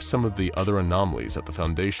 but what if some of the other anomalies at the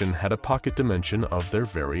Foundation had a pocket dimension of their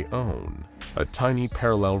very own? A tiny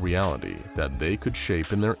parallel reality that they could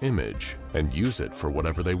shape in their image and use it for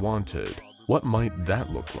whatever they wanted. What might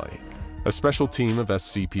that look like? A special team of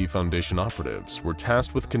SCP Foundation operatives were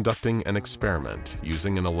tasked with conducting an experiment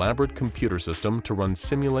using an elaborate computer system to run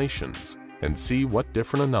simulations and see what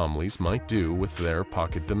different anomalies might do with their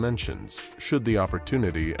pocket dimensions, should the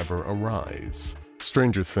opportunity ever arise.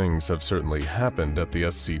 Stranger things have certainly happened at the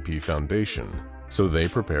SCP Foundation, so they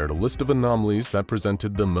prepared a list of anomalies that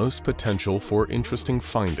presented the most potential for interesting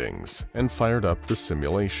findings and fired up the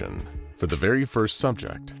simulation. For the very first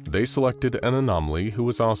subject, they selected an anomaly who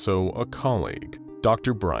was also a colleague,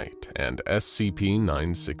 Dr. Bright and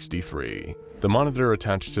SCP-963. The monitor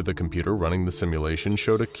attached to the computer running the simulation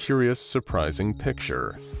showed a curious, surprising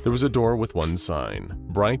picture. There was a door with one sign,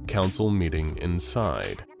 Bright Council Meeting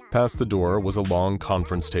inside. Past the door was a long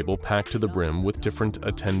conference table packed to the brim with different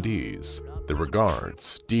attendees. There were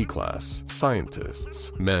guards, D-Class,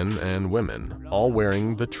 scientists, men and women, all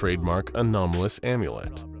wearing the trademark anomalous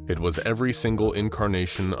amulet. It was every single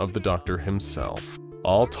incarnation of the Doctor himself,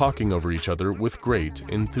 all talking over each other with great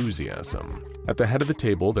enthusiasm. At the head of the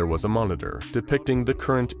table there was a monitor depicting the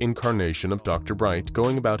current incarnation of Dr. Bright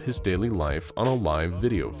going about his daily life on a live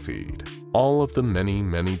video feed. All of the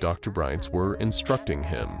many Dr. Brights were instructing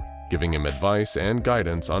him, giving him advice and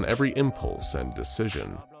guidance on every impulse and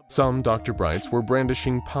decision. Some Dr. Brights were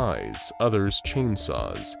brandishing pies, others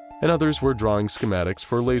chainsaws, and others were drawing schematics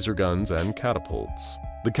for laser guns and catapults.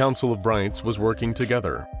 The Council of Brights was working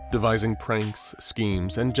together, devising pranks,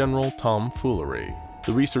 schemes, and general tomfoolery.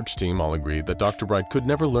 The research team all agreed that Dr. Bright could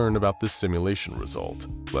never learn about this simulation result,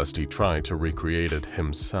 lest he try to recreate it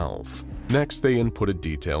himself. Next, they inputted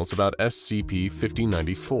details about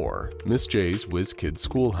SCP-5094, Miss J's Whiz Kid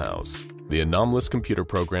Schoolhouse, the anomalous computer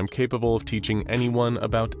program capable of teaching anyone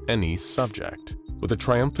about any subject. With a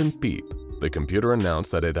triumphant beep, the computer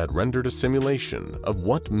announced that it had rendered a simulation of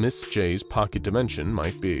what Miss J's pocket dimension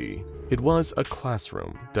might be. It was a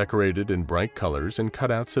classroom, decorated in bright colors and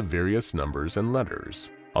cutouts of various numbers and letters.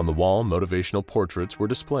 On the wall, motivational portraits were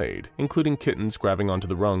displayed, including kittens grabbing onto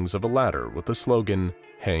the rungs of a ladder with the slogan,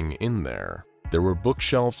 "Hang in there." There were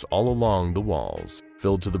bookshelves all along the walls,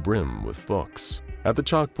 filled to the brim with books. At the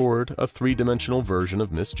chalkboard, a three-dimensional version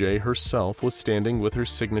of Miss J herself was standing with her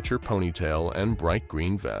signature ponytail and bright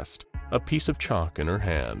green vest, a piece of chalk in her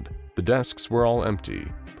hand. The desks were all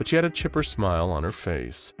empty, but she had a chipper smile on her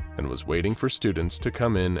face and was waiting for students to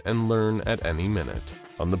come in and learn at any minute.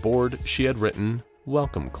 On the board, she had written,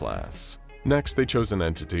 "Welcome, class." Next, they chose an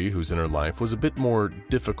entity whose inner life was a bit more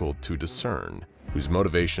difficult to discern, whose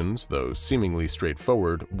motivations, though seemingly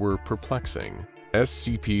straightforward, were perplexing.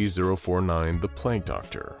 SCP-049, the Plague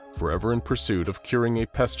Doctor, forever in pursuit of curing a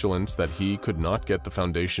pestilence that he could not get the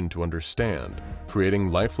Foundation to understand,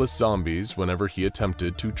 creating lifeless zombies whenever he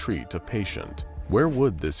attempted to treat a patient. Where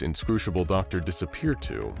would this inscrutable doctor disappear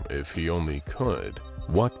to if he only could?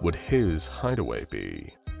 What would his hideaway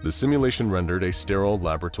be? The simulation rendered a sterile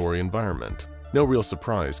laboratory environment. No real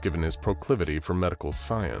surprise given his proclivity for medical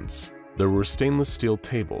science. There were stainless steel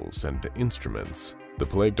tables and instruments. The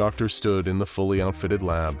Plague Doctor stood in the fully outfitted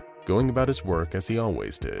lab, going about his work as he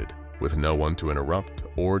always did, with no one to interrupt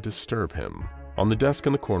or disturb him. On the desk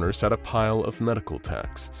in the corner sat a pile of medical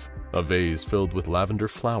texts, a vase filled with lavender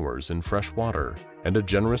flowers and fresh water, and a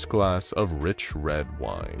generous glass of rich red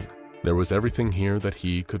wine. There was everything here that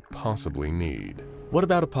he could possibly need. What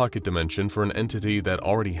about a pocket dimension for an entity that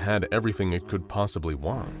already had everything it could possibly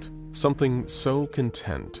want? Something so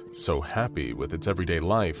content, so happy with its everyday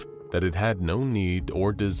life, that it had no need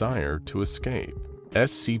or desire to escape.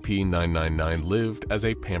 SCP-999 lived as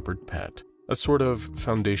a pampered pet, a sort of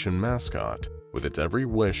Foundation mascot, with its every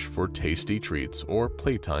wish for tasty treats or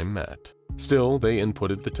playtime met. Still, they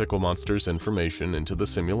inputted the Tickle Monster's information into the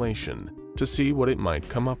simulation to see what it might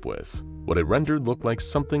come up with. What it rendered looked like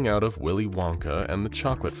something out of Willy Wonka and the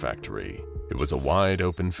Chocolate Factory. It was a wide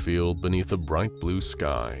open field beneath a bright blue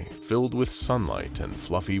sky, filled with sunlight and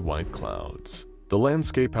fluffy white clouds. The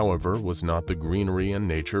landscape, however, was not the greenery and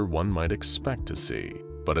nature one might expect to see,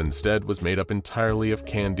 but instead was made up entirely of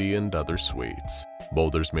candy and other sweets.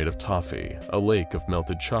 Boulders made of toffee, a lake of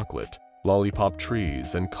melted chocolate, lollipop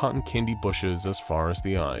trees, and cotton candy bushes as far as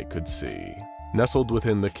the eye could see. Nestled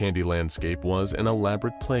within the candy landscape was an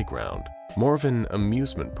elaborate playground, more of an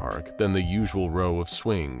amusement park than the usual row of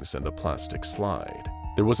swings and a plastic slide.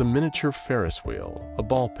 There was a miniature Ferris wheel, a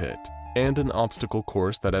ball pit, and an obstacle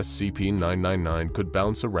course that SCP-999 could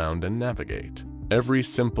bounce around and navigate. Every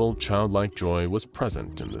simple, childlike joy was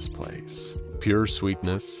present in this place. Pure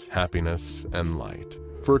sweetness, happiness, and light.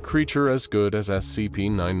 For a creature as good as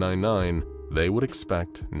SCP-999, they would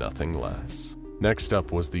expect nothing less. Next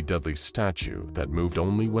up was the deadly statue that moved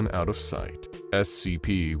only when out of sight,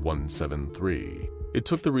 SCP-173. It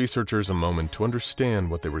took the researchers a moment to understand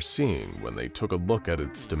what they were seeing when they took a look at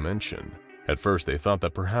its dimension. At first, they thought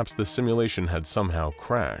that perhaps the simulation had somehow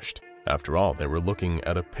crashed. After all, they were looking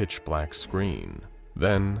at a pitch-black screen.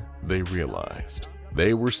 Then, they realized.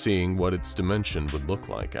 They were seeing what its dimension would look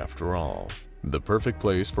like after all. The perfect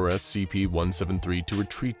place for SCP-173 to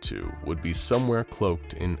retreat to would be somewhere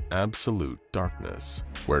cloaked in absolute darkness,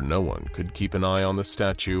 where no one could keep an eye on the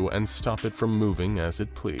statue and stop it from moving as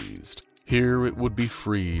it pleased. Here, it would be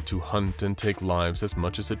free to hunt and take lives as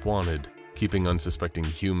much as it wanted, keeping unsuspecting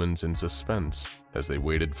humans in suspense as they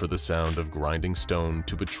waited for the sound of grinding stone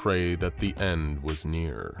to betray that the end was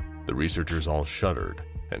near. The researchers all shuddered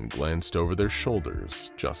and glanced over their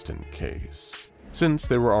shoulders just in case. Since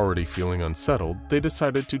they were already feeling unsettled, they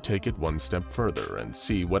decided to take it one step further and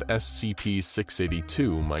see what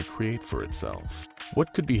SCP-682 might create for itself.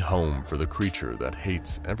 What could be home for the creature that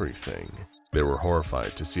hates everything? They were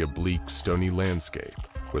horrified to see a bleak, stony landscape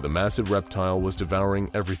where the massive reptile was devouring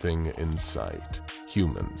everything in sight.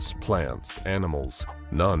 Humans, plants, animals,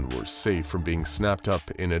 none were safe from being snapped up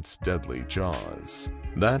in its deadly jaws.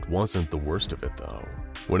 That wasn't the worst of it though.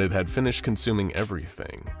 When it had finished consuming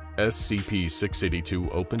everything,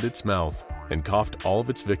 SCP-682 opened its mouth and coughed all of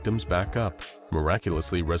its victims back up,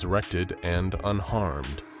 miraculously resurrected and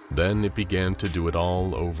unharmed. Then it began to do it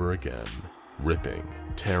all over again, ripping,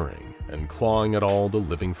 tearing, and clawing at all the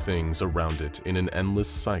living things around it in an endless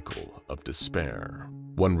cycle of despair.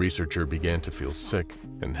 One researcher began to feel sick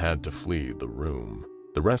and had to flee the room.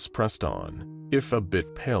 The rest pressed on, if a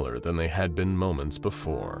bit paler than they had been moments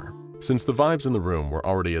before. Since the vibes in the room were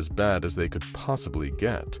already as bad as they could possibly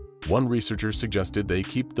get, one researcher suggested they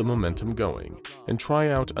keep the momentum going and try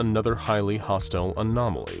out another highly hostile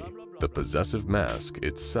anomaly, the possessive mask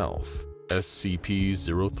itself,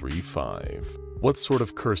 SCP-035. What sort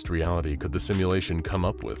of cursed reality could the simulation come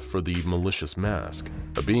up with for the malicious mask,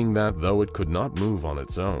 a being that, though it could not move on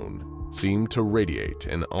its own, seemed to radiate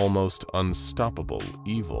an almost unstoppable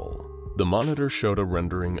evil? The monitor showed a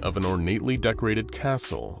rendering of an ornately decorated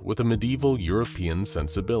castle with a medieval European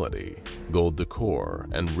sensibility, gold decor,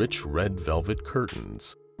 and rich red velvet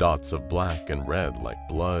curtains, dots of black and red like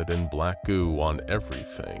blood and black goo on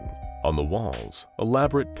everything. On the walls,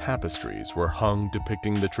 elaborate tapestries were hung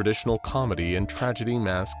depicting the traditional comedy and tragedy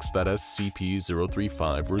masks that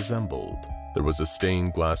SCP-035 resembled. There was a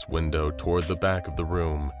stained glass window toward the back of the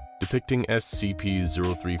room, depicting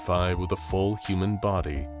SCP-035 with a full human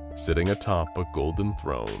body sitting atop a golden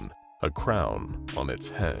throne, a crown on its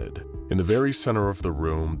head. In the very center of the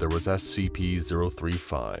room, there was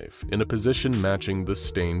SCP-035 in a position matching the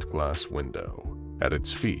stained glass window. At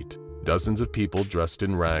its feet, dozens of people dressed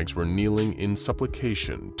in rags were kneeling in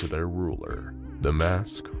supplication to their ruler. The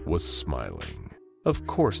mask was smiling. Of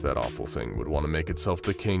course that awful thing would want to make itself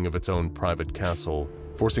the king of its own private castle,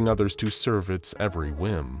 forcing others to serve its every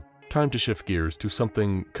whim. Time to shift gears to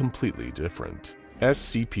something completely different.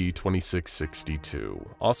 SCP-2662,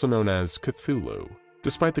 also known as Cthulhu.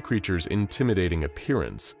 Despite the creature's intimidating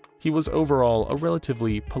appearance, he was overall a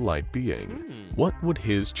relatively polite being. What would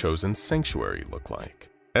his chosen sanctuary look like?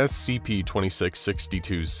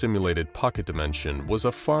 SCP-2662's simulated pocket dimension was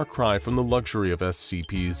a far cry from the luxury of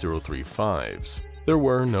SCP-035's. There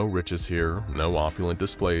were no riches here, no opulent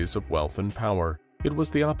displays of wealth and power. It was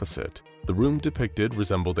the opposite. The room depicted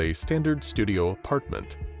resembled a standard studio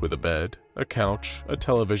apartment, with a bed, a couch, a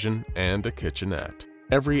television, and a kitchenette.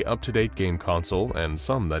 Every up-to-date game console, and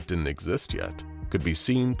some that didn't exist yet, could be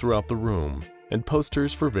seen throughout the room, and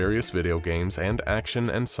posters for various video games and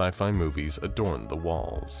action and sci-fi movies adorned the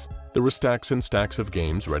walls. There were stacks and stacks of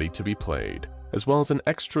games ready to be played, as well as an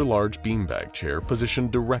extra-large beanbag chair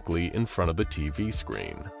positioned directly in front of the TV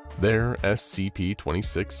screen. There,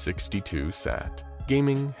 SCP-2662 sat,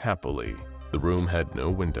 gaming happily. The room had no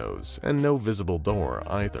windows and no visible door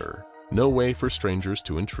either. No way for strangers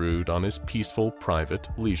to intrude on his peaceful, private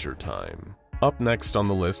leisure time. Up next on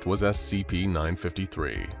the list was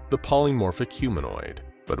SCP-953, the polymorphic humanoid.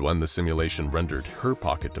 But when the simulation rendered her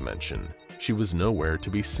pocket dimension, she was nowhere to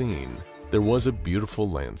be seen. There was a beautiful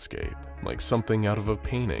landscape, like something out of a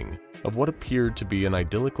painting, of what appeared to be an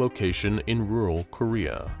idyllic location in rural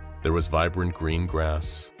Korea. There was vibrant green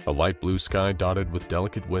grass, a light blue sky dotted with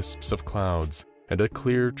delicate wisps of clouds, and a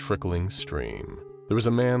clear trickling stream. There was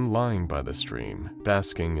a man lying by the stream,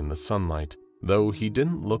 basking in the sunlight, though he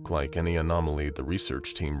didn't look like any anomaly the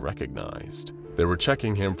research team recognized. They were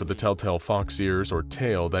checking him for the telltale fox ears or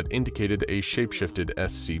tail that indicated a shapeshifted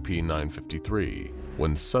SCP-953,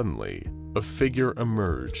 when suddenly, a figure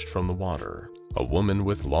emerged from the water. A woman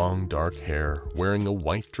with long dark hair, wearing a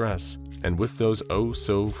white dress, and with those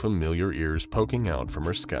oh-so-familiar ears poking out from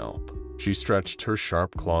her scalp. She stretched her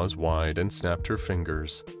sharp claws wide and snapped her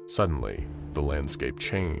fingers. Suddenly, the landscape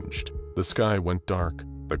changed. The sky went dark,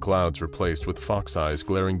 the clouds replaced with fox eyes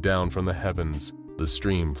glaring down from the heavens. The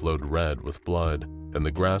stream flowed red with blood, and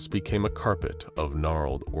the grass became a carpet of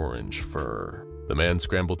gnarled orange fur. The man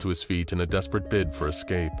scrambled to his feet in a desperate bid for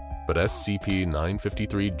escape, but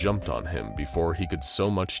SCP-953 jumped on him before he could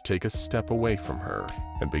so much take a step away from her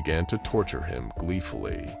and began to torture him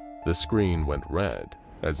gleefully. The screen went red,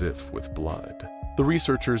 as if with blood. The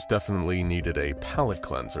researchers definitely needed a palate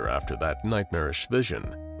cleanser after that nightmarish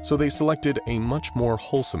vision, so they selected a much more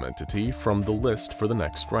wholesome entity from the list for the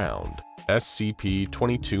next round.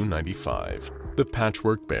 SCP-2295, the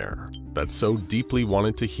Patchwork Bear, that so deeply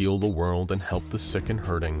wanted to heal the world and help the sick and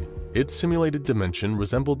hurting. Its simulated dimension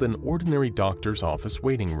resembled an ordinary doctor's office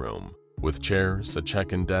waiting room, with chairs, a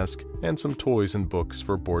check-in desk, and some toys and books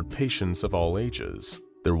for bored patients of all ages.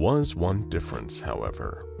 There was one difference,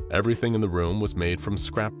 however. Everything in the room was made from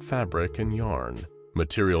scrap fabric and yarn,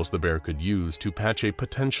 materials the bear could use to patch a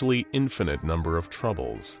potentially infinite number of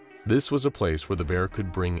troubles. This was a place where the bear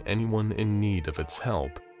could bring anyone in need of its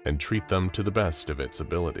help and treat them to the best of its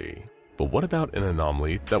ability. But what about an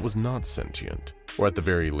anomaly that was not sentient, or at the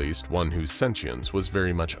very least one whose sentience was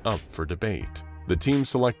very much up for debate? The team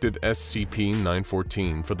selected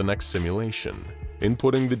SCP-914 for the next simulation.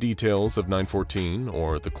 Inputting the details of 914,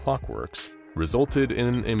 or the Clockworks, resulted in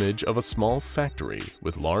an image of a small factory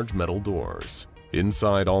with large metal doors.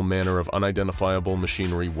 Inside, all manner of unidentifiable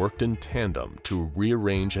machinery worked in tandem to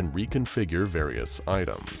rearrange and reconfigure various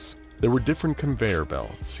items. There were different conveyor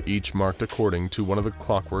belts, each marked according to one of the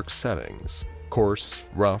Clockworks settings: coarse,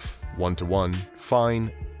 rough, 1-to-1,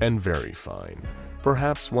 fine, and very fine.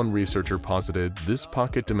 Perhaps one researcher posited this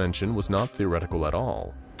pocket dimension was not theoretical at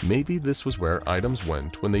all. Maybe this was where items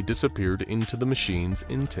went when they disappeared into the machine's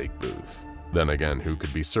intake booth. Then again, who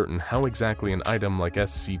could be certain how exactly an item like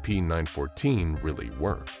SCP-914 really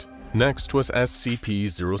worked? Next was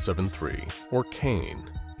SCP-073, or Cain.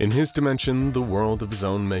 In his dimension, the world of his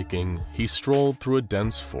own making, he strolled through a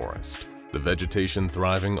dense forest, the vegetation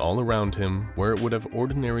thriving all around him where it would have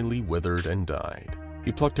ordinarily withered and died.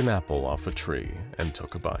 He plucked an apple off a tree and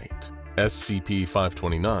took a bite.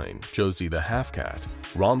 SCP-529, Josie the Half-Cat,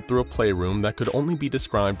 romped through a playroom that could only be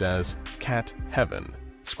described as cat heaven,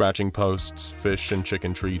 scratching posts, fish and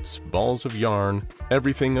chicken treats, balls of yarn,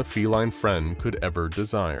 everything a feline friend could ever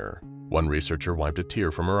desire. One researcher wiped a tear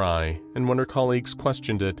from her eye, and when her colleagues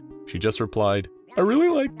questioned it, she just replied, "I really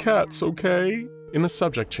like cats, okay?" In a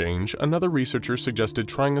subject change, another researcher suggested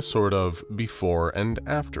trying a sort of before and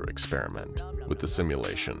after experiment with the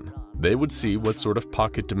simulation. They would see what sort of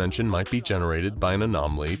pocket dimension might be generated by an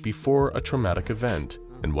anomaly before a traumatic event,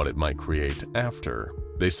 and what it might create after.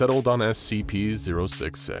 They settled on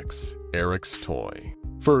SCP-066, Eric's toy.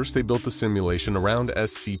 First, they built the simulation around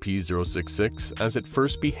SCP-066 as it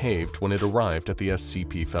first behaved when it arrived at the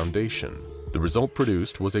SCP Foundation. The result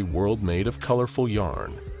produced was a world made of colorful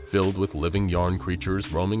yarn, filled with living yarn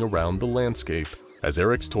creatures roaming around the landscape as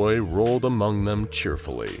Eric's toy rolled among them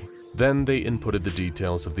cheerfully. Then they inputted the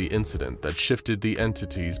details of the incident that shifted the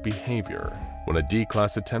entity's behavior when a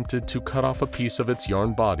D-class attempted to cut off a piece of its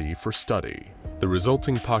yarn body for study. The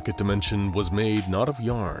resulting pocket dimension was made not of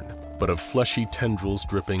yarn, but of fleshy tendrils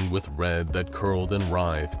dripping with red that curled and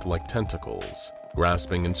writhed like tentacles,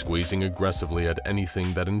 grasping and squeezing aggressively at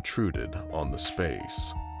anything that intruded on the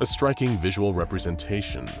space. A striking visual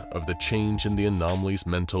representation of the change in the anomaly's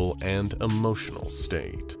mental and emotional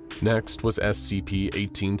state. Next was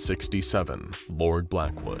SCP-1867, Lord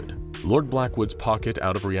Blackwood. Lord Blackwood's pocket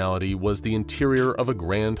out of reality was the interior of a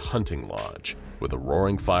grand hunting lodge, with a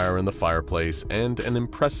roaring fire in the fireplace and an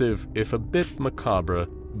impressive, if a bit macabre,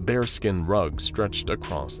 bearskin rug stretched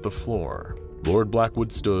across the floor. Lord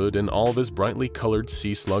Blackwood stood in all of his brightly colored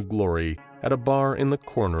sea slug glory at a bar in the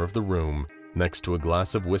corner of the room, next to a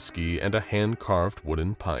glass of whiskey and a hand-carved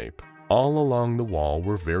wooden pipe. All along the wall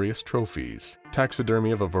were various trophies,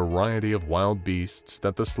 taxidermy of a variety of wild beasts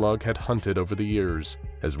that the slug had hunted over the years,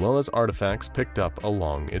 as well as artifacts picked up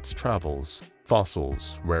along its travels,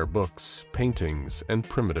 fossils, rare books, paintings, and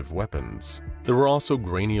primitive weapons. There were also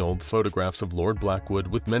grainy old photographs of Lord Blackwood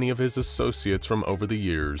with many of his associates from over the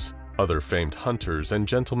years, other famed hunters and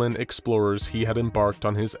gentlemen explorers he had embarked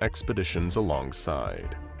on his expeditions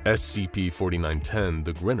alongside. SCP-4910,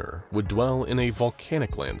 the Grinner, would dwell in a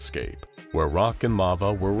volcanic landscape, where rock and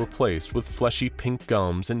lava were replaced with fleshy pink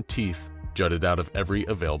gums and teeth jutted out of every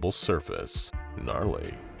available surface.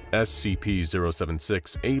 Gnarly.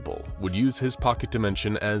 SCP-076, Abel, would use his pocket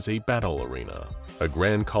dimension as a battle arena, a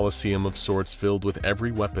grand coliseum of sorts filled with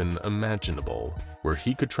every weapon imaginable, where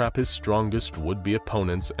he could trap his strongest would-be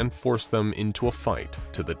opponents and force them into a fight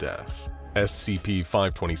to the death.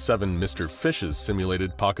 SCP-527, Mr. Fish's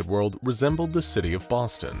simulated pocket world resembled the city of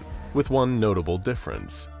Boston, with one notable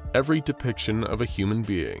difference. Every depiction of a human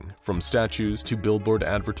being, from statues to billboard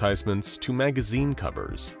advertisements to magazine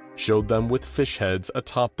covers, showed them with fish heads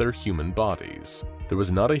atop their human bodies. There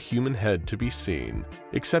was not a human head to be seen,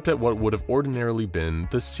 except at what would have ordinarily been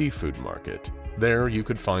the seafood market. There you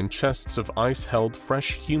could find chests of ice-held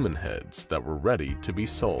fresh human heads that were ready to be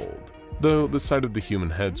sold. Though the sight of the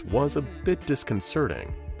human heads was a bit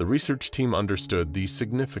disconcerting, the research team understood the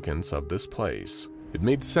significance of this place. It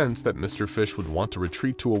made sense that Mr. Fish would want to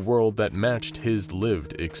retreat to a world that matched his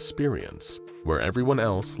lived experience, where everyone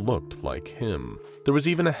else looked like him. There was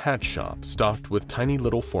even a hat shop stocked with tiny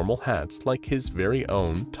little formal hats like his very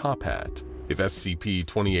own top hat. If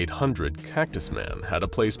SCP-2800 Cactus Man had a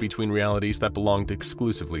place between realities that belonged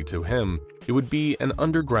exclusively to him, it would be an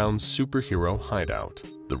underground superhero hideout.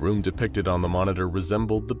 The room depicted on the monitor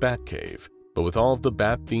resembled the Batcave, but with all of the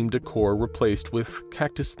bat-themed decor replaced with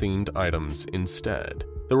cactus-themed items instead.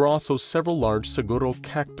 There were also several large Saguro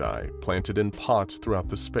cacti planted in pots throughout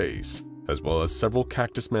the space, as well as several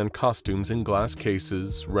Cactus Man costumes in glass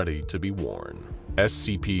cases ready to be worn.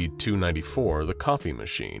 SCP-294, the Coffee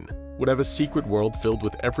Machine, would have a secret world filled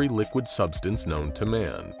with every liquid substance known to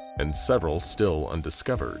man, and several still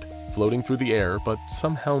undiscovered, floating through the air but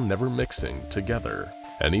somehow never mixing together.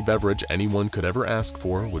 Any beverage anyone could ever ask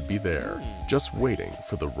for would be there, just waiting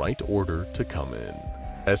for the right order to come in.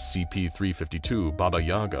 SCP-352 Baba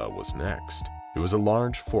Yaga was next. It was a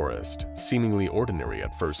large forest, seemingly ordinary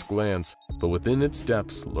at first glance, but within its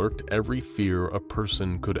depths lurked every fear a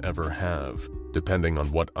person could ever have, depending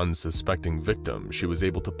on what unsuspecting victim she was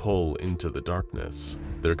able to pull into the darkness.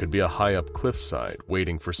 There could be a high-up cliffside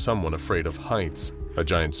waiting for someone afraid of heights, a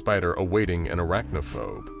giant spider awaiting an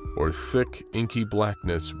arachnophobe, or thick, inky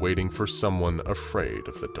blackness waiting for someone afraid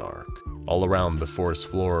of the dark. All around the forest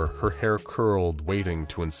floor, her hair curled, waiting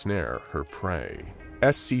to ensnare her prey.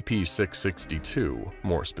 SCP-662,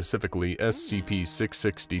 more specifically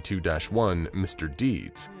SCP-662-1, Mr.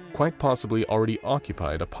 Deeds, quite possibly already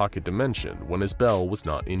occupied a pocket dimension when his bell was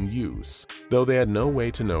not in use. Though they had no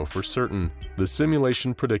way to know for certain, the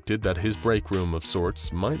simulation predicted that his break room of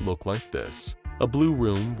sorts might look like this. a blue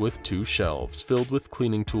room with 2 shelves filled with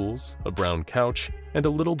cleaning tools, a brown couch, and a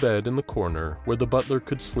little bed in the corner where the butler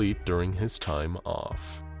could sleep during his time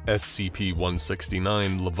off.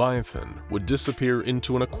 SCP-169 Leviathan would disappear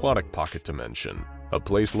into an aquatic pocket dimension, a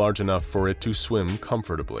place large enough for it to swim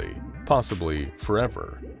comfortably, possibly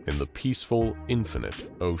forever, in the peaceful,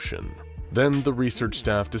 infinite ocean. Then the research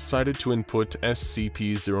staff decided to input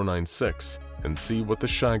SCP-096 and see what the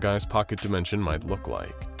Shy Guy's pocket dimension might look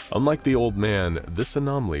like. Unlike the old man, this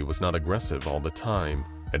anomaly was not aggressive all the time,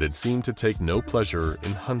 and it seemed to take no pleasure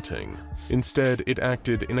in hunting. Instead, it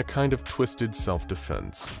acted in a kind of twisted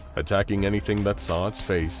self-defense, attacking anything that saw its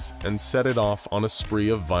face and set it off on a spree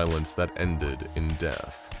of violence that ended in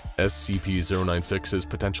death. SCP-096's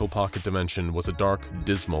potential pocket dimension was a dark,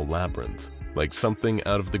 dismal labyrinth, like something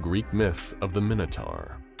out of the Greek myth of the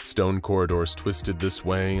Minotaur. Stone corridors twisted this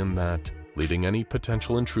way and that, leading any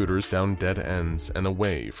potential intruders down dead ends and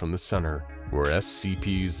away from the center, where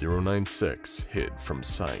SCP-096 hid from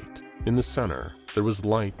sight. In the center, there was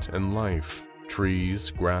light and life,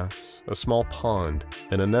 trees, grass, a small pond,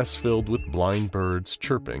 and a nest filled with blind birds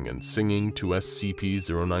chirping and singing to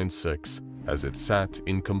SCP-096 as it sat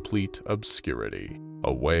in complete obscurity,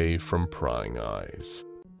 away from prying eyes.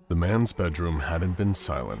 The man's bedroom hadn't been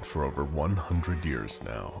silent for over 100 years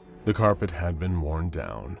now. The carpet had been worn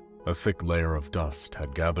down. A thick layer of dust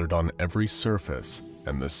had gathered on every surface,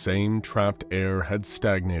 and the same trapped air had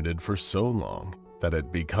stagnated for so long that it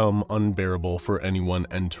had become unbearable for anyone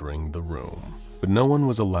entering the room. But no one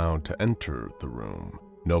was allowed to enter the room.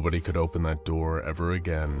 Nobody could open that door ever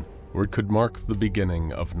again, or it could mark the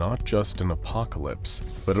beginning of not just an apocalypse,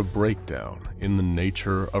 but a breakdown in the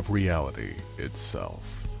nature of reality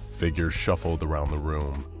itself. Figures shuffled around the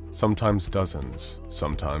room, sometimes dozens,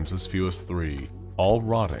 sometimes as few as 3, all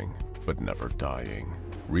rotting, but never dying.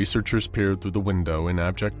 Researchers peered through the window in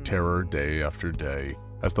abject terror day after day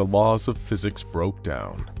as the laws of physics broke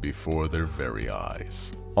down before their very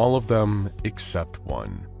eyes. All of them except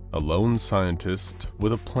one, a lone scientist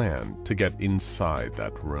with a plan to get inside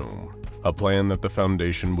that room. A plan that the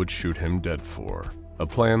Foundation would shoot him dead for. A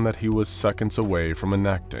plan that he was seconds away from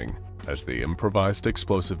enacting as the improvised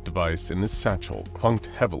explosive device in his satchel clunked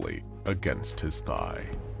heavily against his thigh.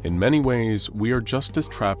 In many ways, we are just as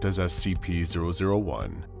trapped as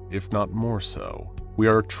SCP-001, if not more so. We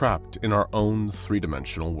are trapped in our own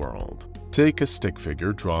 3-dimensional world. Take a stick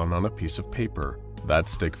figure drawn on a piece of paper. That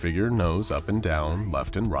stick figure knows up and down,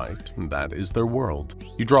 left and right, and that is their world.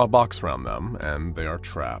 You draw a box around them, and they are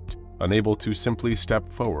trapped, unable to simply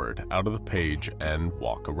step forward out of the page and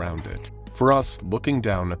walk around it. For us, looking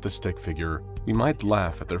down at the stick figure, we might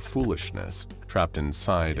laugh at their foolishness. Trapped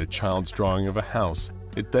inside a child's drawing of a house,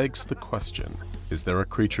 it begs the question, is there a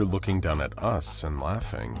creature looking down at us and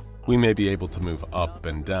laughing? We may be able to move up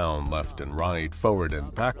and down, left and right, forward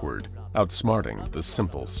and backward, outsmarting the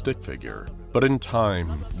simple stick figure. But in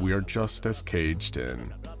time, we are just as caged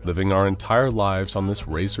in, living our entire lives on this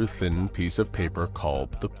razor-thin piece of paper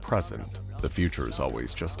called the present. The future is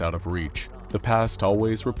always just out of reach, the past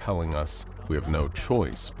always repelling us. We have no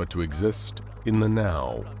choice but to exist in the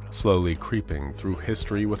now, slowly creeping through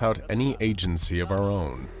history without any agency of our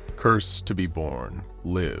own, cursed to be born,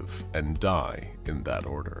 live, and die in that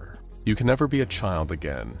order. You can never be a child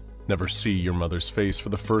again, never see your mother's face for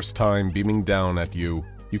the first time beaming down at you.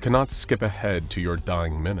 You cannot skip ahead to your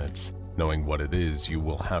dying minutes, knowing what it is you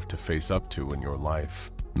will have to face up to in your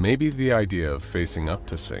life. Maybe the idea of facing up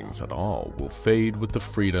to things at all will fade with the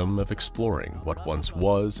freedom of exploring what once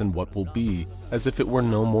was and what will be, as if it were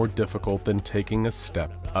no more difficult than taking a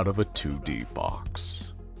step out of a 2D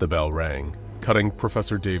box. The bell rang, cutting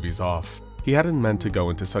Professor Davies off. He hadn't meant to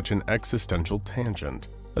go into such an existential tangent,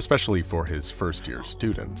 especially for his first-year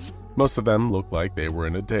students. Most of them looked like they were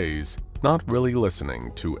in a daze, not really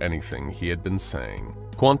listening to anything he had been saying.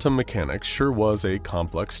 Quantum mechanics sure was a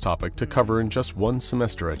complex topic to cover in just one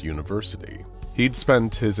semester at university. He'd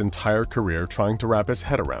spent his entire career trying to wrap his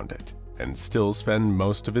head around it, and still spend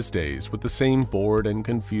most of his days with the same bored and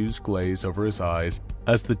confused glaze over his eyes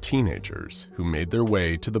as the teenagers who made their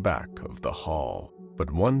way to the back of the hall.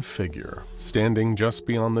 But one figure, standing just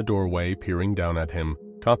beyond the doorway peering down at him,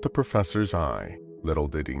 caught the professor's eye. Little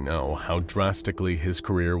did he know how drastically his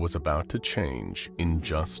career was about to change in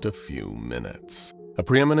just a few minutes. A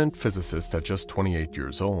preeminent physicist at just 28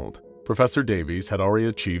 years old, Professor Davies had already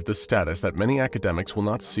achieved the status that many academics will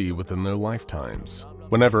not see within their lifetimes.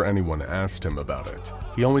 Whenever anyone asked him about it,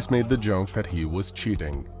 he always made the joke that he was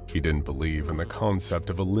cheating. He didn't believe in the concept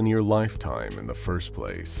of a linear lifetime in the first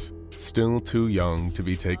place. Still too young to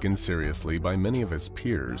be taken seriously by many of his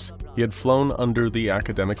peers, he had flown under the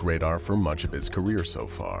academic radar for much of his career so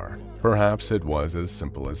far. Perhaps it was as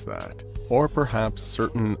simple as that. Or perhaps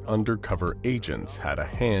certain undercover agents had a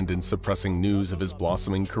hand in suppressing news of his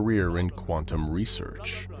blossoming career in quantum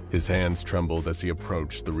research. His hands trembled as he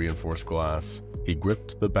approached the reinforced glass. He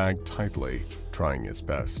gripped the bag tightly, trying his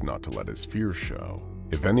best not to let his fear show.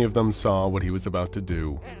 If any of them saw what he was about to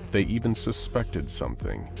do, if they even suspected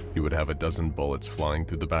something, he would have a dozen bullets flying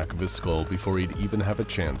through the back of his skull before he'd even have a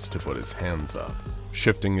chance to put his hands up.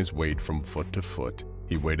 Shifting his weight from foot to foot,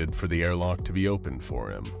 he waited for the airlock to be opened for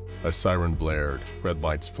him. A siren blared, red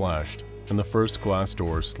lights flashed, and the first glass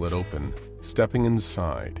door slid open. Stepping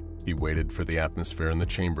inside, he waited for the atmosphere in the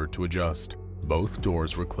chamber to adjust. Both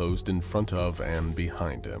doors were closed in front of and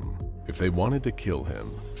behind him. If they wanted to kill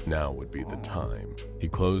him, now would be the time. He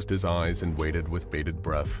closed his eyes and waited with bated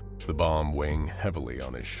breath, the bomb weighing heavily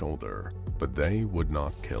on his shoulder. But they would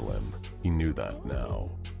not kill him. He knew that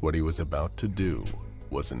now. What he was about to do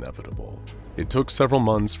was inevitable. It took several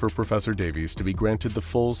months for Professor Davies to be granted the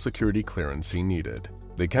full security clearance he needed.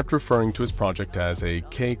 They kept referring to his project as a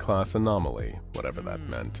K-class anomaly, whatever that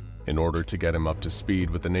meant, in order to get him up to speed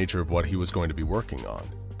with the nature of what he was going to be working on.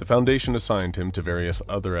 The Foundation assigned him to various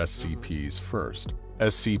other SCPs first.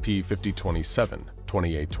 SCP-5027,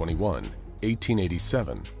 2821,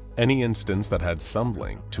 1887, any instance that had some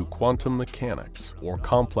link to quantum mechanics or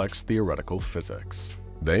complex theoretical physics.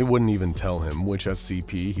 They wouldn't even tell him which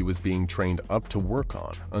SCP he was being trained up to work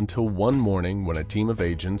on until one morning when a team of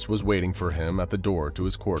agents was waiting for him at the door to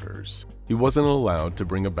his quarters. He wasn't allowed to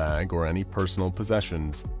bring a bag or any personal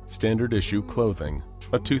possessions, standard issue clothing,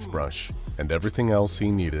 a toothbrush, and everything else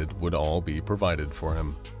he needed would all be provided for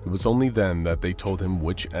him. It was only then that they told him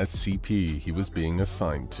which SCP he was being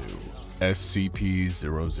assigned to.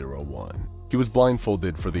 SCP-001. He was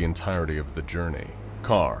blindfolded for the entirety of the journey.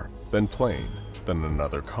 Car, then plane, then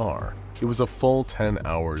another car. It was a full 10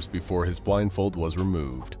 hours before his blindfold was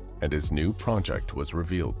removed and his new project was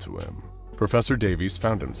revealed to him. Professor Davies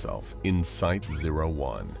found himself in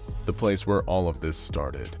Site-01, the place where all of this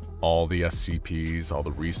started. All the SCPs, all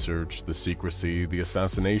the research, the secrecy, the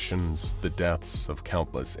assassinations, the deaths of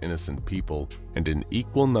countless innocent people, and an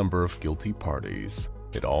equal number of guilty parties.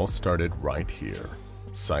 It all started right here,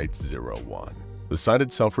 Site-01. The site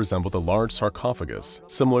itself resembled a large sarcophagus,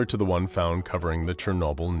 similar to the one found covering the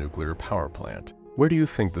Chernobyl nuclear power plant. Where do you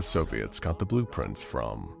think the Soviets got the blueprints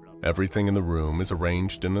from? Everything in the room is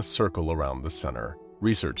arranged in a circle around the center.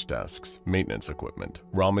 Research desks, maintenance equipment,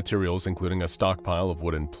 raw materials including a stockpile of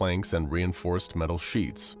wooden planks and reinforced metal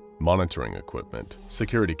sheets, monitoring equipment,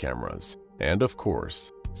 security cameras, and of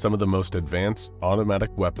course, some of the most advanced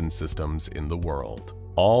automatic weapon systems in the world,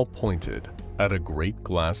 all pointed at a great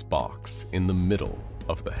glass box in the middle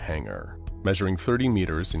of the hangar. Measuring 30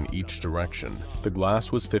 meters in each direction, the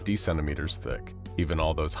glass was 50 centimeters thick. Even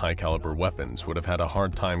all those high-caliber weapons would have had a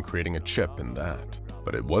hard time creating a chip in that.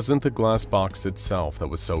 But it wasn't the glass box itself that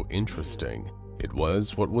was so interesting. It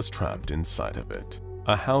was what was trapped inside of it.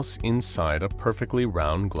 A house inside a perfectly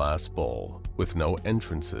round glass bowl, with no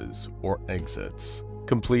entrances or exits,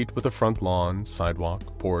 complete with a front lawn,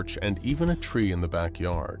 sidewalk, porch, and even a tree in the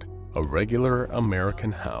backyard. A regular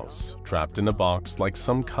American house, trapped in a box like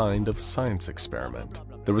some kind of science experiment.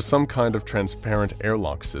 There was some kind of transparent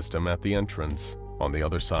airlock system at the entrance. On the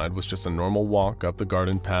other side was just a normal walk up the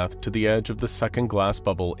garden path to the edge of the second glass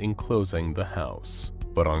bubble enclosing the house.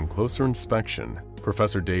 But on closer inspection,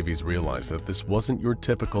 Professor Davies realized that this wasn't your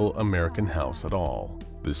typical American house at all.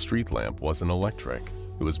 The street lamp wasn't electric.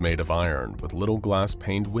 It was made of iron with little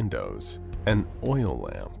glass-paned windows, an oil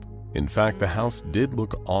lamp. In fact, the house did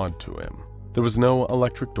look odd to him. There was no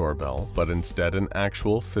electric doorbell, but instead an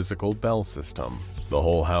actual physical bell system. The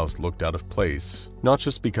whole house looked out of place, not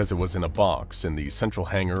just because it was in a box in the central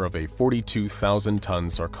hangar of a 42,000-ton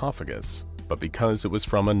sarcophagus, but because it was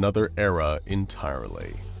from another era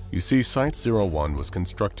entirely. You see, Site-01 was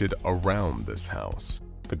constructed around this house.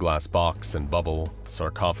 The glass box and bubble, the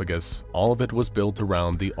sarcophagus, all of it was built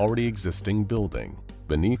around the already existing building.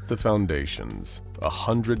 Beneath the foundations,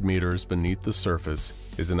 100 meters beneath the surface,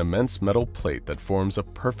 is an immense metal plate that forms a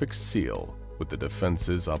perfect seal with the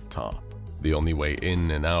defenses up top. The only way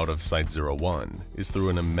in and out of Site-01 is through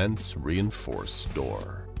an immense reinforced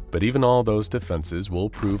door. But even all those defenses will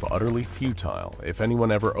prove utterly futile if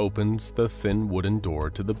anyone ever opens the thin wooden door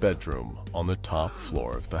to the bedroom on the top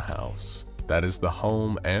floor of the house. That is the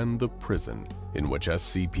home and the prison in which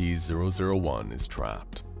SCP-001 is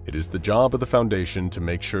trapped. It is the job of the Foundation to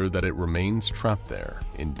make sure that it remains trapped there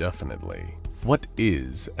indefinitely. What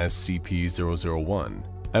is SCP-001?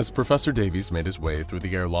 As Professor Davies made his way through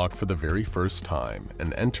the airlock for the very first time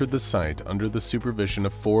and entered the site under the supervision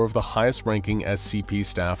of 4 of the highest-ranking SCP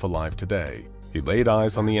staff alive today, he laid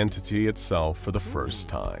eyes on the entity itself for the first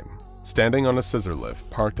time. Standing on a scissor lift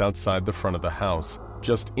parked outside the front of the house,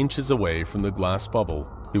 just inches away from the glass bubble,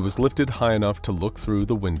 he was lifted high enough to look through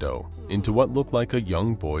the window into what looked like a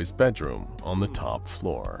young boy's bedroom on the top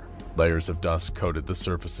floor. Layers of dust coated the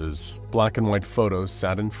surfaces, black and white photos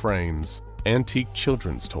sat in frames, antique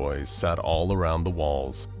children's toys sat all around the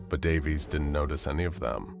walls, but Davies didn't notice any of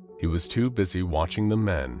them. He was too busy watching the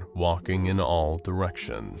men walking in all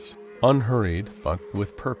directions. Unhurried, but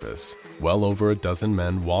with purpose, well over a dozen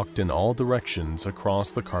men walked in all directions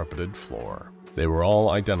across the carpeted floor. They were all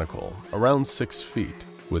identical, around 6 feet,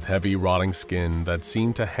 with heavy rotting skin that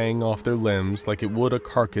seemed to hang off their limbs like it would a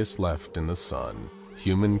carcass left in the sun.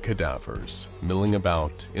 Human cadavers milling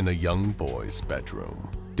about in a young boy's bedroom.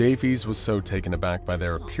 Davies was so taken aback by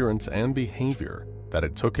their appearance and behavior that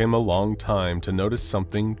it took him a long time to notice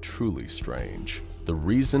something truly strange. The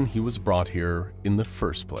reason he was brought here in the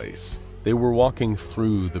first place. They were walking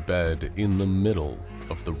through the bed in the middle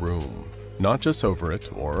of the room. Not just over it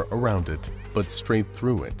or around it, but straight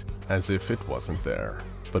through it, as if it wasn't there.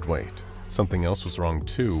 But wait, something else was wrong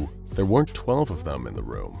too. There weren't 12 of them in the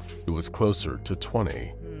room. It was closer to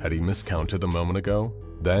 20. Had he miscounted a moment ago?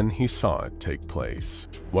 Then he saw it take place.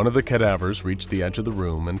 One of the cadavers reached the edge of the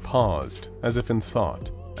room and paused, as if in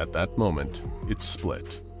thought. At that moment, it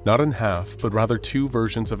split. Not in half, but rather 2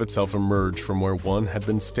 versions of itself emerged from where one had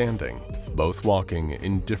been standing, both walking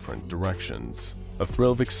in different directions. A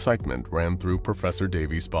thrill of excitement ran through Professor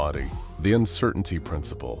Davies' body. The uncertainty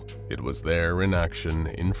principle. It was there in action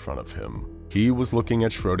in front of him. He was looking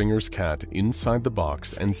at Schrodinger's cat inside the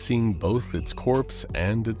box and seeing both its corpse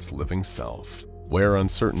and its living self. Where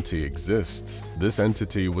uncertainty exists, this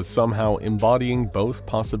entity was somehow embodying both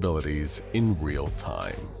possibilities in real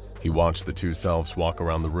time. He watched the 2 selves walk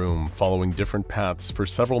around the room, following different paths for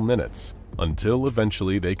several minutes, until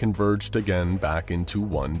eventually they converged again back into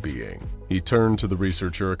one being. He turned to the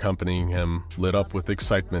researcher accompanying him, lit up with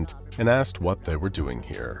excitement, and asked what they were doing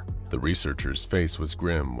here. The researcher's face was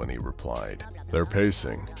grim when he replied, "They're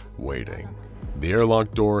pacing, waiting." The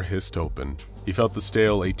airlock door hissed open. He felt the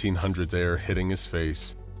stale 1800s air hitting his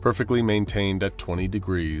face, perfectly maintained at 20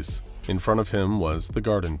 degrees. In front of him was the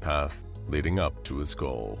garden path, leading up to his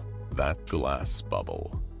goal. That glass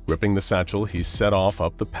bubble. Gripping the satchel, he set off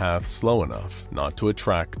up the path slow enough not to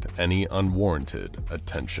attract any unwarranted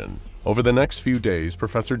attention. Over the next few days,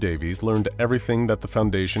 Professor Davies learned everything that the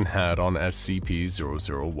Foundation had on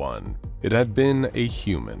SCP-001. It had been a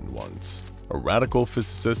human once, a radical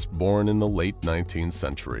physicist born in the late 19th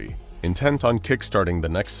century. Intent on kickstarting the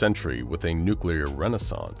next century with a nuclear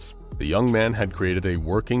renaissance, the young man had created a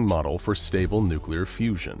working model for stable nuclear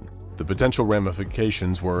fusion. The potential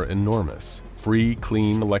ramifications were enormous. Free,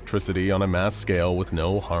 clean electricity on a mass scale with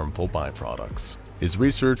no harmful byproducts. His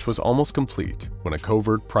research was almost complete when a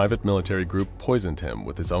covert private military group poisoned him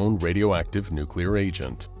with his own radioactive nuclear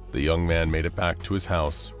agent. The young man made it back to his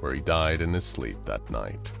house, where he died in his sleep that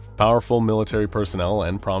night. Powerful military personnel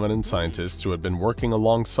and prominent scientists who had been working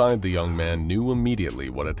alongside the young man knew immediately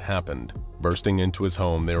what had happened. Bursting into his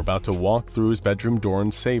home, they were about to walk through his bedroom door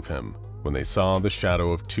and save him, when they saw the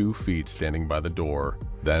shadow of 2 feet standing by the door,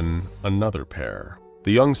 then another pair.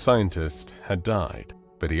 The young scientist had died,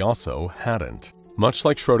 but he also hadn't. Much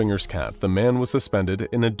like Schrodinger's cat, the man was suspended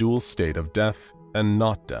in a dual state of death and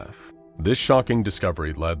not death. This shocking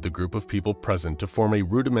discovery led the group of people present to form a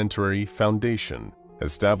rudimentary foundation,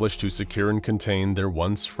 established to secure and contain their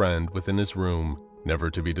once friend within his room,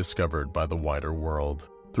 never to be discovered by the wider world.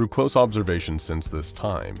 Through close observation since this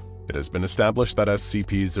time, it has been established that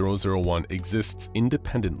SCP-001 exists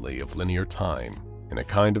independently of linear time, in a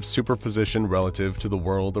kind of superposition relative to the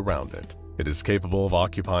world around it. It is capable of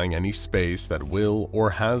occupying any space that will or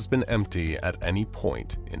has been empty at any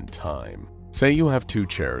point in time. Say you have 2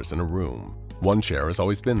 chairs in a room. One chair has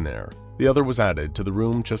always been there. The other was added to the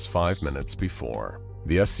room just 5 minutes before.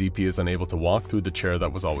 The SCP is unable to walk through the chair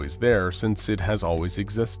that was always there since it has always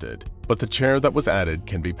existed. But the chair that was added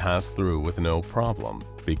can be passed through with no problem,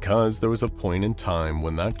 because there was a point in time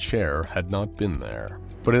when that chair had not been there.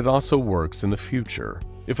 But it also works in the future.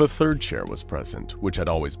 If a 3rd chair was present, which had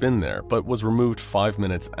always been there but was removed 5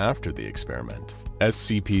 minutes after the experiment,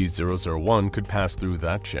 SCP-001 could pass through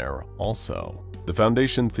that chair also. The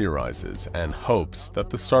Foundation theorizes and hopes that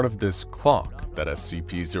the start of this clock that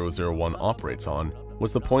SCP-001 operates on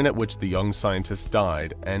was the point at which the young scientist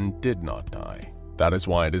died and did not die. That is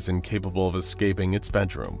why it is incapable of escaping its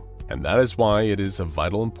bedroom, and that is why it is of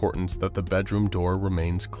vital importance that the bedroom door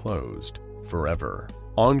remains closed forever.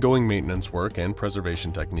 Ongoing maintenance work and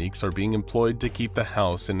preservation techniques are being employed to keep the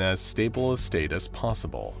house in as stable a state as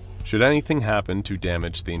possible. Should anything happen to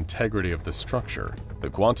damage the integrity of the structure, the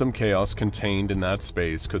quantum chaos contained in that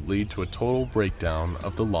space could lead to a total breakdown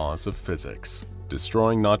of the laws of physics,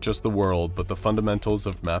 destroying not just the world but the fundamentals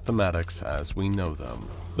of mathematics as we know them.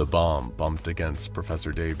 The bomb bumped against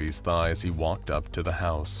Professor Davies' thigh as he walked up to the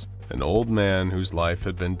house, an old man whose life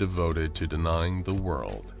had been devoted to denying the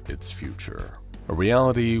world its future. A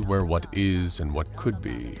reality where what is and what could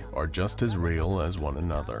be are just as real as one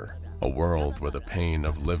another. A world where the pain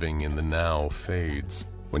of living in the now fades,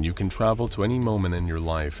 when you can travel to any moment in your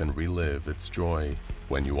life and relive its joy,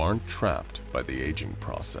 when you aren't trapped by the aging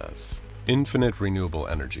process. Infinite renewable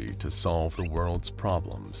energy to solve the world's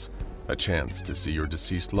problems, a chance to see your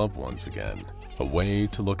deceased loved ones again, a way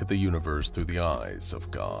to look at the universe through the eyes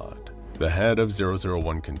of God. The head of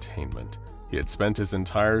 001 Containment, he had spent his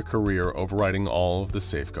entire career overriding all of the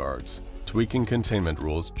safeguards, tweaking containment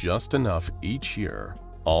rules just enough each year,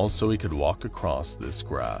 all so he could walk across this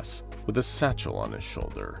grass with a satchel on his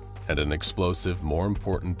shoulder and an explosive more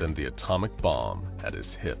important than the atomic bomb at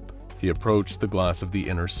his hip. He approached the glass of the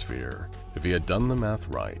inner sphere. If he had done the math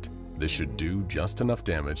right, this should do just enough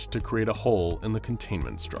damage to create a hole in the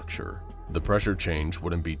containment structure. The pressure change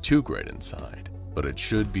wouldn't be too great inside, but it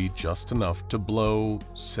should be just enough to blow,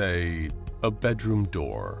 say, a bedroom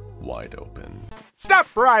door wide open. Step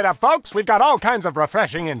right up, folks! We've got all kinds of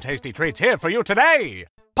refreshing and tasty treats here for you today!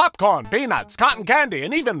 Popcorn, peanuts, cotton candy,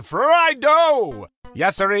 and even fried dough!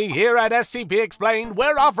 Yes, sirree, here at SCP Explained,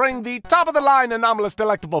 we're offering the top-of-the-line anomalous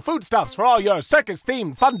delectable foodstuffs for all your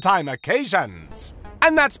circus-themed fun-time occasions.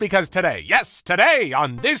 And that's because today, yes, today,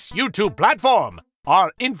 on this YouTube platform,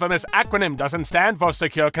 our infamous acronym doesn't stand for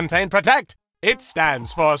Secure, Contain, Protect. It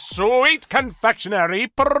stands for Sweet Confectionery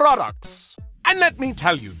Products. And let me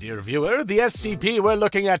tell you, dear viewer, the SCP we're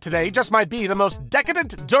looking at today just might be the most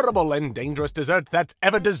decadent, durable, and dangerous dessert that's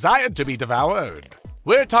ever desired to be devoured.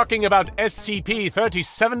 We're talking about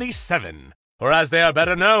SCP-3077, or as they are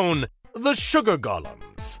better known, the Sugar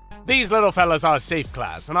Golems. These little fellas are safe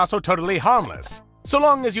class and also totally harmless, so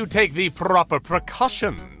long as you take the proper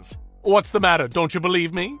precautions. What's the matter, don't you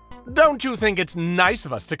believe me? Don't you think it's nice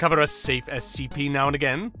of us to cover a safe SCP now and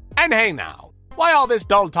again? And hey now, why all this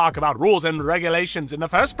dull talk about rules and regulations in the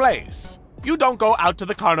first place? You don't go out to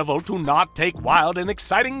the carnival to not take wild and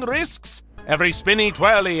exciting risks. Every spinny,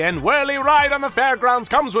 twirly, and whirly ride on the fairgrounds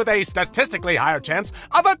comes with a statistically higher chance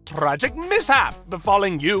of a tragic mishap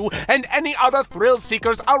befalling you and any other thrill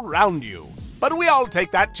seekers around you. But we all take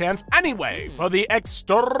that chance anyway for the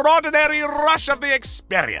extraordinary rush of the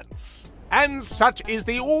experience. And such is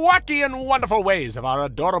the wacky and wonderful ways of our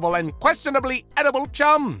adorable and questionably edible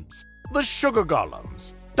chums, the Sugar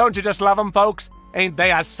Golems. Don't you just love them, folks? Ain't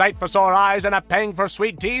they a sight for sore eyes and a pang for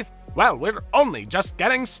sweet teeth? Well, we're only just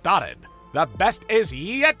getting started. The best is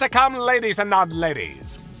yet to come, ladies and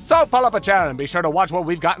non-ladies. So pull up a chair and be sure to watch what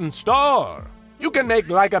we've got in store. You can make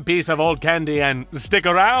like a piece of old candy and stick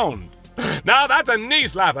around. Now that's a knee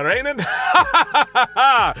slapper, ain't it?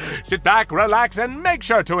 Sit back, relax, and make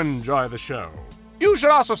sure to enjoy the show. You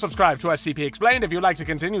should also subscribe to SCP Explained if you'd like to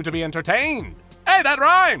continue to be entertained. Hey, that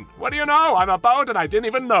rhymed! What do you know? I'm a poet and I didn't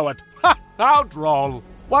even know it. Ha! How droll.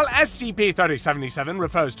 While SCP-3077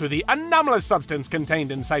 refers to the anomalous substance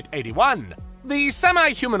contained in Site-81, the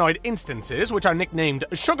semi-humanoid instances, which are nicknamed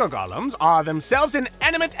Sugar Golems, are themselves an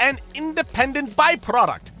animate and independent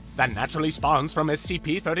byproduct that naturally spawns from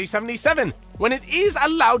SCP-3077 when it is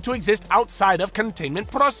allowed to exist outside of containment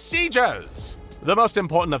procedures. The most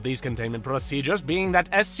important of these containment procedures being that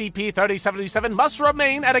SCP-3077 must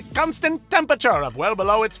remain at a constant temperature of well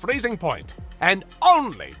below its freezing point, and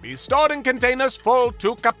only be stored in containers full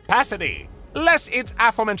to capacity, lest its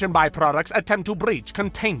aforementioned byproducts attempt to breach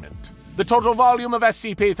containment. The total volume of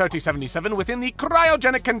SCP-3077 within the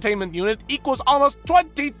cryogenic containment unit equals almost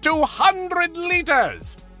 2,200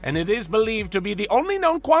 liters, and it is believed to be the only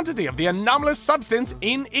known quantity of the anomalous substance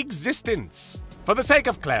in existence. For the sake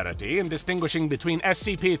of clarity in distinguishing between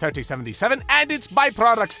SCP-3077 and its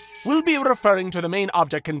byproducts, we'll be referring to the main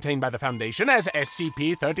object contained by the Foundation as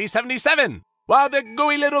SCP-3077, while the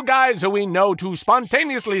gooey little guys who we know to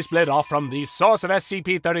spontaneously split off from the source of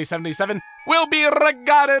SCP-3077 will be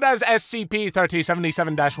regarded as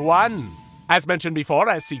SCP-3077-1. As mentioned before,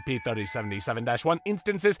 SCP-3077-1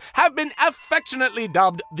 instances have been affectionately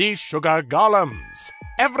dubbed the Sugar Golems.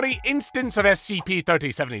 Every instance of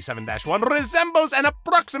SCP-3077-1 resembles an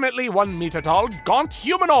approximately 1 meter tall, gaunt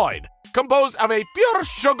humanoid, composed of a pure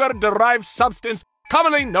sugar-derived substance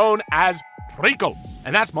commonly known as treacle.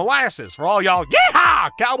 And that's molasses for all y'all yeehaw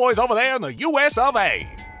cowboys over there in the US of A.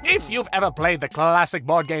 If you've ever played the classic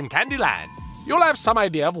board game Candyland, you'll have some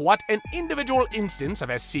idea of what an individual instance of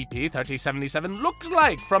SCP-3077 looks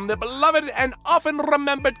like from the beloved and often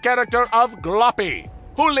remembered character of Gloppy,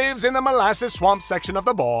 who lives in the molasses swamp section of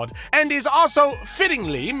the board and is also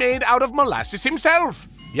fittingly made out of molasses himself.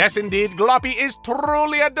 Yes, indeed, Gloppy is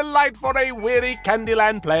truly a delight for a weary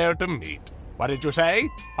Candyland player to meet. What did you say?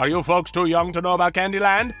 Are you folks too young to know about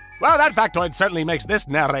Candyland? Well, that factoid certainly makes this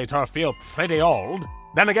narrator feel pretty old.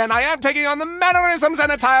 Then again, I am taking on the mannerisms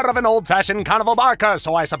and attire of an old-fashioned carnival barker,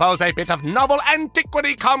 so I suppose a bit of novel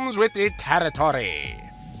antiquity comes with the territory.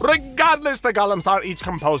 Regardless, the Golems are each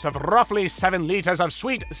composed of roughly 7 liters of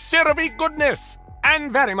sweet, syrupy goodness.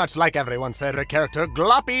 And very much like everyone's favorite character,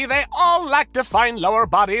 Gloppy, they all lack defined lower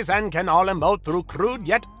bodies and can all emote through crude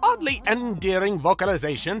yet oddly endearing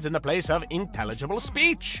vocalizations in the place of intelligible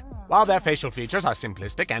speech. While their facial features are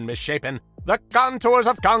simplistic and misshapen, the contours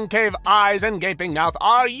of concave eyes and gaping mouth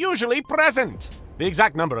are usually present. The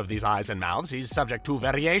exact number of these eyes and mouths is subject to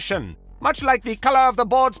variation, much like the color of the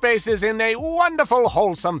board spaces in a wonderful,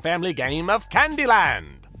 wholesome family game of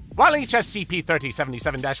Candyland. While each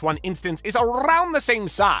SCP-3077-1 instance is around the same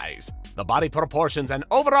size, the body proportions and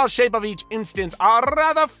overall shape of each instance are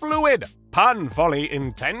rather fluid, pun fully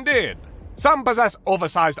intended. Some possess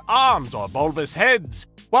oversized arms or bulbous heads,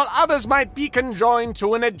 while others might be conjoined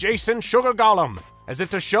to an adjacent sugar golem, as if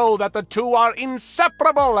to show that the two are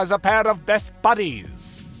inseparable as a pair of best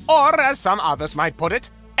buddies. Or, as some others might put it,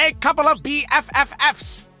 a couple of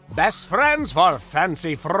BFFFs, best friends for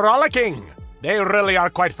fancy frolicking. They really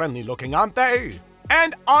are quite friendly looking, aren't they?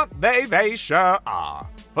 And aren't they? They sure are.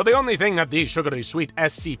 For the only thing that these sugary sweet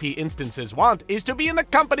SCP instances want is to be in the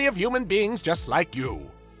company of human beings just like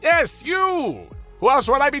you. Yes, you! Who else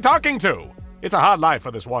would I be talking to? It's a hard life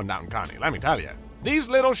for this worn-down Connie, let me tell you.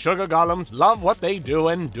 These little sugar golems love what they do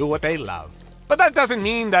and do what they love. But that doesn't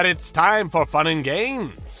mean that it's time for fun and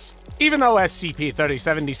games. Even though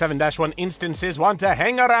SCP-3077-1 instances want to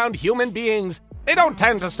hang around human beings, they don't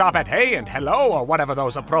tend to stop at hey and hello or whatever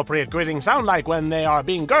those appropriate greetings sound like when they are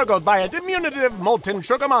being gurgled by a diminutive molten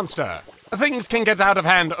sugar monster. Things can get out of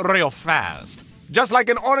hand real fast, just like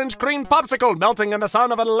an orange cream popsicle melting in the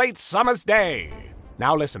sun of a late summer's day.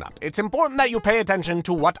 Now listen up, it's important that you pay attention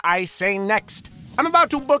to what I say next. I'm about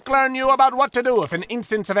to book learn you about what to do if an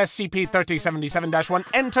instance of SCP-3077-1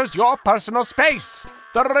 enters your personal space.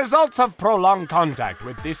 The results of prolonged contact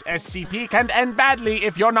with this SCP can end badly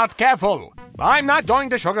if you're not careful. I'm not going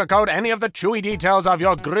to sugarcoat any of the chewy details of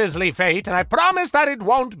your grisly fate, and I promise that it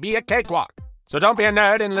won't be a cakewalk. So don't be a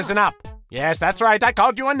nerd and listen up. Yes, that's right, I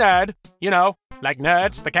called you a nerd. You know, like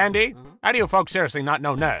Nerds, the candy. How do you folks seriously not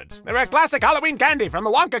know Nerds? They were a classic Halloween candy from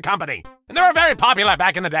the Wonka Company, and they were very popular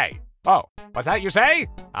back in the day. Oh, what's that you say?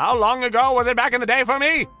 How long ago was it back in the day for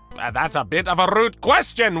me? That's a bit of a rude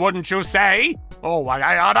question, wouldn't you say? Oh,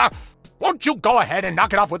 I oughta. Won't you go ahead and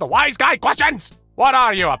knock it off with the wise guy questions? What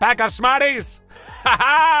are you, a pack of smarties? Ha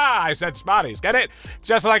ha! I said smarties, get it? It's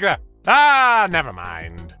just like the. Never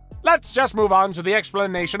mind. Let's just move on to the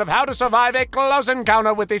explanation of how to survive a close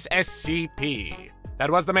encounter with this SCP. That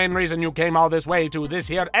was the main reason you came all this way to this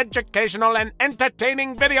here educational and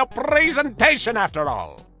entertaining video presentation after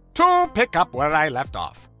all. To pick up where I left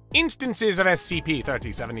off, instances of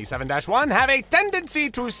SCP-3077-1 have a tendency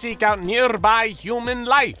to seek out nearby human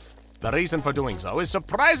life. The reason for doing so is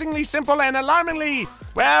surprisingly simple and alarmingly,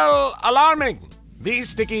 well, alarming. These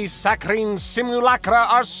sticky saccharine simulacra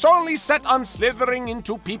are solely set on slithering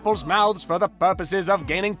into people's mouths for the purposes of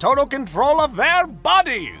gaining total control of their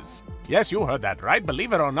bodies. Yes, you heard that right.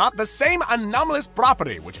 Believe it or not, the same anomalous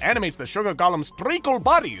property which animates the sugar golem's treacle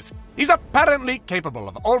bodies is apparently capable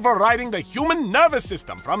of overriding the human nervous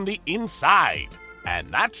system from the inside.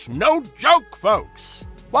 And that's no joke, folks.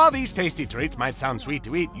 While these tasty treats might sound sweet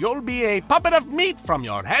to eat, you'll be a puppet of meat from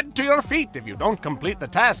your head to your feet if you don't complete the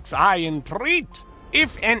tasks I entreat.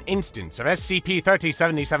 If an instance of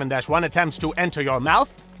SCP-3077-1 attempts to enter your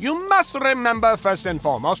mouth, you must remember first and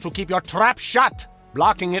foremost to keep your trap shut,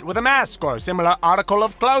 blocking it with a mask or similar article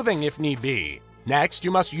of clothing if need be. Next,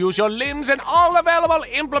 you must use your limbs and all available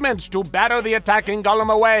implements to batter the attacking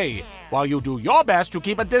golem away, while you do your best to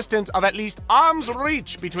keep a distance of at least arm's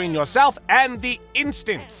reach between yourself and the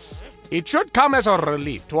instance. It should come as a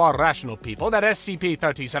relief to our rational people that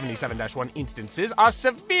SCP-3077-1 instances are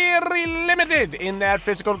severely limited in their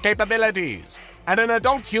physical capabilities, and an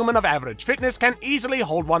adult human of average fitness can easily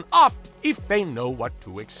hold one off if they know what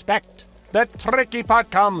to expect. The tricky part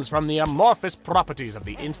comes from the amorphous properties of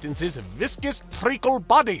the instance's viscous treacle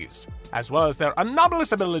bodies, as well as their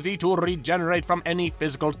anomalous ability to regenerate from any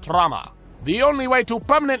physical trauma. The only way to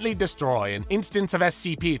permanently destroy an instance of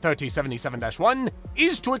SCP-3077-1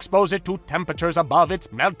 is to expose it to temperatures above its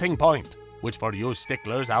melting point, which for you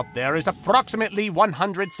sticklers out there is approximately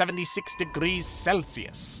 176 degrees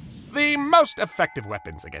Celsius. The most effective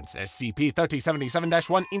weapons against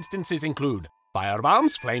SCP-3077-1 instances include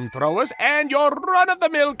firebombs, flamethrowers, and your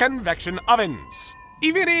run-of-the-mill convection ovens.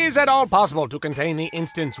 If it is at all possible to contain the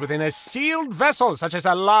instance within a sealed vessel such as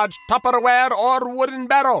a large Tupperware or wooden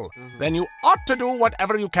barrel, then you ought to do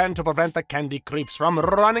whatever you can to prevent the candy creeps from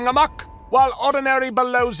running amok. While ordinary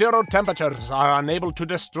below-zero temperatures are unable to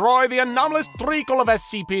destroy the anomalous treacle of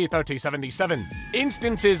SCP-3077,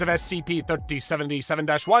 instances of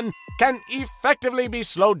SCP-3077-1 can effectively be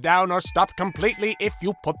slowed down or stopped completely if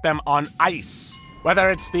you put them on ice.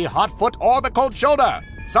 Whether it's the hot foot or the cold shoulder,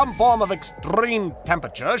 some form of extreme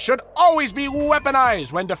temperature should always be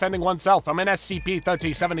weaponized when defending oneself from an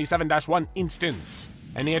SCP-3077-1 instance.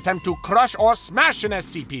 Any attempt to crush or smash an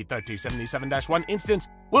SCP-3077-1 instance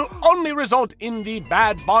will only result in the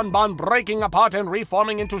bad bonbon breaking apart and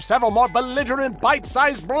reforming into several more belligerent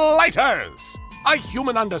bite-sized blighters. A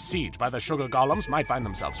human under siege by the sugar golems might find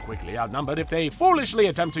themselves quickly outnumbered if they foolishly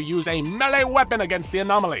attempt to use a melee weapon against the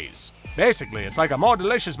anomalies. Basically, it's like a more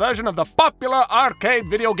delicious version of the popular arcade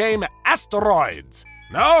video game Asteroids.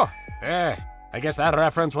 No? I guess that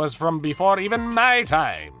reference was from before even my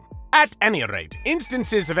time. At any rate,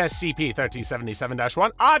 instances of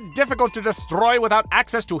SCP-3077-1 are difficult to destroy without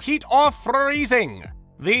access to heat or freezing.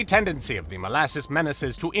 The tendency of the molasses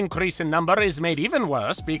menaces to increase in number is made even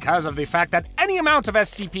worse because of the fact that any amount of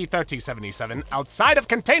SCP-3077 outside of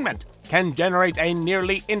containment can generate a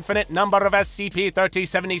nearly infinite number of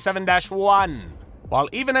SCP-3077-1. While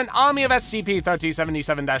even an army of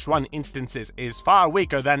SCP-3077-1 instances is far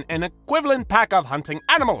weaker than an equivalent pack of hunting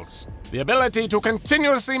animals, the ability to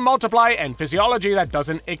continuously multiply and physiology that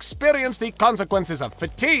doesn't experience the consequences of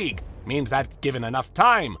fatigue means that, given enough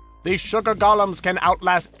time, the sugar golems can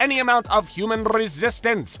outlast any amount of human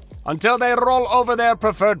resistance until they roll over their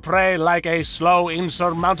preferred prey like a slow,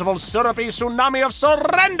 insurmountable, syrupy tsunami of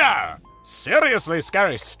surrender! Seriously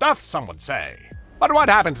scary stuff, some would say. But what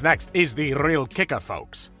happens next is the real kicker,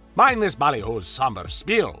 folks. Mind this ballyhoo's somber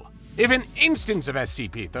spiel. If an instance of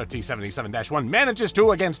SCP-3077-1 manages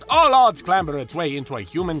to, against all odds, clamber its way into a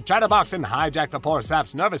human chatterbox and hijack the poor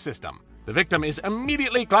sap's nervous system, the victim is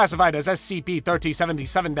immediately classified as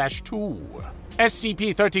SCP-3077-2.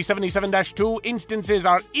 SCP-3077-2 instances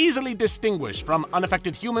are easily distinguished from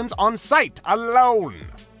unaffected humans on sight alone.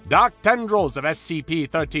 Dark tendrils of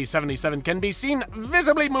SCP-3077 can be seen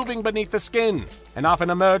visibly moving beneath the skin, and often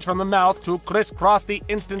emerge from the mouth to crisscross the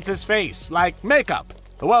instance's face, like makeup,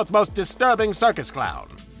 the world's most disturbing circus clown.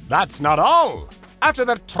 That's not all! After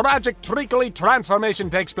the tragic treacly transformation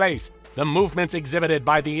takes place, the movements exhibited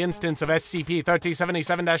by the instance of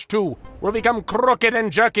SCP-3077-2 will become crooked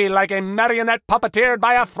and jerky like a marionette puppeteered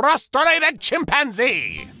by a frustrated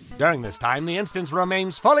chimpanzee. During this time, the instance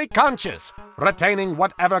remains fully conscious, retaining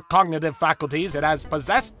whatever cognitive faculties it has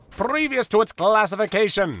possessed previous to its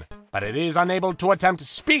classification, but it is unable to attempt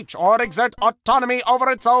speech or exert autonomy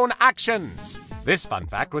over its own actions. This fun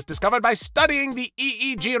fact was discovered by studying the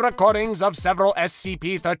EEG recordings of several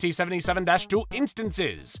SCP-3077-2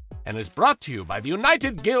 instances, and is brought to you by the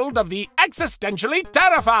United Guild of the Existentially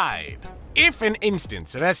Terrified. If an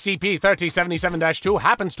instance of SCP-3077-2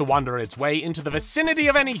 happens to wander its way into the vicinity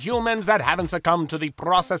of any humans that haven't succumbed to the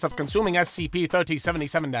process of consuming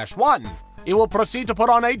SCP-3077-1, it will proceed to put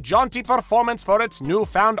on a jaunty performance for its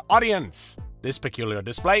newfound audience. This peculiar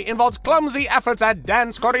display involves clumsy efforts at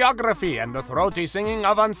dance choreography and the throaty singing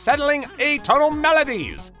of unsettling atonal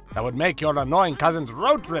melodies that would make your annoying cousin's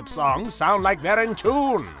road trip songs sound like they're in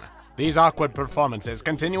tune. These awkward performances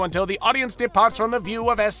continue until the audience departs from the view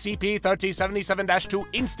of SCP-3077-2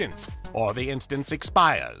 instance, or the instance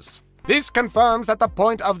expires. This confirms that the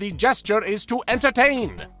point of the gesture is to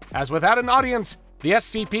entertain. As without an audience, the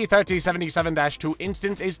SCP-3077-2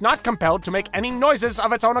 instance is not compelled to make any noises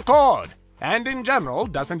of its own accord, and in general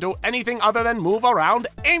doesn't do anything other than move around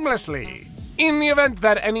aimlessly. In the event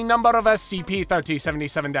that any number of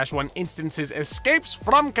SCP-3077-1 instances escapes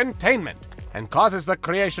from containment and causes the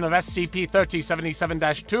creation of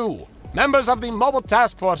SCP-3077-2, members of the Mobile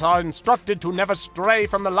Task Force are instructed to never stray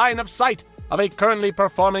from the line of sight of a currently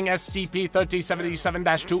performing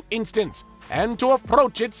SCP-3077-2 instance, and to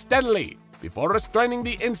approach it steadily, before restraining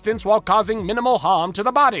the instance while causing minimal harm to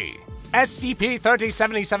the body.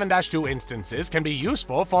 SCP-3077-2 instances can be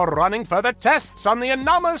useful for running further tests on the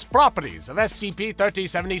anomalous properties of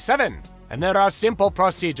SCP-3077, and there are simple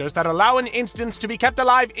procedures that allow an instance to be kept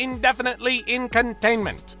alive indefinitely in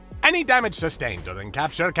containment. Any damage sustained during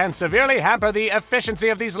capture can severely hamper the efficiency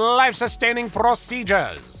of these life-sustaining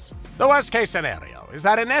procedures. The worst-case scenario is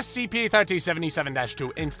that an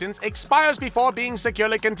SCP-3077-2 instance expires before being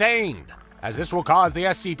securely contained, as this will cause the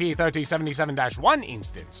SCP-3077-1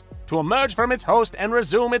 instance to emerge from its host and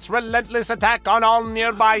resume its relentless attack on all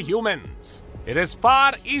nearby humans. It is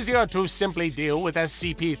far easier to simply deal with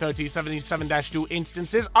SCP-3077-2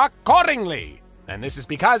 instances accordingly, and this is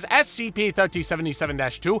because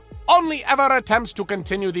SCP-3077-2 only ever attempts to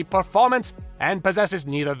continue the performance and possesses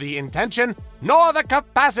neither the intention nor the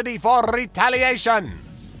capacity for retaliation.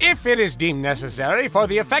 If it is deemed necessary for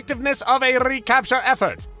the effectiveness of a recapture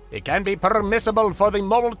effort, it can be permissible for the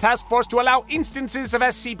Mobile Task Force to allow instances of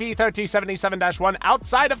SCP-3077-1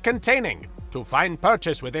 outside of containing to find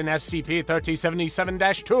purchase within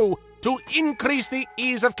SCP-3077-2 to increase the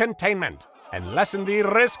ease of containment and lessen the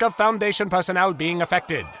risk of Foundation personnel being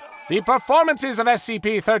affected. The performances of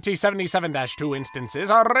SCP-3077-2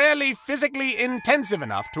 instances are rarely physically intensive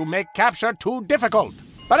enough to make capture too difficult,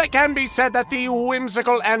 but it can be said that the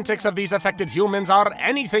whimsical antics of these affected humans are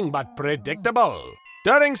anything but predictable.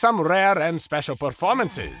 During some rare and special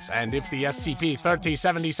performances, and if the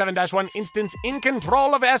SCP-3077-1 instance in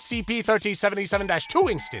control of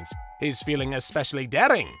SCP-3077-2 instance is feeling especially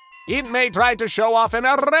daring, it may try to show off an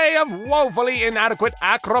array of woefully inadequate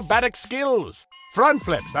acrobatic skills. Front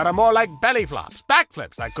flips that are more like belly flops, back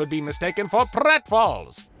flips that could be mistaken for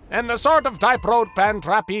pratfalls, and the sort of tightrope and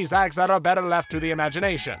trapeze acts that are better left to the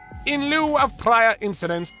imagination. In lieu of prior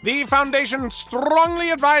incidents, the Foundation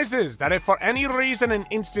strongly advises that if for any reason an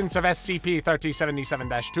instance of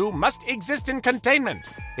SCP-3077-2 must exist in containment,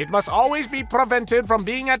 it must always be prevented from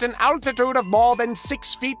being at an altitude of more than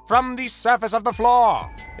 6 feet from the surface of the floor,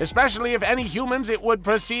 especially if any humans it would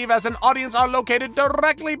perceive as an audience are located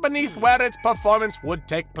directly beneath where its performance would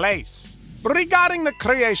take place. Regarding the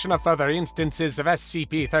creation of further instances of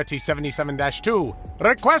SCP-3077-2,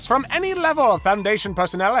 requests from any level of Foundation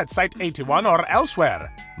personnel at Site-81 or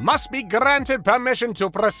elsewhere must be granted permission to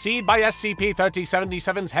proceed by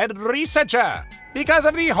SCP-3077's head researcher, because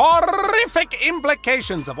of the horrific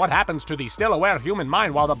implications of what happens to the still-aware human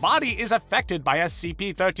mind while the body is affected by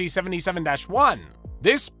SCP-3077-1.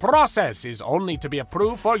 This process is only to be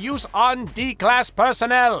approved for use on D-Class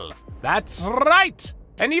personnel. That's right!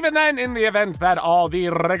 And even then, in the event that all the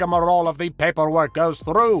rigmarole of the paperwork goes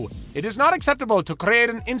through, it is not acceptable to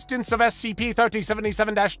create an instance of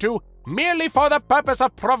SCP-3077-2 merely for the purpose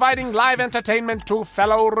of providing live entertainment to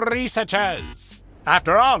fellow researchers.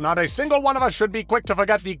 After all, not a single one of us should be quick to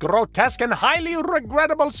forget the grotesque and highly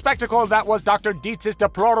regrettable spectacle that was Dr. Dietz's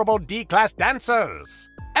deplorable D-Class dancers.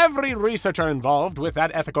 Every researcher involved with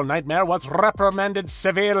that ethical nightmare was reprimanded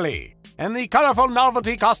severely, and the colorful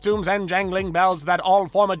novelty costumes and jangling bells that all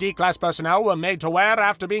former D-Class personnel were made to wear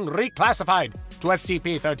after being reclassified to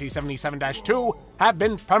SCP-3077-2 have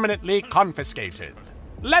been permanently confiscated.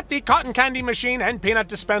 Let the cotton candy machine and peanut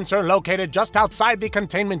dispenser located just outside the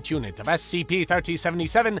containment unit of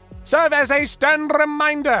SCP-3077 serve as a stern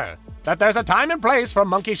reminder that there's a time and place for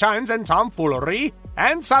monkey shines and tomfoolery,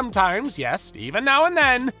 and sometimes, yes, even now and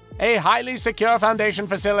then, a highly secure Foundation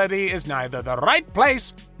facility is neither the right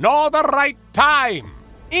place nor the right time.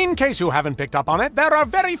 In case you haven't picked up on it, there are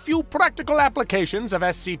very few practical applications of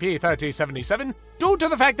SCP-3077 due to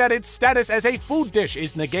the fact that its status as a food dish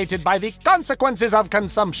is negated by the consequences of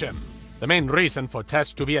consumption. The main reason for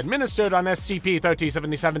tests to be administered on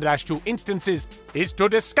SCP-3077-2 instances is to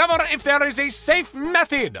discover if there is a safe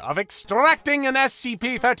method of extracting an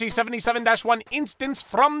SCP-3077-1 instance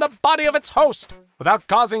from the body of its host without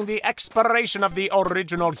causing the expiration of the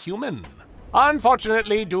original human.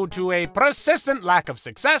 Unfortunately, due to a persistent lack of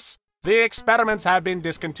success, the experiments have been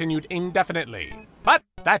discontinued indefinitely. But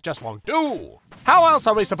that just won't do. How else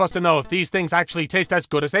are we supposed to know if these things actually taste as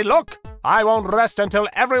good as they look? I won't rest until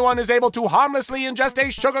everyone is able to harmlessly ingest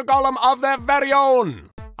a sugar golem of their very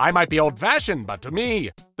own. I might be old-fashioned, but to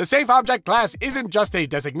me, the safe object class isn't just a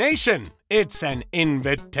designation, it's an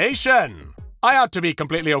invitation. I ought to be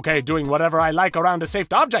completely okay doing whatever I like around a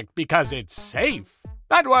safe object because it's safe.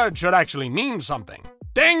 That word should actually mean something.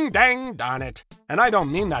 Ding, dang, darn it. And I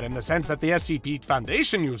don't mean that in the sense that the SCP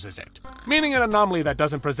Foundation uses it, meaning an anomaly that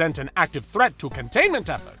doesn't present an active threat to containment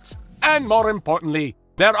efforts. And more importantly,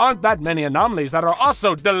 there aren't that many anomalies that are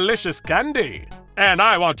also delicious candy. And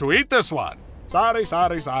I want to eat this one. Sorry,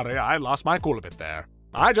 I lost my cool a bit there.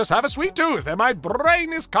 I just have a sweet tooth, and my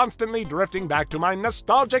brain is constantly drifting back to my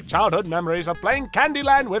nostalgic childhood memories of playing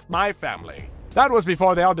Candyland with my family. That was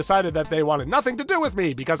before they all decided that they wanted nothing to do with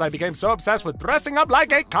me because I became so obsessed with dressing up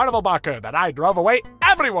like a carnival barker that I drove away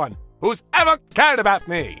everyone who's ever cared about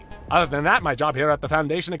me. Other than that, my job here at the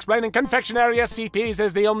Foundation explaining confectionery SCPs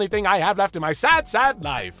is the only thing I have left in my sad, sad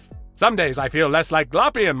life. Some days I feel less like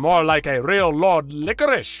Gloppy and more like a real Lord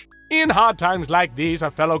Licorice. In hard times like these, a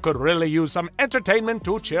fellow could really use some entertainment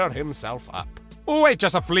to cheer himself up. Wait,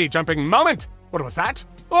 just a flea-jumping moment! What was that?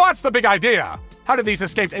 What's the big idea? How did these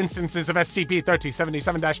escaped instances of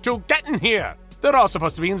SCP-3077-2 get in here? They're all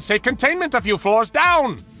supposed to be in safe containment a few floors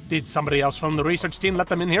down! Did somebody else from the research team let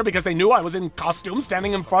them in here because they knew I was in costume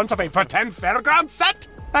standing in front of a pretend fairground set?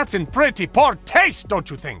 That's in pretty poor taste, don't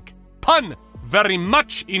you think? Pun very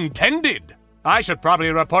much intended. I should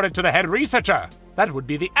probably report it to the head researcher. That would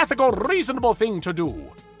be the ethical, reasonable thing to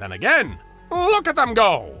do. Then again, look at them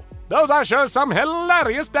go! Those are sure some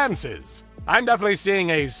hilarious dances. I'm definitely seeing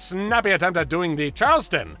a snappy attempt at doing the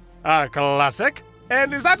Charleston. A classic.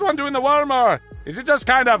 And is that one doing the worm, or is it just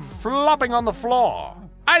kind of flopping on the floor?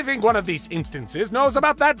 I think one of these instances knows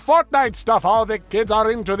about that Fortnite stuff all the kids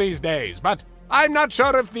are into these days, but I'm not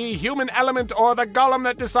sure if the human element or the golem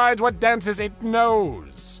that decides what dances it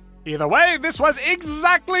knows. Either way, this was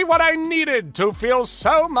exactly what I needed to feel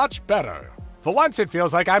so much better. For once, it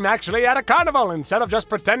feels like I'm actually at a carnival instead of just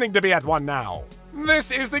pretending to be at one now.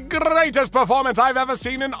 This is the greatest performance I've ever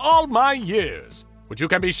seen in all my years, which you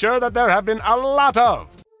can be sure that there have been a lot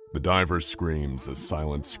of. The diver screams a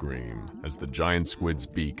silent scream as the giant squid's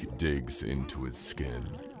beak digs into his skin,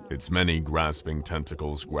 its many grasping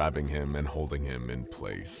tentacles grabbing him and holding him in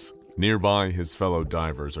place. Nearby, his fellow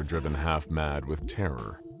divers are driven half-mad with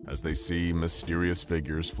terror as they see mysterious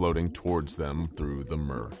figures floating towards them through the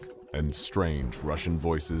murk, and strange Russian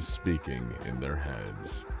voices speaking in their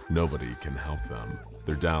heads. Nobody can help them.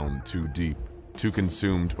 They're down too deep, too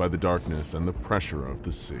consumed by the darkness and the pressure of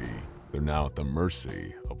the sea. They're now at the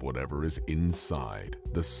mercy of whatever is inside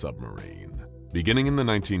the submarine. Beginning in the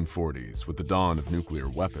 1940s, with the dawn of nuclear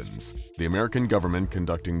weapons, the American government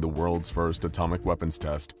conducting the world's first atomic weapons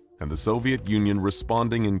test, and the Soviet Union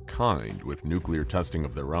responding in kind with nuclear testing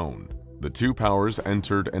of their own, the two powers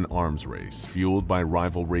entered an arms race fueled by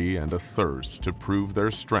rivalry and a thirst to prove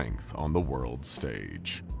their strength on the world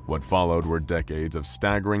stage. What followed were decades of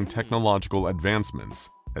staggering technological advancements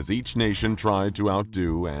as each nation tried to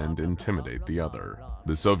outdo and intimidate the other.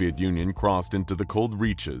 The Soviet Union crossed into the cold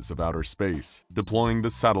reaches of outer space, deploying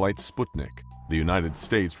the satellite Sputnik. The United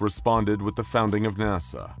States responded with the founding of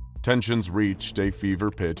NASA. Tensions reached a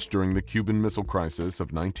fever pitch during the Cuban Missile Crisis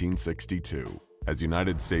of 1962, as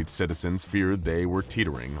United States citizens feared they were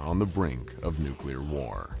teetering on the brink of nuclear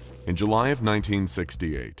war. In July of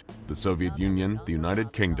 1968, the Soviet Union, the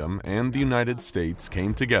United Kingdom, and the United States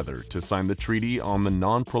came together to sign the Treaty on the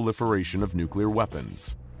Non-Proliferation of Nuclear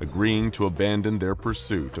Weapons, agreeing to abandon their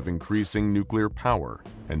pursuit of increasing nuclear power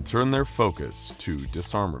and turn their focus to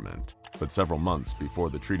disarmament. But several months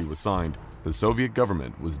before the treaty was signed, the Soviet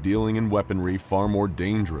government was dealing in weaponry far more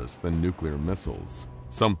dangerous than nuclear missiles,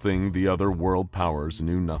 something the other world powers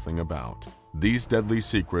knew nothing about. These deadly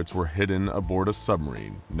secrets were hidden aboard a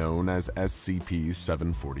submarine known as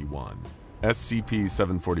SCP-741.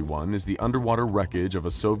 SCP-741 is the underwater wreckage of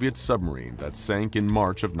a Soviet submarine that sank in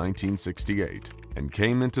March of 1968 and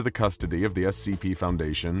came into the custody of the SCP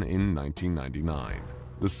Foundation in 1999.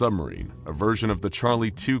 The submarine, a version of the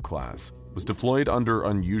Charlie II class, was deployed under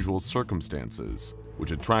unusual circumstances,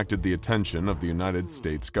 which attracted the attention of the United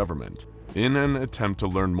States government. In an attempt to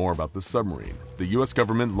learn more about the submarine, the US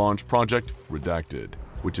government launched Project Redacted,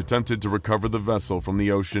 which attempted to recover the vessel from the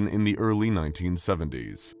ocean in the early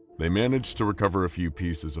 1970s. They managed to recover a few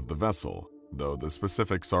pieces of the vessel, though the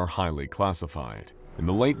specifics are highly classified. In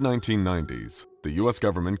the late 1990s, the US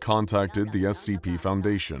government contacted the SCP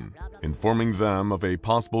Foundation, informing them of a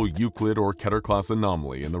possible Euclid or Keter-class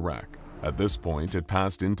anomaly in the wreck. At this point, it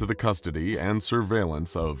passed into the custody and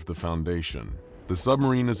surveillance of the Foundation. The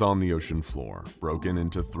submarine is on the ocean floor, broken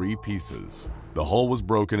into 3 pieces. The hull was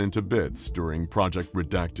broken into bits during Project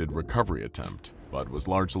Redacted recovery attempt, but was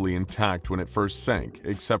largely intact when it first sank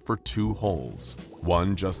except for 2 holes,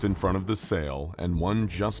 one just in front of the sail and one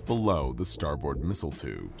just below the starboard missile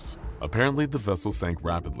tubes. Apparently, the vessel sank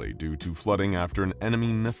rapidly due to flooding after an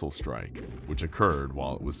enemy missile strike, which occurred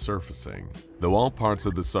while it was surfacing. Though all parts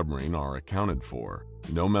of the submarine are accounted for,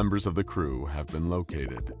 no members of the crew have been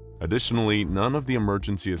located. Additionally, none of the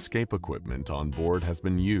emergency escape equipment on board has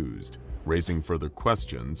been used, raising further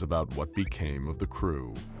questions about what became of the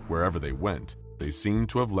crew. Wherever they went, they seem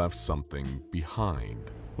to have left something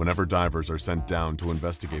behind. Whenever divers are sent down to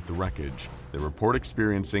investigate the wreckage, they report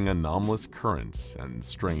experiencing anomalous currents and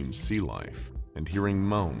strange sea life, and hearing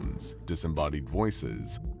moans, disembodied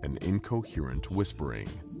voices, and incoherent whispering.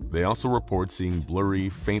 They also report seeing blurry,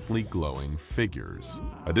 faintly glowing figures.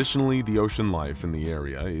 Additionally, the ocean life in the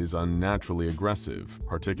area is unnaturally aggressive,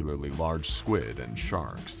 particularly large squid and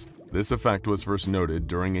sharks. This effect was first noted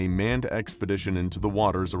during a manned expedition into the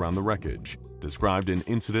waters around the wreckage, described in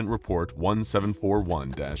Incident Report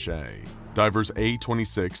 1741-A. Divers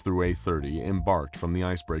A-26 through A-30 embarked from the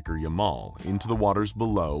icebreaker Yamal into the waters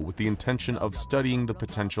below with the intention of studying the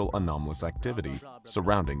potential anomalous activity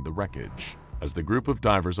surrounding the wreckage. As the group of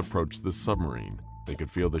divers approached the submarine, they could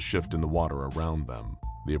feel the shift in the water around them,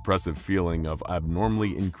 the oppressive feeling of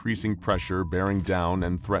abnormally increasing pressure bearing down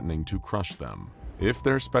and threatening to crush them. If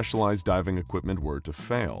their specialized diving equipment were to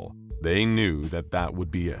fail, they knew that that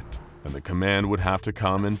would be it, and the command would have to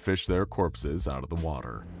come and fish their corpses out of the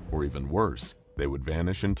water. Or even worse, they would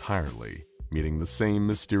vanish entirely, meeting the same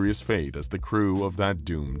mysterious fate as the crew of that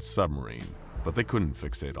doomed submarine. But they couldn't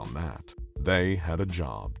fixate on that. They had a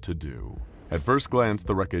job to do. At first glance,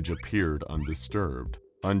 the wreckage appeared undisturbed,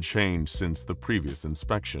 unchanged since the previous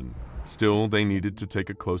inspection. Still, they needed to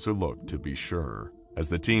take a closer look to be sure. As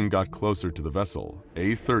the team got closer to the vessel,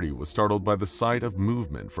 A-30 was startled by the sight of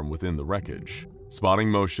movement from within the wreckage, spotting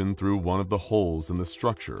motion through one of the holes in the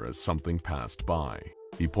structure as something passed by.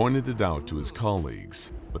 He pointed it out to his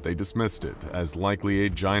colleagues, but they dismissed it as likely a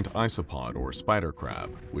giant isopod or spider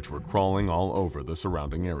crab, which were crawling all over the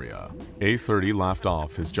surrounding area. A-30 laughed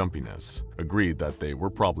off his jumpiness, agreed that they were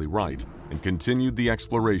probably right, and continued the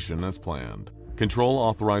exploration as planned. Control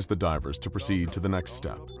authorized the divers to proceed to the next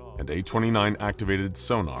step, and A-29 activated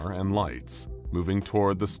sonar and lights, moving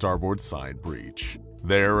toward the starboard side breach.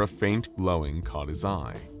 There, a faint glowing caught his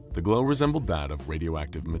eye. The glow resembled that of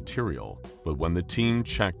radioactive material, but when the team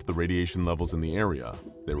checked the radiation levels in the area,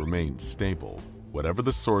 they remained stable. Whatever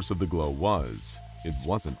the source of the glow was, it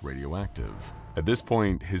wasn't radioactive. At this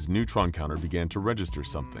point, his neutron counter began to register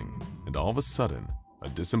something, and all of a sudden, a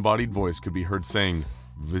disembodied voice could be heard saying,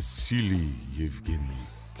 "Vasily Yevgeny,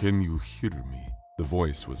 can you hear me?" The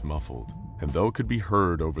voice was muffled, and though it could be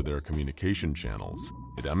heard over their communication channels,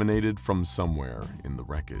 it emanated from somewhere in the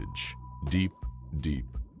wreckage, deep, deep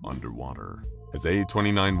underwater. As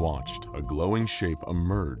A-29 watched, a glowing shape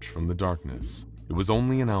emerged from the darkness. It was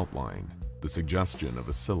only an outline, the suggestion of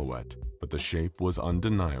a silhouette, but the shape was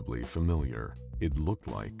undeniably familiar. It looked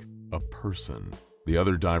like a person. The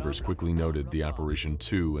other divers quickly noted the apparition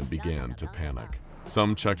too and began to panic.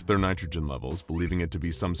 Some checked their nitrogen levels, believing it to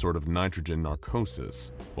be some sort of nitrogen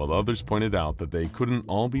narcosis, while others pointed out that they couldn't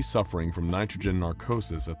all be suffering from nitrogen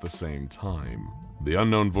narcosis at the same time. The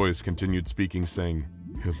unknown voice continued speaking, saying,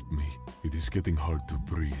 "Help me, it is getting hard to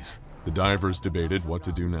breathe." The divers debated what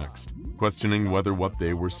to do next, questioning whether what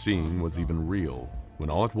they were seeing was even real,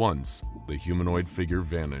 when all at once, the humanoid figure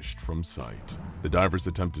vanished from sight. The divers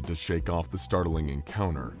attempted to shake off the startling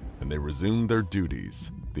encounter, and they resumed their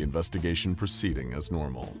duties, the investigation proceeding as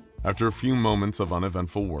normal. After a few moments of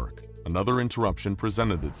uneventful work, another interruption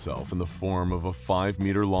presented itself in the form of a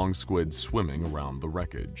 5-meter-long squid swimming around the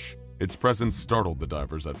wreckage. Its presence startled the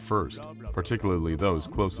divers at first, particularly those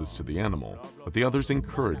closest to the animal, but the others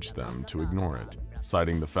encouraged them to ignore it,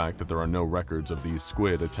 citing the fact that there are no records of these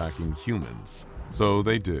squid attacking humans. So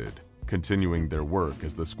they did, continuing their work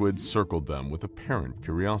as the squids circled them with apparent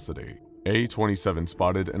curiosity. A-27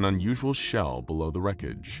 spotted an unusual shell below the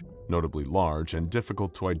wreckage, notably large and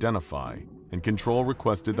difficult to identify, and Control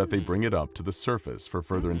requested that they bring it up to the surface for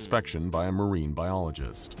further inspection by a marine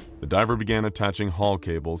biologist. The diver began attaching haul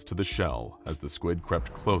cables to the shell as the squid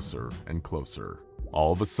crept closer and closer.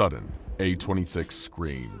 All of a sudden, A-26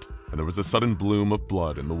 screamed, and there was a sudden bloom of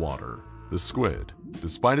blood in the water. The squid,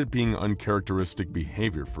 despite it being uncharacteristic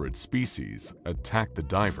behavior for its species, attacked the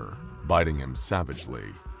diver, biting him savagely.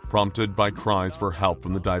 Prompted by cries for help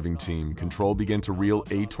from the diving team, Control began to reel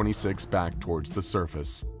A-26 back towards the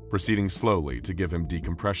surface, proceeding slowly to give him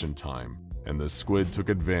decompression time, and the squid took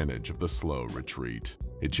advantage of the slow retreat.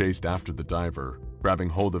 It chased after the diver, grabbing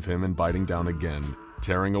hold of him and biting down again,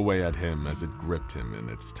 tearing away at him as it gripped him in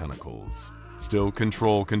its tentacles. Still,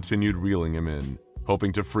 Control continued reeling him in,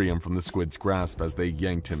 hoping to free him from the squid's grasp as they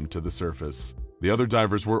yanked him to the surface. The other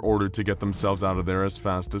divers were ordered to get themselves out of there as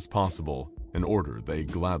fast as possible, an order they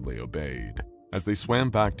gladly obeyed. As they swam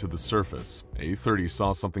back to the surface, A-30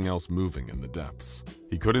 saw something else moving in the depths.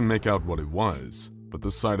 He couldn't make out what it was, but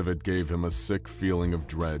the sight of it gave him a sick feeling of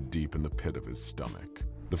dread deep in the pit of his stomach.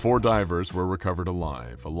 The 4 divers were recovered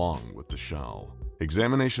alive, along with the shell.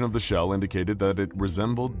 Examination of the shell indicated that it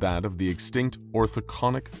resembled that of the extinct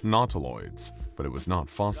orthoconic nautiloids, but it was not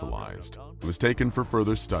fossilized. It was taken for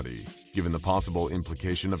further study, given the possible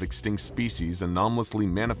implication of extinct species anomalously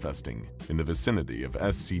manifesting in the vicinity of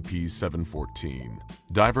SCP-714.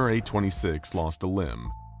 Diver A-26 lost a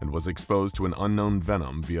limb and was exposed to an unknown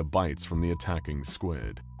venom via bites from the attacking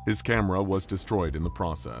squid. His camera was destroyed in the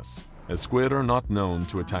process. As squid are not known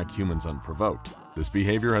to attack humans unprovoked, this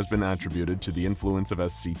behavior has been attributed to the influence of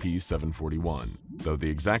SCP-741, though the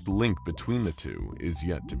exact link between the two is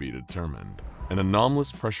yet to be determined. An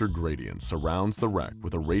anomalous pressure gradient surrounds the wreck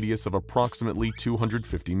with a radius of approximately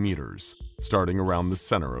 250 meters, starting around the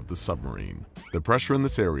center of the submarine. The pressure in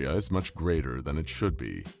this area is much greater than it should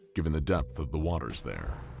be, given the depth of the waters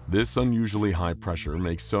there. This unusually high pressure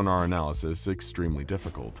makes sonar analysis extremely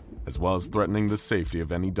difficult, as well as threatening the safety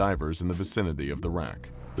of any divers in the vicinity of the wreck.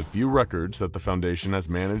 The few records that the Foundation has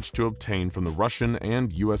managed to obtain from the Russian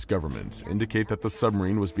and US governments indicate that the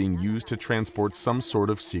submarine was being used to transport some sort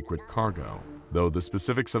of secret cargo. Though the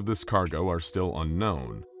specifics of this cargo are still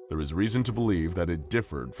unknown, there is reason to believe that it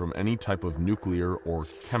differed from any type of nuclear or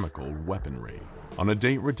chemical weaponry. On a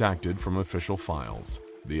date redacted from official files,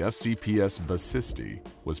 the SCPS Basisti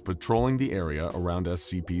was patrolling the area around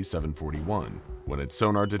SCP-741 when its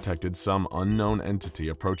sonar detected some unknown entity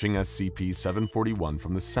approaching SCP-741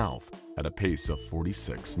 from the south at a pace of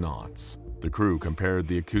 46 knots. The crew compared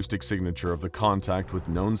the acoustic signature of the contact with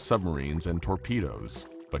known submarines and torpedoes,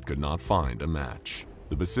 but could not find a match.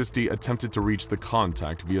 The Basisti attempted to reach the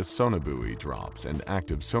contact via sonobuoy drops and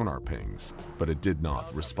active sonar pings, but it did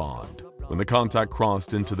not respond. When the contact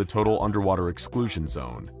crossed into the total underwater exclusion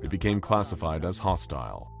zone, it became classified as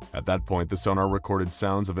hostile. At that point, the sonar recorded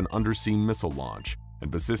sounds of an undersea missile launch,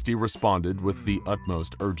 and Basisti responded with the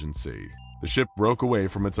utmost urgency. The ship broke away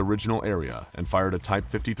from its original area and fired a Type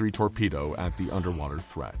 53 torpedo at the underwater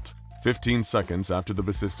threat. 15 seconds after the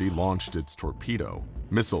Basisti launched its torpedo,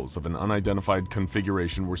 missiles of an unidentified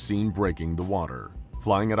configuration were seen breaking the water,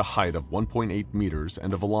 flying at a height of 1.8 meters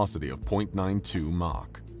and a velocity of 0.92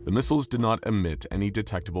 Mach. The missiles did not emit any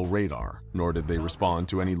detectable radar, nor did they respond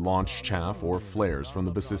to any launch chaff or flares from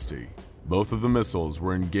the Basisti. Both of the missiles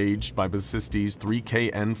were engaged by Basisti's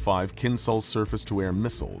 3KN-5 Kinsul surface-to-air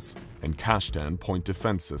missiles and Kashtan point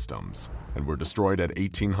defense systems, and were destroyed at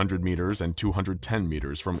 1,800 meters and 210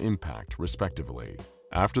 meters from impact, respectively.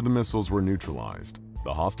 After the missiles were neutralized,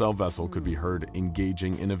 the hostile vessel could be heard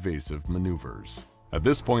engaging in evasive maneuvers. At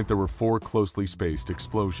this point, there were 4 closely spaced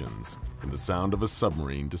explosions and the sound of a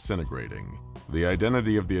submarine disintegrating. The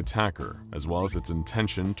identity of the attacker, as well as its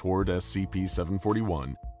intention toward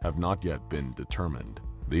SCP-741, have not yet been determined.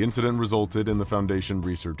 The incident resulted in the Foundation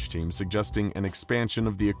research team suggesting an expansion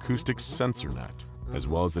of the acoustic sensor net, as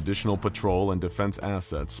well as additional patrol and defense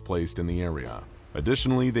assets placed in the area.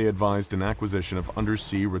 Additionally, they advised an acquisition of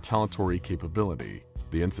undersea retaliatory capability.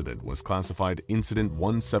 The incident was classified Incident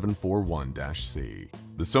 1741-C.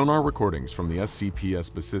 The sonar recordings from the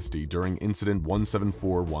SCPS Basisti during Incident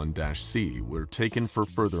 1741-C were taken for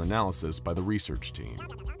further analysis by the research team.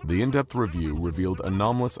 The in-depth review revealed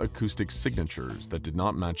anomalous acoustic signatures that did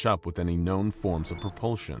not match up with any known forms of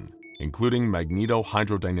propulsion, including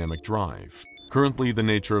magneto-hydrodynamic drive. Currently, the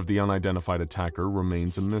nature of the unidentified attacker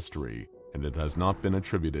remains a mystery, and it has not been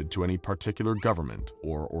attributed to any particular government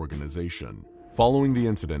or organization. Following the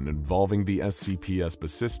incident involving the SCPS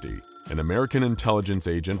Basisti, an American intelligence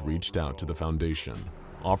agent reached out to the Foundation,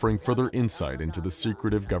 offering further insight into the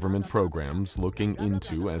secretive government programs looking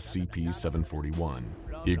into SCP-741.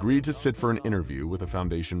 He agreed to sit for an interview with a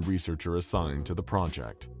Foundation researcher assigned to the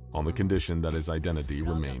project, on the condition that his identity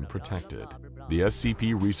remain protected. The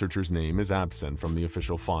SCP researcher's name is absent from the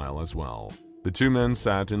official file as well. The two men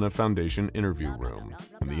sat in a Foundation interview room,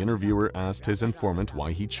 and the interviewer asked his informant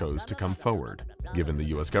why he chose to come forward, given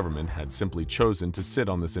the US government had simply chosen to sit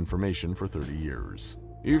on this information for 30 years.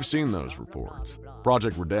 You've seen those reports.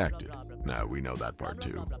 Project Redacted. Now, we know that part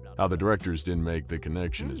too. How the directors didn't make the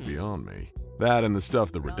connection is beyond me. That and the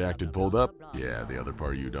stuff the Redacted pulled up? Yeah, the other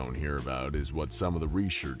part you don't hear about is what some of the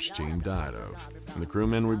research team died of. And the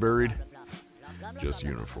crewmen we buried? Just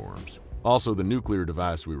uniforms. Also, the nuclear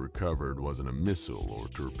device we recovered wasn't a missile or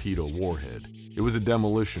torpedo warhead. It was a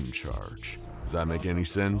demolition charge. Does that make any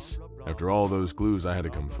sense? After all those clues, I had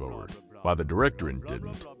to come forward. Why the directorate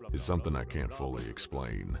didn't is something I can't fully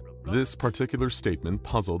explain. This particular statement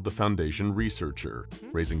puzzled the Foundation researcher,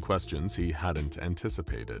 raising questions he hadn't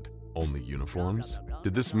anticipated. Only uniforms?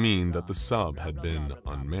 Did this mean that the sub had been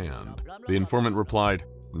unmanned? The informant replied,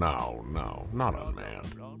 No, not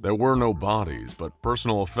unmanned. There were no bodies, but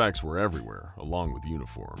personal effects were everywhere, along with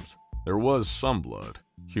uniforms. There was some blood,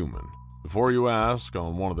 human. Before you ask,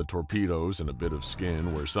 on one of the torpedoes and a bit of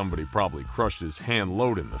skin where somebody probably crushed his hand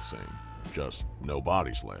loading the thing. Just no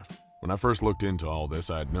bodies left. When I first looked into all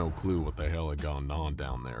this, I had no clue what the hell had gone on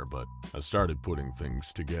down there, but I started putting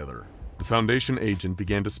things together. The Foundation agent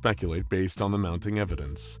began to speculate based on the mounting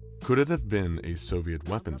evidence. Could it have been a Soviet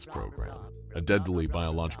weapons program? A deadly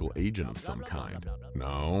biological agent of some kind?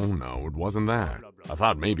 No, it wasn't that. I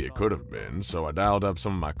thought maybe it could have been, so I dialed up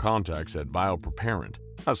some of my contacts at Biopreparant.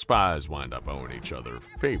 Us spies wind up owing each other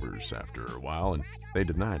favors after a while, and they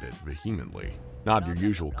denied it vehemently. Not your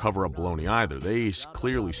usual cover-up baloney either. They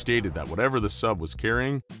clearly stated that whatever the sub was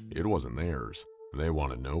carrying, it wasn't theirs. They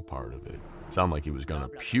wanted no part of it. Sounded like he was gonna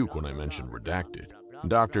puke when I mentioned redacted.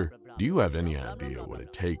 Doctor, do you have any idea what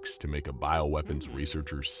it takes to make a bioweapons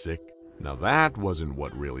researcher sick? Now that wasn't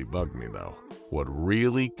what really bugged me though. What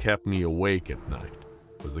really kept me awake at night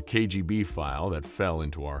was the KGB file that fell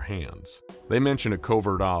into our hands. They mentioned a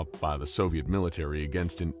covert op by the Soviet military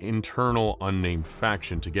against an internal unnamed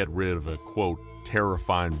faction to get rid of a, quote,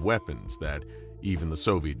 terrifying weapons that even the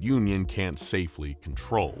Soviet Union can't safely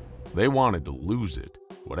control. They wanted to lose it,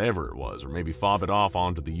 whatever it was, or maybe fob it off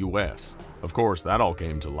onto the US. Of course, that all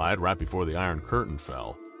came to light right before the Iron Curtain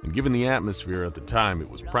fell, and given the atmosphere at the time, it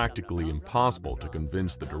was practically impossible to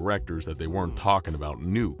convince the directors that they weren't talking about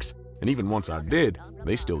nukes. And even once I did,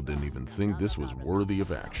 they still didn't even think this was worthy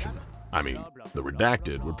of action. I mean, the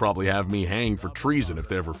redacted would probably have me hanged for treason if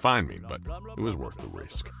they ever find me, but it was worth the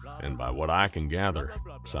risk. And by what I can gather,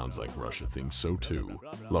 sounds like Russia thinks so too,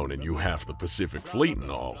 loaning you half the Pacific Fleet and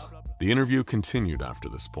all. The interview continued after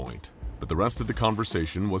this point, but the rest of the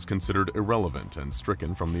conversation was considered irrelevant and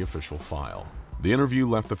stricken from the official file. The interview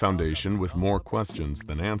left the Foundation with more questions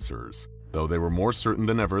than answers, though they were more certain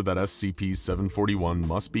than ever that SCP-741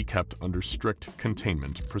 must be kept under strict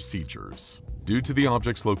containment procedures. Due to the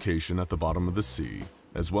object's location at the bottom of the sea,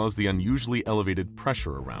 as well as the unusually elevated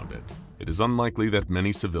pressure around it, it is unlikely that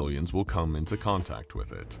many civilians will come into contact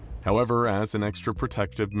with it. However, as an extra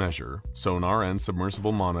protective measure, sonar and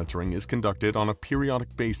submersible monitoring is conducted on a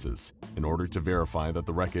periodic basis in order to verify that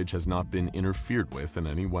the wreckage has not been interfered with in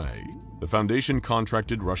any way. The Foundation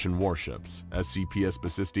contracted Russian warships, SCP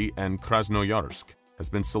Spasisty and Krasnoyarsk, has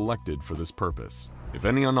been selected for this purpose. If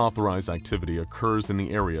any unauthorized activity occurs in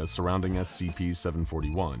the area surrounding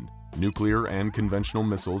SCP-741, nuclear and conventional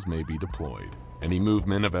missiles may be deployed. Any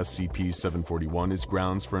movement of SCP-741 is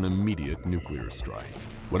grounds for an immediate nuclear strike.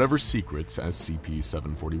 Whatever secrets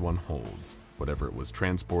SCP-741 holds, whatever it was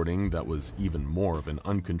transporting that was even more of an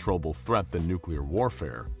uncontrollable threat than nuclear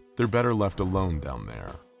warfare, they're better left alone down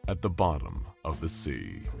there, at the bottom of the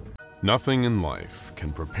sea. Nothing in life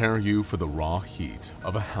can prepare you for the raw heat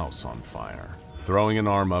of a house on fire. Throwing an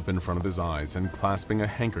arm up in front of his eyes and clasping a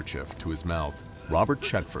handkerchief to his mouth, Robert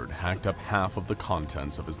Chetford hacked up half of the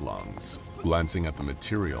contents of his lungs. Glancing at the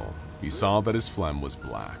material, he saw that his phlegm was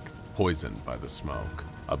black, poisoned by the smoke.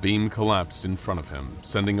 A beam collapsed in front of him,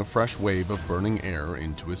 sending a fresh wave of burning air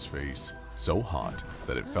into his face, so hot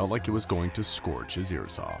that it felt like it was going to scorch his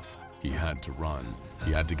ears off. He had to run.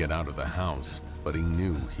 He had to get out of the house, but he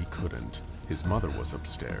knew he couldn't. His mother was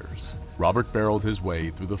upstairs. Robert barreled his way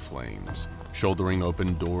through the flames, shouldering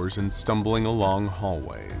open doors and stumbling along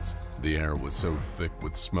hallways. The air was so thick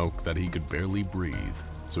with smoke that he could barely breathe,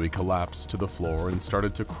 so he collapsed to the floor and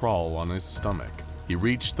started to crawl on his stomach. He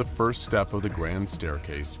reached the first step of the grand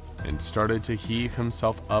staircase and started to heave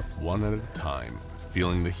himself up one at a time,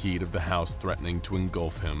 feeling the heat of the house threatening to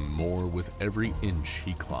engulf him more with every inch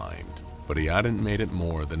he climbed. But he hadn't made it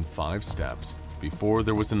more than 5 steps before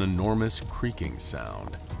there was an enormous creaking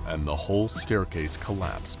sound, and the whole staircase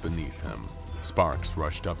collapsed beneath him. Sparks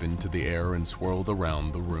rushed up into the air and swirled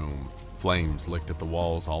around the room. Flames licked at the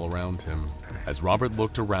walls all around him. As Robert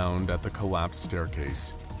looked around at the collapsed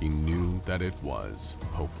staircase, he knew that it was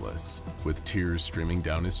hopeless. With tears streaming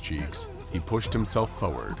down his cheeks, he pushed himself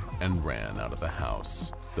forward and ran out of the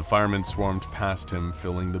house. The firemen swarmed past him,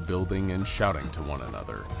 filling the building and shouting to one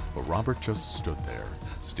another, but Robert just stood there,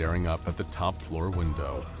 staring up at the top floor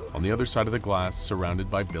window. On the other side of the glass, surrounded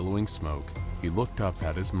by billowing smoke, he looked up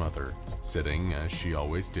at his mother, sitting as she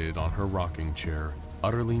always did on her rocking chair,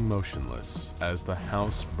 utterly motionless as the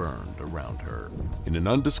house burned around her. In an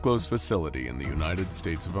undisclosed facility in the United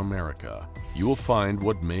States of America, you will find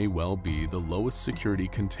what may well be the lowest security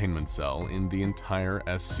containment cell in the entire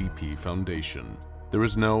SCP Foundation. There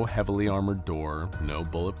is no heavily armored door, no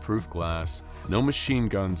bulletproof glass, no machine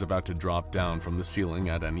guns about to drop down from the ceiling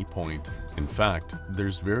at any point. In fact,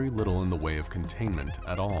 there's very little in the way of containment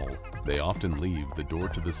at all. They often leave the door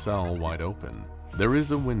to the cell wide open. There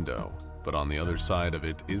is a window, but on the other side of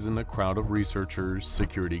it isn't a crowd of researchers,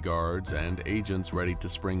 security guards, and agents ready to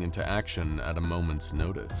spring into action at a moment's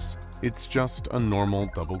notice. It's just a normal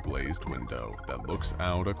double-glazed window that looks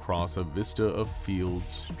out across a vista of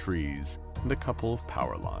fields, trees, and a couple of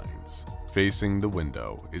power lines. Facing the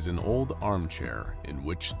window is an old armchair in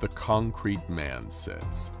which the Concrete Man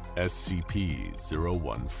sits,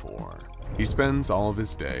 SCP-014. He spends all of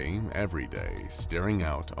his day, every day, staring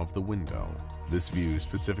out of the window. This view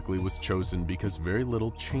specifically was chosen because very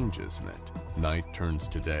little changes in it. Night turns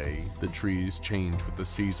to day, the trees change with the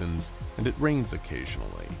seasons, and it rains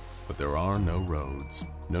occasionally. But there are no roads,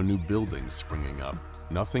 no new buildings springing up,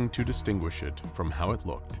 nothing to distinguish it from how it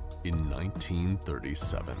looked in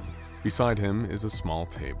 1937. Beside him is a small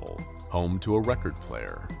table, home to a record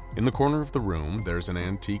player. In the corner of the room, there's an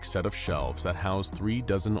antique set of shelves that house 3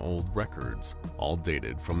 dozen old records, all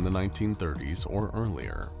dated from the 1930s or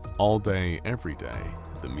earlier. All day, every day,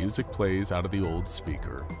 the music plays out of the old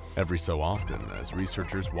speaker. Every so often, as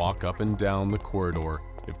researchers walk up and down the corridor,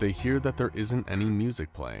 if they hear that there isn't any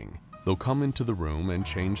music playing, they'll come into the room and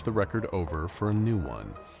change the record over for a new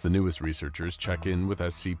one. The newest researchers check in with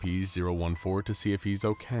SCP-014 to see if he's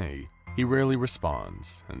okay. He rarely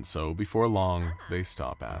responds, and so before long, they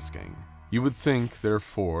stop asking. You would think,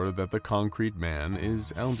 therefore, that the Concrete Man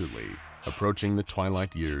is elderly, approaching the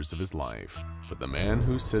twilight years of his life, but the man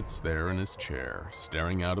who sits there in his chair,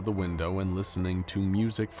 staring out of the window and listening to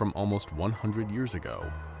music from almost 100 years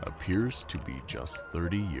ago, appears to be just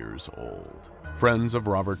 30 years old. Friends of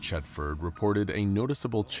Robert Chetford reported a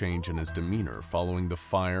noticeable change in his demeanor following the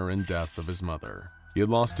fire and death of his mother. He had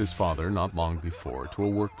lost his father not long before to a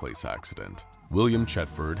workplace accident. William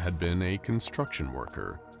Chetford had been a construction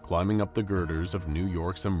worker, climbing up the girders of New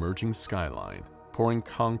York's emerging skyline, pouring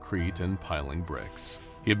concrete and piling bricks.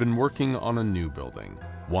 He had been working on a new building,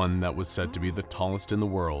 one that was said to be the tallest in the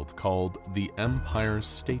world, called the Empire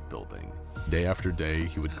State Building. Day after day,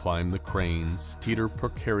 he would climb the cranes, teeter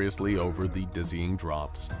precariously over the dizzying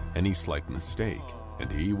drops. Any slight mistake,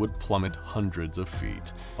 and he would plummet hundreds of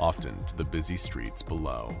feet, often to the busy streets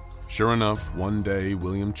below. Sure enough, one day,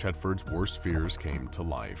 William Chetford's worst fears came to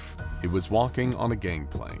life. He was walking on a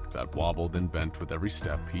gangplank that wobbled and bent with every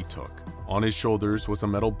step he took. On his shoulders was a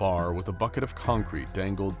metal bar with a bucket of concrete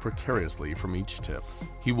dangled precariously from each tip.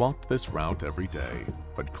 He walked this route every day,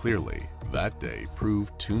 but clearly, that day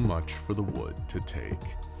proved too much for the wood to take.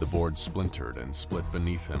 The board splintered and split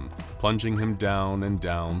beneath him, plunging him down and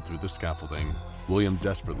down through the scaffolding. William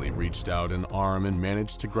desperately reached out an arm and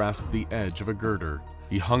managed to grasp the edge of a girder.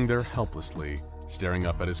 He hung there helplessly, staring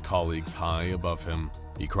up at his colleagues high above him.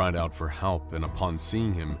 He cried out for help, and upon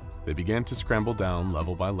seeing him, they began to scramble down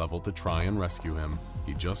level by level to try and rescue him.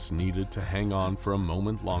 He just needed to hang on for a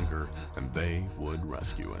moment longer, and they would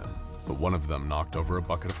rescue him. But one of them knocked over a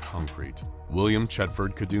bucket of concrete. William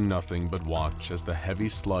Chetford could do nothing but watch as the heavy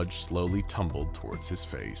sludge slowly tumbled towards his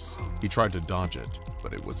face. He tried to dodge it,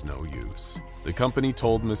 but it was no use. The company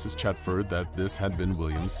told Mrs. Chetford that this had been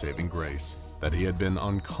William's saving grace, that he had been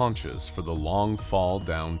unconscious for the long fall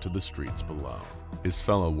down to the streets below. His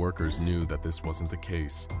fellow workers knew that this wasn't the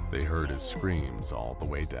case. They heard his screams all the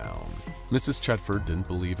way down. Mrs. Chetford didn't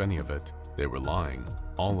believe any of it. They were lying,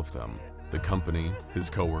 all of them. The company, his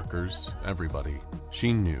co-workers, everybody.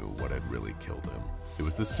 She knew what had really killed him. It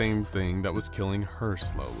was the same thing that was killing her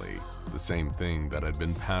slowly, the same thing that had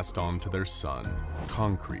been passed on to their son,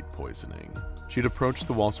 concrete poisoning. She'd approached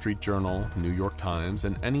the Wall Street Journal, New York Times,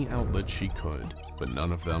 and any outlet she could, but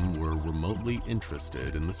none of them were remotely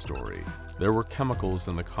interested in the story. There were chemicals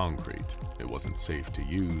in the concrete. It wasn't safe to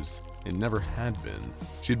use. It never had been.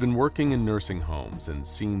 She'd been working in nursing homes and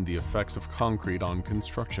seen the effects of concrete on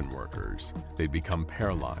construction workers. They'd become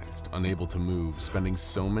paralyzed, unable to move, spending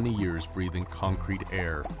so many years breathing concrete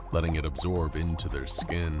air, letting it absorb into their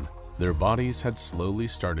skin. Their bodies had slowly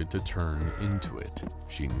started to turn into it.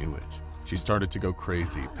 She knew it. She started to go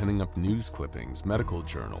crazy, pinning up news clippings, medical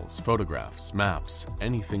journals, photographs, maps,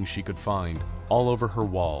 anything she could find, all over her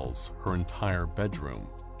walls, her entire bedroom.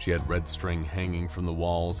 She had red string hanging from the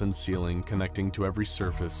walls and ceiling, connecting to every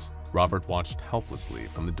surface. Robert watched helplessly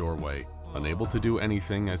from the doorway, unable to do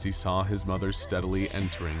anything as he saw his mother steadily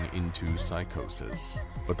entering into psychosis.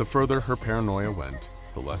 But the further her paranoia went,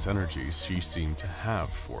 the less energy she seemed to have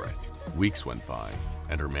for it. Weeks went by,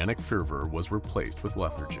 and her manic fervor was replaced with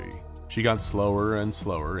lethargy. She got slower and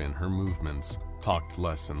slower in her movements, talked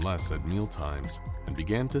less and less at mealtimes, and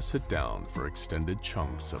began to sit down for extended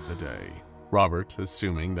chunks of the day. Robert,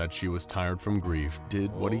 assuming that she was tired from grief,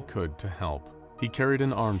 did what he could to help. He carried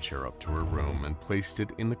an armchair up to her room and placed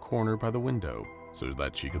it in the corner by the window so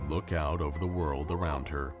that she could look out over the world around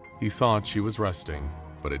her. He thought she was resting.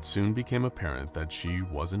 but it soon became apparent that she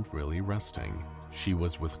wasn't really resting. She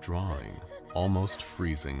was withdrawing, almost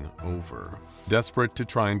freezing over. Desperate to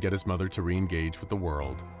try and get his mother to re-engage with the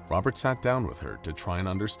world, Robert sat down with her to try and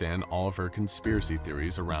understand all of her conspiracy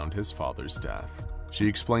theories around his father's death. She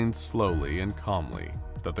explained slowly and calmly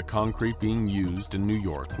that the concrete being used in New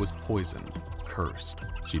York was poisoned, cursed.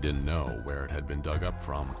 She didn't know where it had been dug up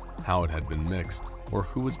from, how it had been mixed, or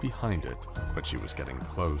who was behind it, but she was getting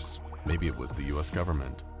close. Maybe it was the US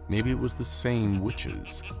government. Maybe it was the same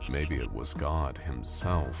witches. Maybe it was God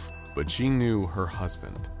himself. But she knew her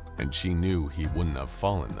husband, and she knew he wouldn't have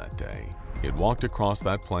fallen that day. He had walked across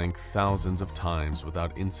that plank thousands of times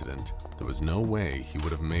without incident. There was no way he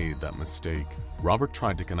would have made that mistake. Robert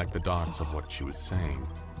tried to connect the dots of what she was saying.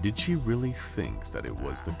 Did she really think that it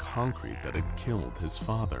was the concrete that had killed his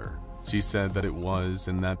father? She said that it was,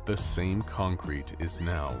 and that the same concrete is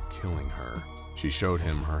now killing her. She showed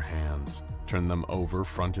him her hands, turned them over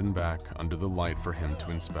front and back under the light for him to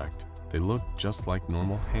inspect. They looked just like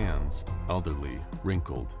normal hands, elderly,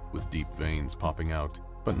 wrinkled, with deep veins popping out,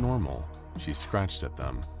 but normal. She scratched at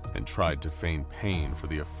them and tried to feign pain for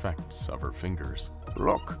the effects of her fingers.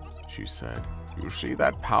 "Look," she said. "You see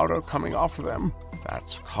that powder coming off them?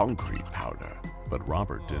 That's concrete powder." But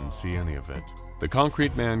Robert didn't see any of it. The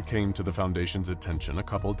concrete man came to the Foundation's attention a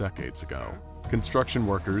couple decades ago. Construction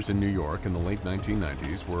workers in New York in the late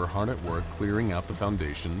 1990s were hard at work clearing out the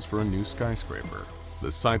foundations for a new skyscraper.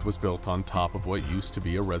 The site was built on top of what used to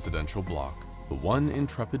be a residential block. But one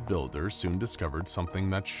intrepid builder soon discovered something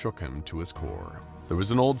that shook him to his core. There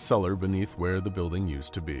was an old cellar beneath where the building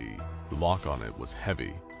used to be. The lock on it was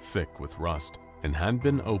heavy, thick with rust, and had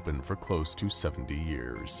been open for close to 70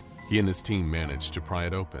 years. He and his team managed to pry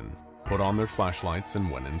it open, put on their flashlights, and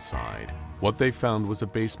went inside. What they found was a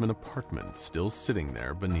basement apartment still sitting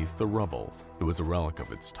there beneath the rubble. It was a relic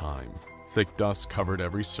of its time. Thick dust covered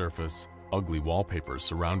every surface, ugly wallpaper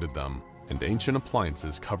surrounded them, and ancient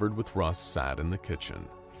appliances covered with rust sat in the kitchen.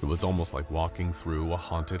 It was almost like walking through a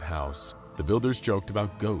haunted house. The builders joked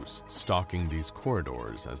about ghosts stalking these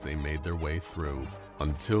corridors as they made their way through,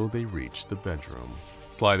 until they reached the bedroom.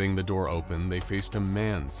 Sliding the door open, they faced a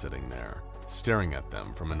man sitting there, staring at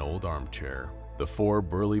them from an old armchair. The four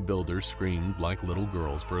burly builders screamed like little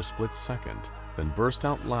girls for a split second, then burst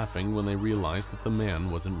out laughing when they realized that the man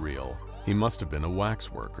wasn't real. He must have been a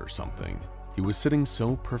waxwork or something. He was sitting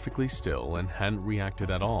so perfectly still and hadn't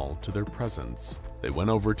reacted at all to their presence. They went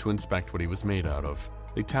over to inspect what he was made out of.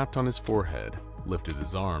 They tapped on his forehead, lifted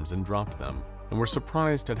his arms and dropped them, and were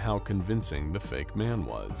surprised at how convincing the fake man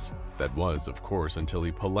was. That was, of course, until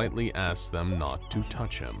he politely asked them not to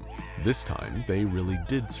touch him. This time, they really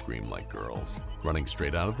did scream like girls, running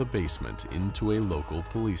straight out of the basement into a local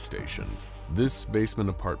police station. This basement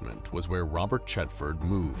apartment was where Robert Chetford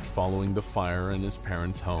moved following the fire in his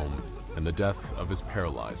parents' home and the death of his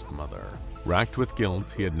paralyzed mother. Racked with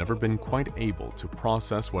guilt, he had never been quite able to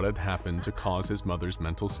process what had happened to cause his mother's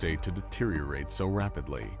mental state to deteriorate so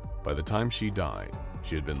rapidly. By the time she died,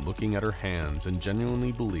 she had been looking at her hands and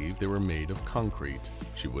genuinely believed they were made of concrete.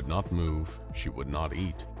 She would not move, she would not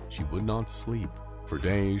eat, she would not sleep. For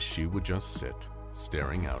days, she would just sit,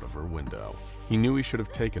 staring out of her window. He knew he should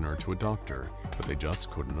have taken her to a doctor, but they just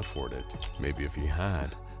couldn't afford it. Maybe if he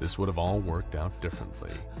had, this would have all worked out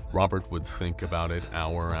differently. Robert would think about it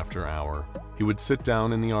hour after hour. He would sit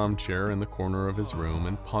down in the armchair in the corner of his room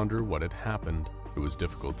and ponder what had happened. It was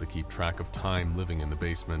difficult to keep track of time living in the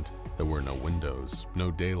basement. There were no windows, no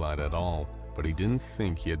daylight at all, but he didn't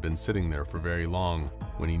think he had been sitting there for very long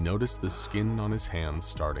when he noticed the skin on his hands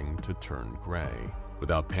starting to turn gray.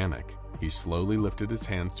 Without panic, he slowly lifted his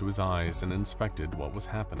hands to his eyes and inspected what was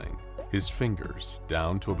happening. His fingers,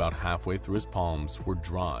 down to about halfway through his palms, were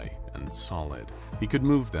dry and solid. He could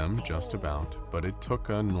move them just about, but it took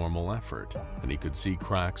a normal effort, and he could see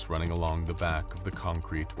cracks running along the back of the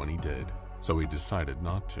concrete when he did, so he decided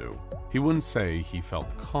not to. He wouldn't say he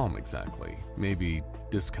felt calm exactly, maybe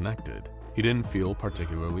disconnected. He didn't feel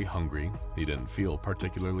particularly hungry, he didn't feel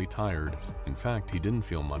particularly tired. In fact, he didn't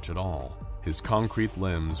feel much at all. His concrete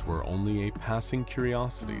limbs were only a passing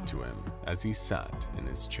curiosity to him as he sat in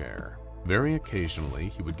his chair. Very occasionally,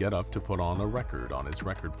 he would get up to put on a record on his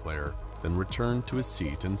record player, then return to his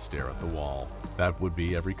seat and stare at the wall. That would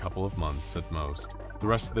be every couple of months at most. The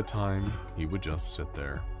rest of the time, he would just sit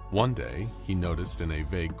there. One day, he noticed in a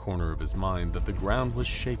vague corner of his mind that the ground was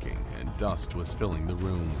shaking and dust was filling the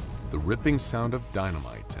room. The ripping sound of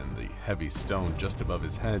dynamite and the heavy stone just above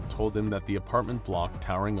his head told him that the apartment block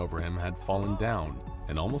towering over him had fallen down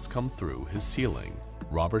and almost come through his ceiling.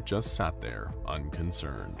 Robert just sat there,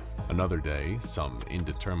 unconcerned. Another day, some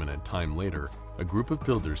indeterminate time later, a group of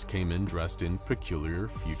builders came in dressed in peculiar,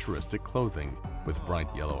 futuristic clothing, with bright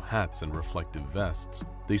yellow hats and reflective vests.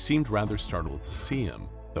 They seemed rather startled to see him,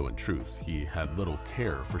 though in truth he had little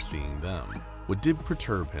care for seeing them. What did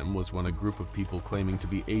perturb him was when a group of people claiming to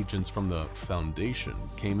be agents from the Foundation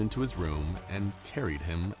came into his room and carried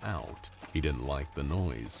him out. He didn't like the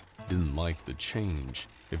noise, didn't like the change.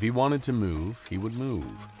 If he wanted to move, he would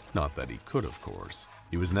move. Not that he could, of course.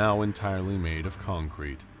 He was now entirely made of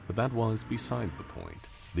concrete, but that was beside the point.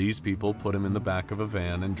 These people put him in the back of a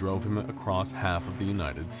van and drove him across half of the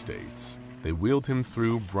United States. They wheeled him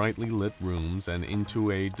through brightly lit rooms and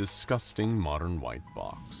into a disgusting modern white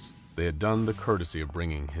box. They had done the courtesy of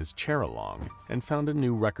bringing his chair along and found a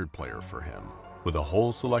new record player for him, with a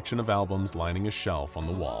whole selection of albums lining a shelf on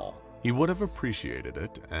the wall. He would have appreciated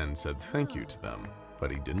it and said thank you to them,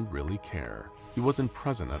 but he didn't really care. He wasn't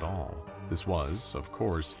present at all. This was, of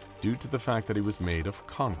course, due to the fact that he was made of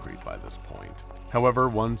concrete by this point. However,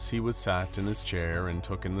 once he was sat in his chair and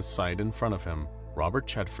took in the sight in front of him, Robert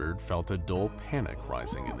Chetford felt a dull panic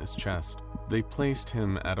rising in his chest. They placed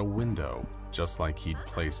him at a window, just like he'd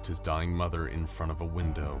placed his dying mother in front of a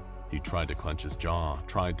window. He tried to clench his jaw,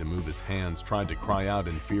 tried to move his hands, tried to cry out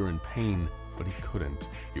in fear and pain, but he couldn't.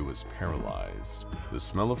 He was paralyzed. The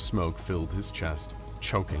smell of smoke filled his chest,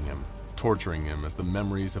 choking him, torturing him as the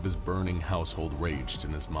memories of his burning household raged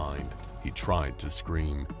in his mind. He tried to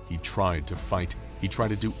scream, he tried to fight, he tried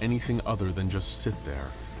to do anything other than just sit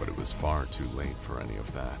there, but it was far too late for any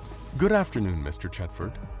of that. "Good afternoon, Mr.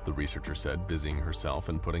 Chetford," the researcher said, busying herself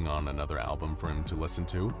and putting on another album for him to listen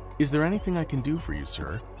to. "Is there anything I can do for you,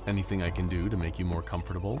 sir? Anything I can do to make you more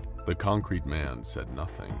comfortable?" The concrete man said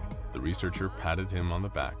nothing. The researcher patted him on the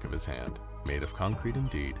back of his hand. "Made of concrete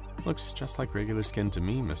indeed. Looks just like regular skin to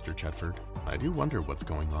me, Mr. Chetford. I do wonder what's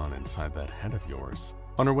going on inside that head of yours."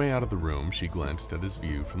 On her way out of the room, she glanced at his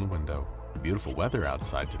view from the window. "Beautiful weather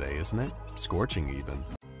outside today, isn't it? Scorching even."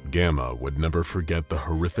 Gamma would never forget the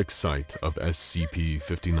horrific sight of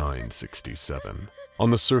SCP-5967. On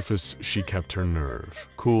the surface, she kept her nerve,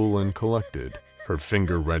 cool and collected, her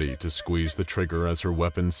finger ready to squeeze the trigger as her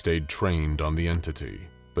weapon stayed trained on the entity.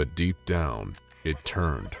 But deep down, it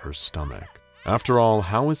turned her stomach. After all,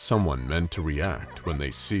 how is someone meant to react when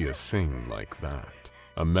they see a thing like that?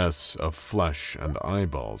 A mess of flesh and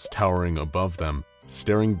eyeballs towering above them,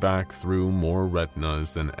 staring back through more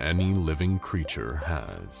retinas than any living creature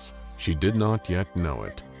has. She did not yet know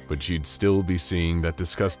it, but she'd still be seeing that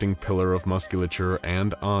disgusting pillar of musculature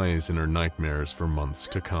and eyes in her nightmares for months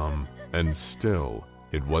to come. And still,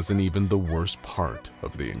 it wasn't even the worst part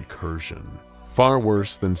of the incursion. Far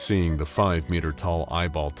worse than seeing the 5-meter-tall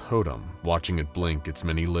eyeball totem, watching it blink its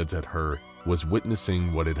many lids at her, was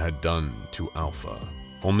witnessing what it had done to Alpha.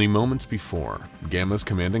 Only moments before, Gamma's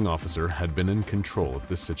commanding officer had been in control of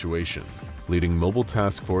this situation, leading Mobile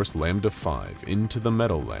Task Force Lambda 5 into the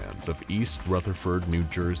Meadowlands of East Rutherford, New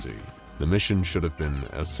Jersey. The mission should have been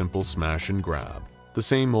a simple smash and grab, the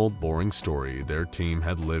same old boring story their team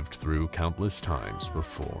had lived through countless times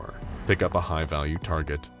before. Pick up a high-value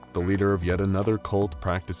target, the leader of yet another cult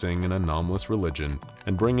practicing an anomalous religion,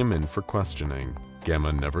 and bring him in for questioning.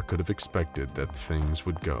 Gamma never could have expected that things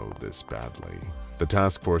would go this badly. The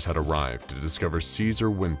task force had arrived to discover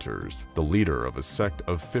Caesar Winters, the leader of a sect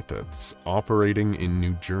of Fifths operating in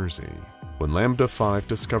New Jersey. When Lambda 5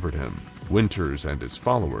 discovered him, Winters and his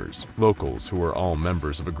followers, locals who were all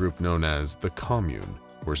members of a group known as the Commune,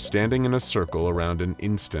 were standing in a circle around an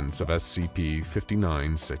instance of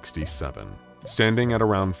SCP-5967. Standing at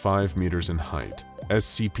around 5 meters in height,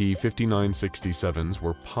 SCP-5967s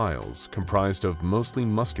were piles comprised of mostly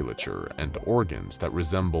musculature and organs that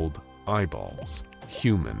resembled eyeballs,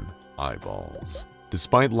 human eyeballs.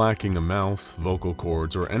 Despite lacking a mouth, vocal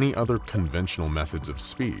cords, or any other conventional methods of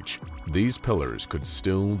speech, these pillars could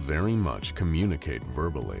still very much communicate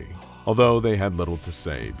verbally, although they had little to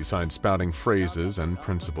say besides spouting phrases and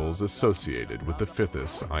principles associated with the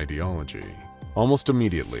Fifthist ideology. Almost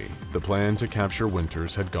immediately, the plan to capture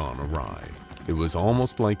Winters had gone awry. It was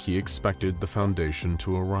almost like he expected the Foundation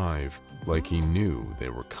to arrive, like he knew they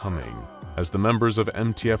were coming. As the members of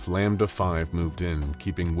MTF Lambda 5 moved in,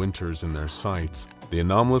 keeping Winters in their sights, the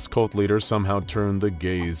anomalous cult leader somehow turned the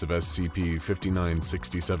gaze of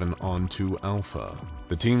SCP-5967 onto Alpha.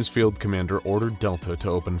 The team's field commander ordered Delta to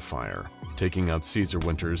open fire, taking out Caesar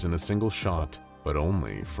Winters in a single shot, but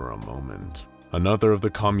only for a moment. Another of the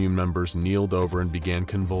commune members kneeled over and began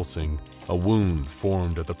convulsing. A wound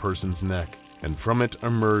formed at the person's neck, and from it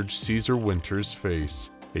emerged Caesar Winters'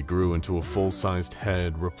 face. It grew into a full-sized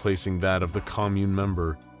head, replacing that of the commune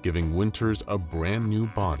member, giving Winters a brand new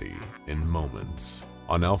body in moments.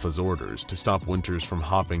 On Alpha's orders to stop Winters from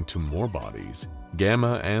hopping to more bodies,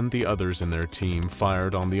 Gamma and the others in their team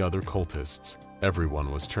fired on the other cultists.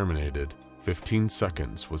 Everyone was terminated. 15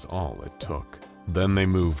 seconds was all it took. Then they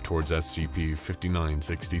moved towards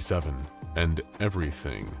SCP-5967, and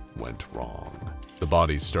everything went wrong. The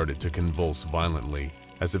bodies started to convulse violently,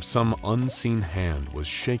 as if some unseen hand was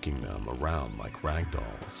shaking them around like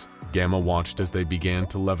ragdolls. Gamma watched as they began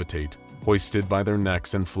to levitate, hoisted by their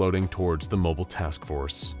necks and floating towards the mobile task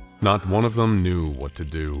force. Not one of them knew what to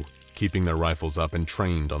do, keeping their rifles up and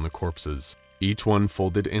trained on the corpses. Each one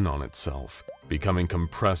folded in on itself, becoming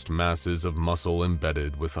compressed masses of muscle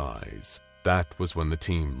embedded with eyes. That was when the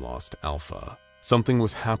team lost Alpha. Something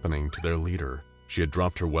was happening to their leader. She had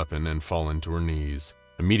dropped her weapon and fallen to her knees.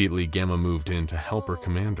 Immediately, Gamma moved in to help her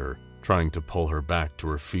commander, trying to pull her back to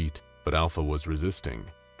her feet, but Alpha was resisting,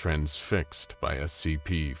 transfixed by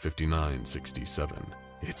SCP-5967.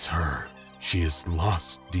 It's her. She is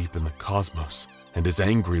lost deep in the cosmos and is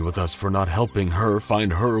angry with us for not helping her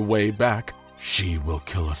find her way back. She will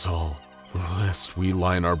kill us all, lest we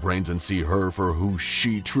lie in our brains and see her for who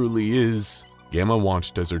she truly is. Gamma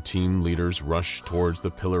watched as her team leaders rushed towards the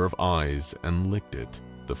pillar of eyes and licked it.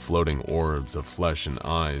 The floating orbs of flesh and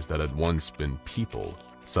eyes that had once been people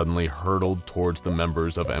suddenly hurtled towards the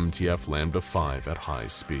members of MTF Lambda 5 at high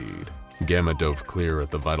speed. Gamma dove clear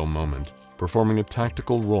at the vital moment, performing a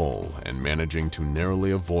tactical roll and managing to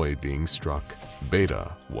narrowly avoid being struck.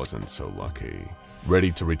 Beta wasn't so lucky.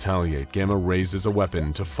 Ready to retaliate, Gamma raises a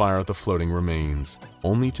weapon to fire at the floating remains,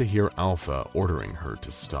 only to hear Alpha ordering her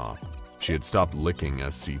to stop. She had stopped licking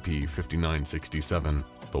SCP-5967,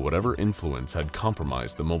 but whatever influence had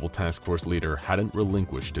compromised the mobile task force leader hadn't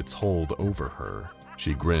relinquished its hold over her.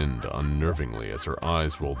 She grinned unnervingly as her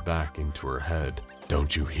eyes rolled back into her head.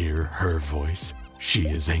 Don't you hear her voice? She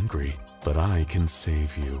is angry, but I can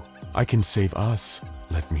save you. I can save us.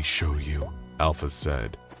 Let me show you, Alpha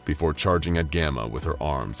said, before charging at Gamma with her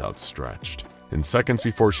arms outstretched. In seconds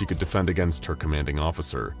before she could defend against her commanding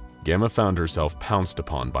officer, Gamma found herself pounced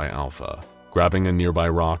upon by Alpha. Grabbing a nearby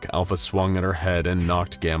rock, Alpha swung at her head and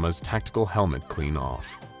knocked Gamma's tactical helmet clean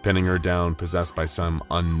off. Pinning her down, possessed by some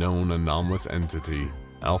unknown anomalous entity,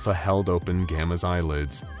 Alpha held open Gamma's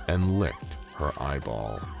eyelids and licked her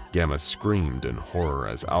eyeball. Gamma screamed in horror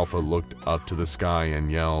as Alpha looked up to the sky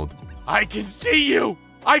and yelled, "I can see you!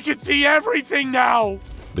 I can see everything now!"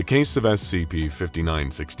 The case of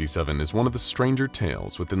SCP-5967 is one of the stranger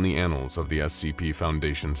tales within the annals of the SCP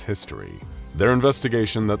Foundation's history. Their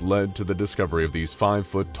investigation that led to the discovery of these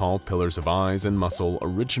 5-foot-tall pillars of eyes and muscle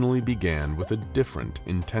originally began with a different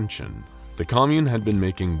intention. The commune had been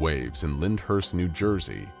making waves in Lyndhurst, New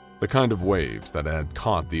Jersey, the kind of waves that had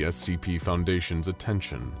caught the SCP Foundation's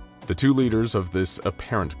attention. The two leaders of this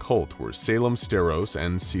apparent cult were Salem Steros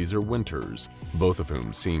and Caesar Winters, both of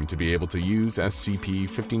whom seemed to be able to use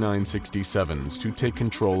SCP-5967s to take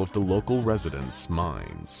control of the local residents'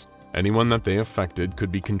 minds. Anyone that they affected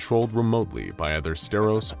could be controlled remotely by either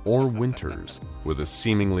Steros or Winters, with a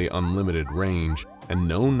seemingly unlimited range and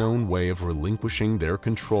no known way of relinquishing their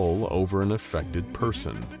control over an affected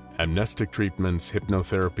person. Amnestic treatments,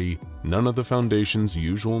 hypnotherapy, none of the Foundation's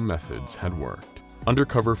usual methods had worked.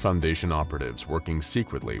 Undercover Foundation operatives working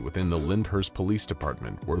secretly within the Lyndhurst Police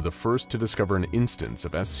Department were the first to discover an instance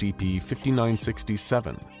of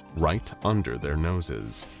SCP-5967 right under their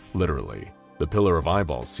noses. Literally, the pillar of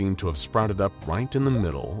eyeballs seemed to have sprouted up right in the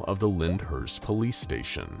middle of the Lyndhurst police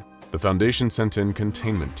station. The Foundation sent in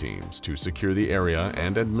containment teams to secure the area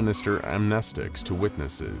and administer amnestics to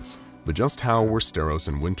witnesses. But just how were Steros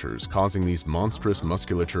and Winters causing these monstrous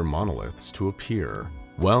musculature monoliths to appear?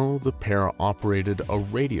 Well, the pair operated a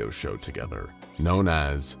radio show together, known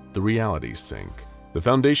as the Reality Sync. The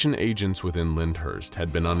Foundation agents within Lyndhurst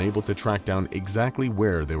had been unable to track down exactly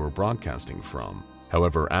where they were broadcasting from.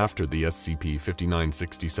 However, after the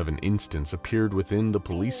SCP-5967 instance appeared within the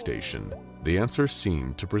police station, the answer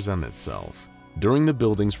seemed to present itself. During the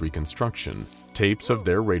building's reconstruction, tapes of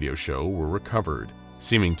their radio show were recovered,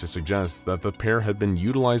 seeming to suggest that the pair had been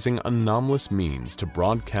utilizing anomalous means to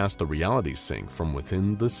broadcast the reality sync from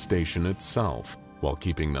within the station itself, while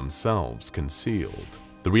keeping themselves concealed.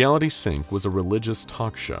 The reality sync was a religious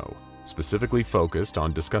talk show, specifically focused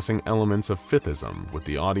on discussing elements of Fifithism with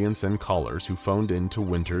the audience and callers who phoned in to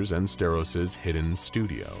Winters and Steros' hidden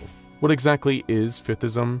studio. What exactly is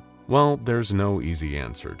Fifithism? Well, there's no easy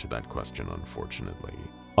answer to that question, unfortunately.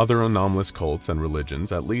 Other anomalous cults and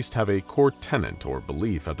religions at least have a core tenet or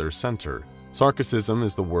belief at their center. Sarkicism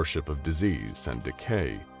is the worship of disease and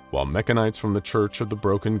decay, while Mechanites from the Church of the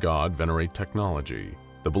Broken God venerate technology.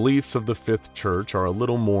 The beliefs of the Fifth Church are a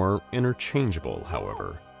little more interchangeable,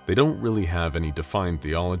 however. They don't really have any defined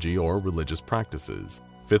theology or religious practices.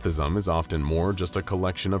 Fiftheism is often more just a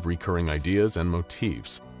collection of recurring ideas and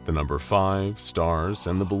motifs, the number 5, stars,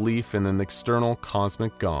 and the belief in an external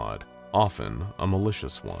cosmic god, often a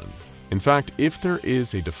malicious one. In fact, if there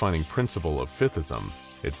is a defining principle of Fiftheism,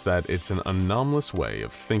 it's that it's an anomalous way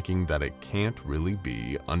of thinking that it can't really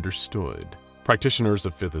be understood. Practitioners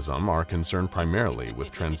of Fiftheism are concerned primarily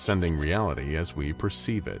with transcending reality as we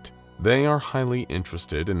perceive it. They are highly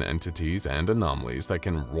interested in entities and anomalies that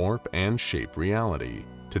can warp and shape reality,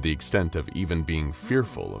 to the extent of even being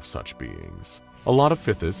fearful of such beings. A lot of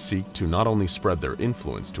Fiftheists seek to not only spread their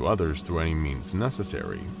influence to others through any means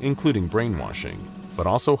necessary, including brainwashing, but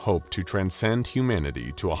also hope to transcend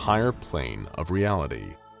humanity to a higher plane of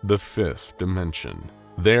reality, the 5th dimension.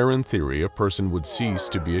 There, in theory, a person would cease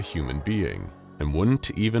to be a human being, and wouldn't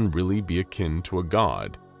even really be akin to a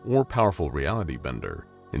god or powerful reality bender.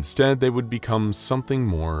 Instead, they would become something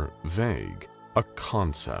more vague, a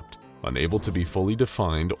concept, unable to be fully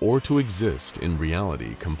defined or to exist in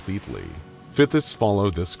reality completely. Fiftheists follow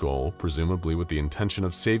this goal, presumably with the intention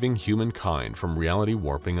of saving humankind from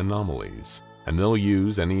reality-warping anomalies, and they'll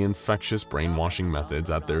use any infectious brainwashing methods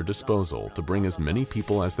at their disposal to bring as many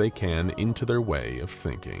people as they can into their way of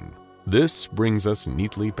thinking. This brings us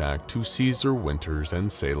neatly back to Caesar Winters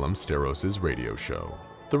and Salem Steros' radio show,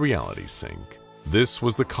 The Reality Sync. This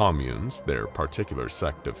was the communes, their particular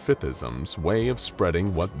sect of Fiftheism's, way of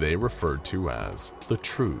spreading what they referred to as the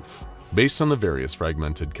truth. Based on the various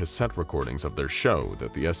fragmented cassette recordings of their show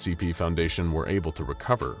that the SCP Foundation were able to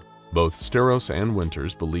recover, both Steros and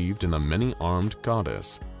Winters believed in a many-armed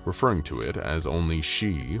goddess, referring to it as only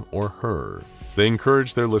she or her. They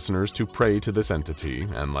encouraged their listeners to pray to this entity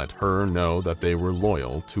and let her know that they were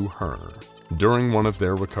loyal to her. During one of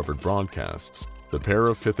their recovered broadcasts, the pair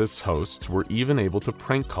of Fiftheists hosts were even able to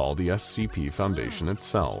prank call the SCP Foundation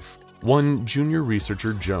itself. One junior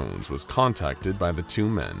researcher Jones was contacted by the two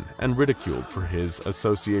men and ridiculed for his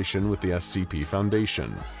association with the SCP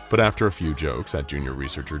Foundation. But after a few jokes at junior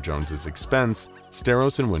researcher Jones's expense,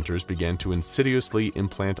 Steros and Winters began to insidiously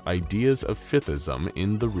implant ideas of Fiftheism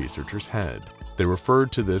in the researcher's head. They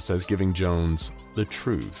referred to this as giving Jones the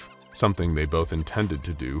truth, something they both intended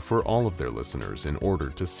to do for all of their listeners in order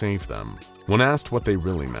to save them. When asked what they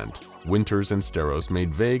really meant, Winters and Steros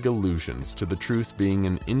made vague allusions to the truth being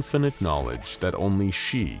an infinite knowledge that only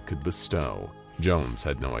she could bestow. Jones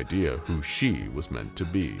had no idea who she was meant to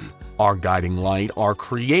be. "Our guiding light, our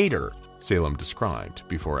creator," Salem described,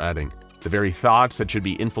 before adding, "the very thoughts that should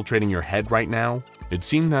be infiltrating your head right now." It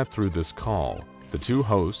seemed that through this call, the two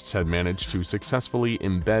hosts had managed to successfully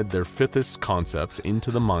embed their Fiftheist concepts into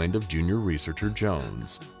the mind of junior researcher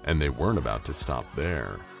Jones, and they weren't about to stop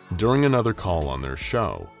there. During another call on their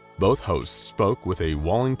show, both hosts spoke with a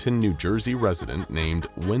Wallington, New Jersey resident named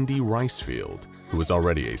Wendy Ricefield, who was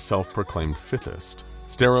already a self-proclaimed Fiftheist.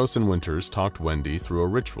 Steros and Winters talked Wendy through a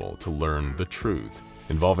ritual to learn the truth,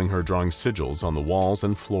 involving her drawing sigils on the walls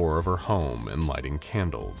and floor of her home and lighting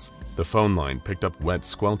candles. The phone line picked up wet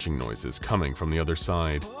squelching noises coming from the other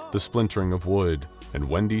side, the splintering of wood, and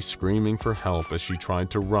Wendy screaming for help as she tried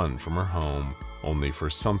to run from her home, only for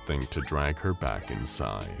something to drag her back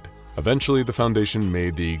inside. Eventually, the Foundation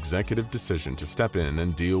made the executive decision to step in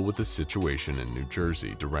and deal with the situation in New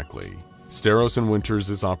Jersey directly. Steros and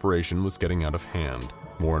Winters' operation was getting out of hand.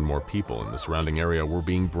 More and more people in the surrounding area were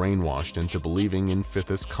being brainwashed into believing in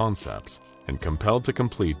Fiftheist concepts and compelled to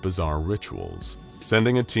complete bizarre rituals.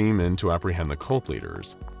 Sending a team in to apprehend the cult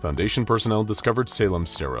leaders, Foundation personnel discovered Salem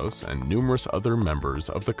Steros and numerous other members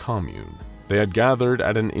of the commune. They had gathered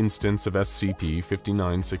at an instance of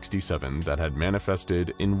SCP-5967 that had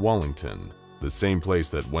manifested in Wallington, the same place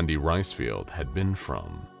that Wendy Ricefield had been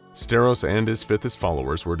from. Steros and his Fiftheist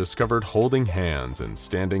followers were discovered holding hands and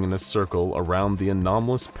standing in a circle around the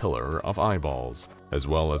anomalous pillar of eyeballs, as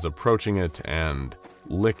well as approaching it and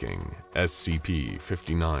licking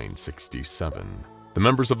SCP-5967. The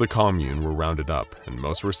members of the commune were rounded up, and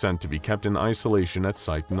most were sent to be kept in isolation at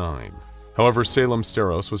Site 9. However, Salem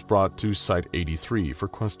Steros was brought to Site 83 for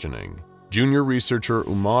questioning. Junior researcher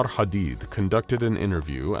Umar Hadid conducted an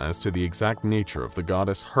interview as to the exact nature of the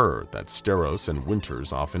goddess Her that Steros and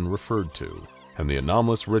Winters often referred to, and the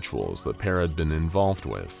anomalous rituals the pair had been involved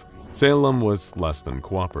with. Salem was less than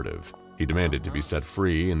cooperative. He demanded to be set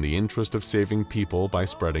free in the interest of saving people by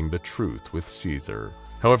spreading the truth with Caesar.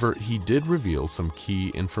 However, he did reveal some key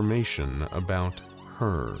information about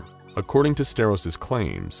Her. According to Steros'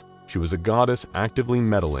 claims, she was a goddess actively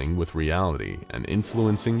meddling with reality and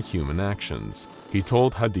influencing human actions. He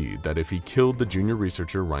told Hadid that if he killed the junior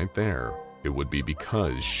researcher right there, it would be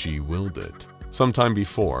because she willed it. Sometime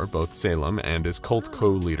before, both Salem and his cult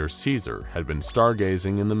co-leader Caesar had been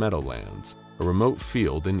stargazing in the Meadowlands, a remote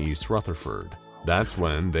field in East Rutherford. That's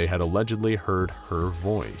when they had allegedly heard her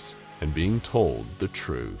voice and being told the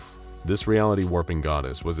truth. This reality-warping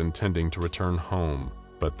goddess was intending to return home,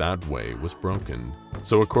 but that way was broken.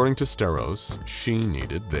 So according to Steros, she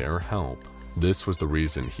needed their help. This was the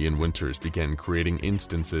reason he and Winters began creating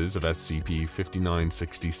instances of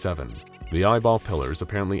SCP-5967. The eyeball pillars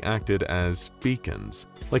apparently acted as beacons,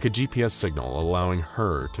 like a GPS signal allowing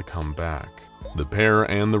her to come back. The pair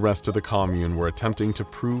and the rest of the commune were attempting to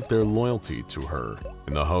prove their loyalty to her,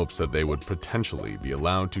 in the hopes that they would potentially be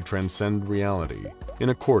allowed to transcend reality, in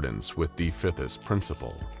accordance with the Fifthist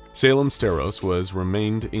Principle. Salem Steros was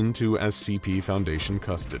remained into SCP Foundation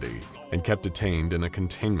custody, and kept detained in a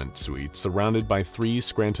containment suite surrounded by 3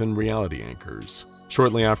 Scranton reality anchors.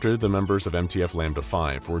 Shortly after, the members of MTF Lambda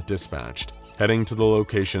 5 were dispatched, heading to the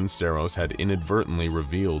location Steros had inadvertently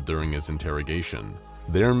revealed during his interrogation.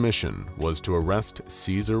 Their mission was to arrest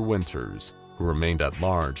Caesar Winters, who remained at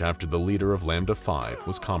large after the leader of Lambda 5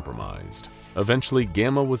 was compromised. Eventually,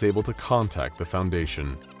 Gamma was able to contact the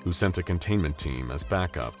Foundation, who sent a containment team as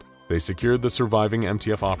backup. They secured the surviving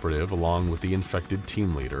MTF operative along with the infected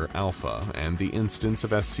team leader, Alpha, and the instance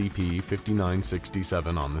of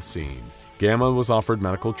SCP-5967 on the scene. Gamma was offered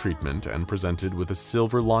medical treatment and presented with a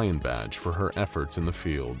Silver Lion badge for her efforts in the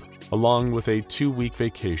field, along with a 2-week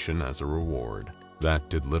vacation as a reward. That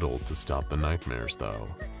did little to stop the nightmares, though.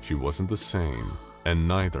 She wasn't the same, and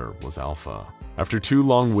neither was Alpha. After 2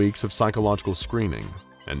 long weeks of psychological screening,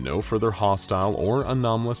 and no further hostile or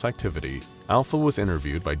anomalous activity, Alpha was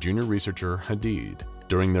interviewed by junior researcher Hadid.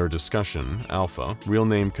 During their discussion, Alpha, real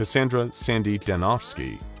name Cassandra Sandy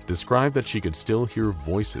Danofsky, described that she could still hear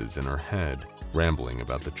voices in her head, rambling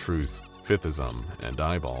about the truth, Fifithism, and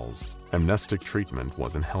eyeballs. Amnestic treatment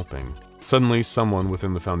wasn't helping. Suddenly, someone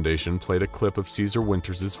within the Foundation played a clip of Caesar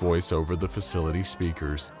Winters' voice over the facility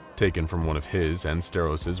speakers, taken from one of his and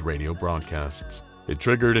Steros' radio broadcasts. It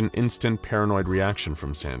triggered an instant paranoid reaction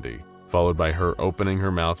from Sandy, followed by her opening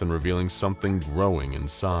her mouth and revealing something growing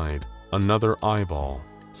inside. Another eyeball.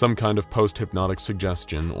 Some kind of post-hypnotic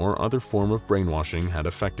suggestion or other form of brainwashing had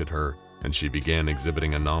affected her, and she began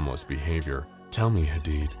exhibiting anomalous behavior. "Tell me,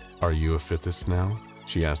 Hadid, are you a Fifthist now?"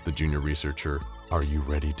 she asked the junior researcher. "Are you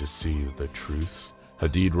ready to see the truth?"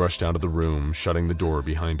 Hadid rushed out of the room, shutting the door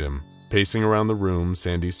behind him. Pacing around the room,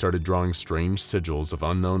 Sandy started drawing strange sigils of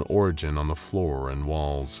unknown origin on the floor and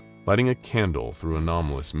walls, lighting a candle through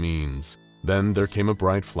anomalous means. Then there came a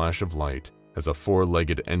bright flash of light as a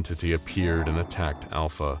 4-legged entity appeared and attacked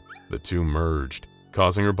Alpha. The two merged,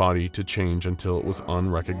 causing her body to change until it was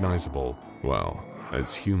unrecognizable. Well,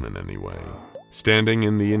 as human anyway. Standing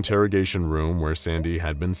in the interrogation room where Sandy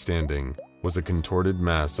had been standing was a contorted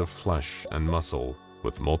mass of flesh and muscle,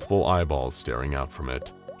 with multiple eyeballs staring out from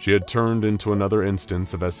it. She had turned into another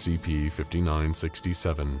instance of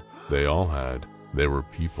SCP-5967. They all had. They were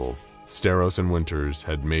people. Steros and Winters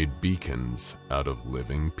had made beacons out of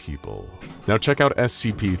living people. Now check out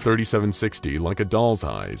SCP-3760 like a doll's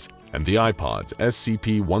eyes, and the iPod's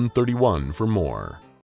SCP-131 for more.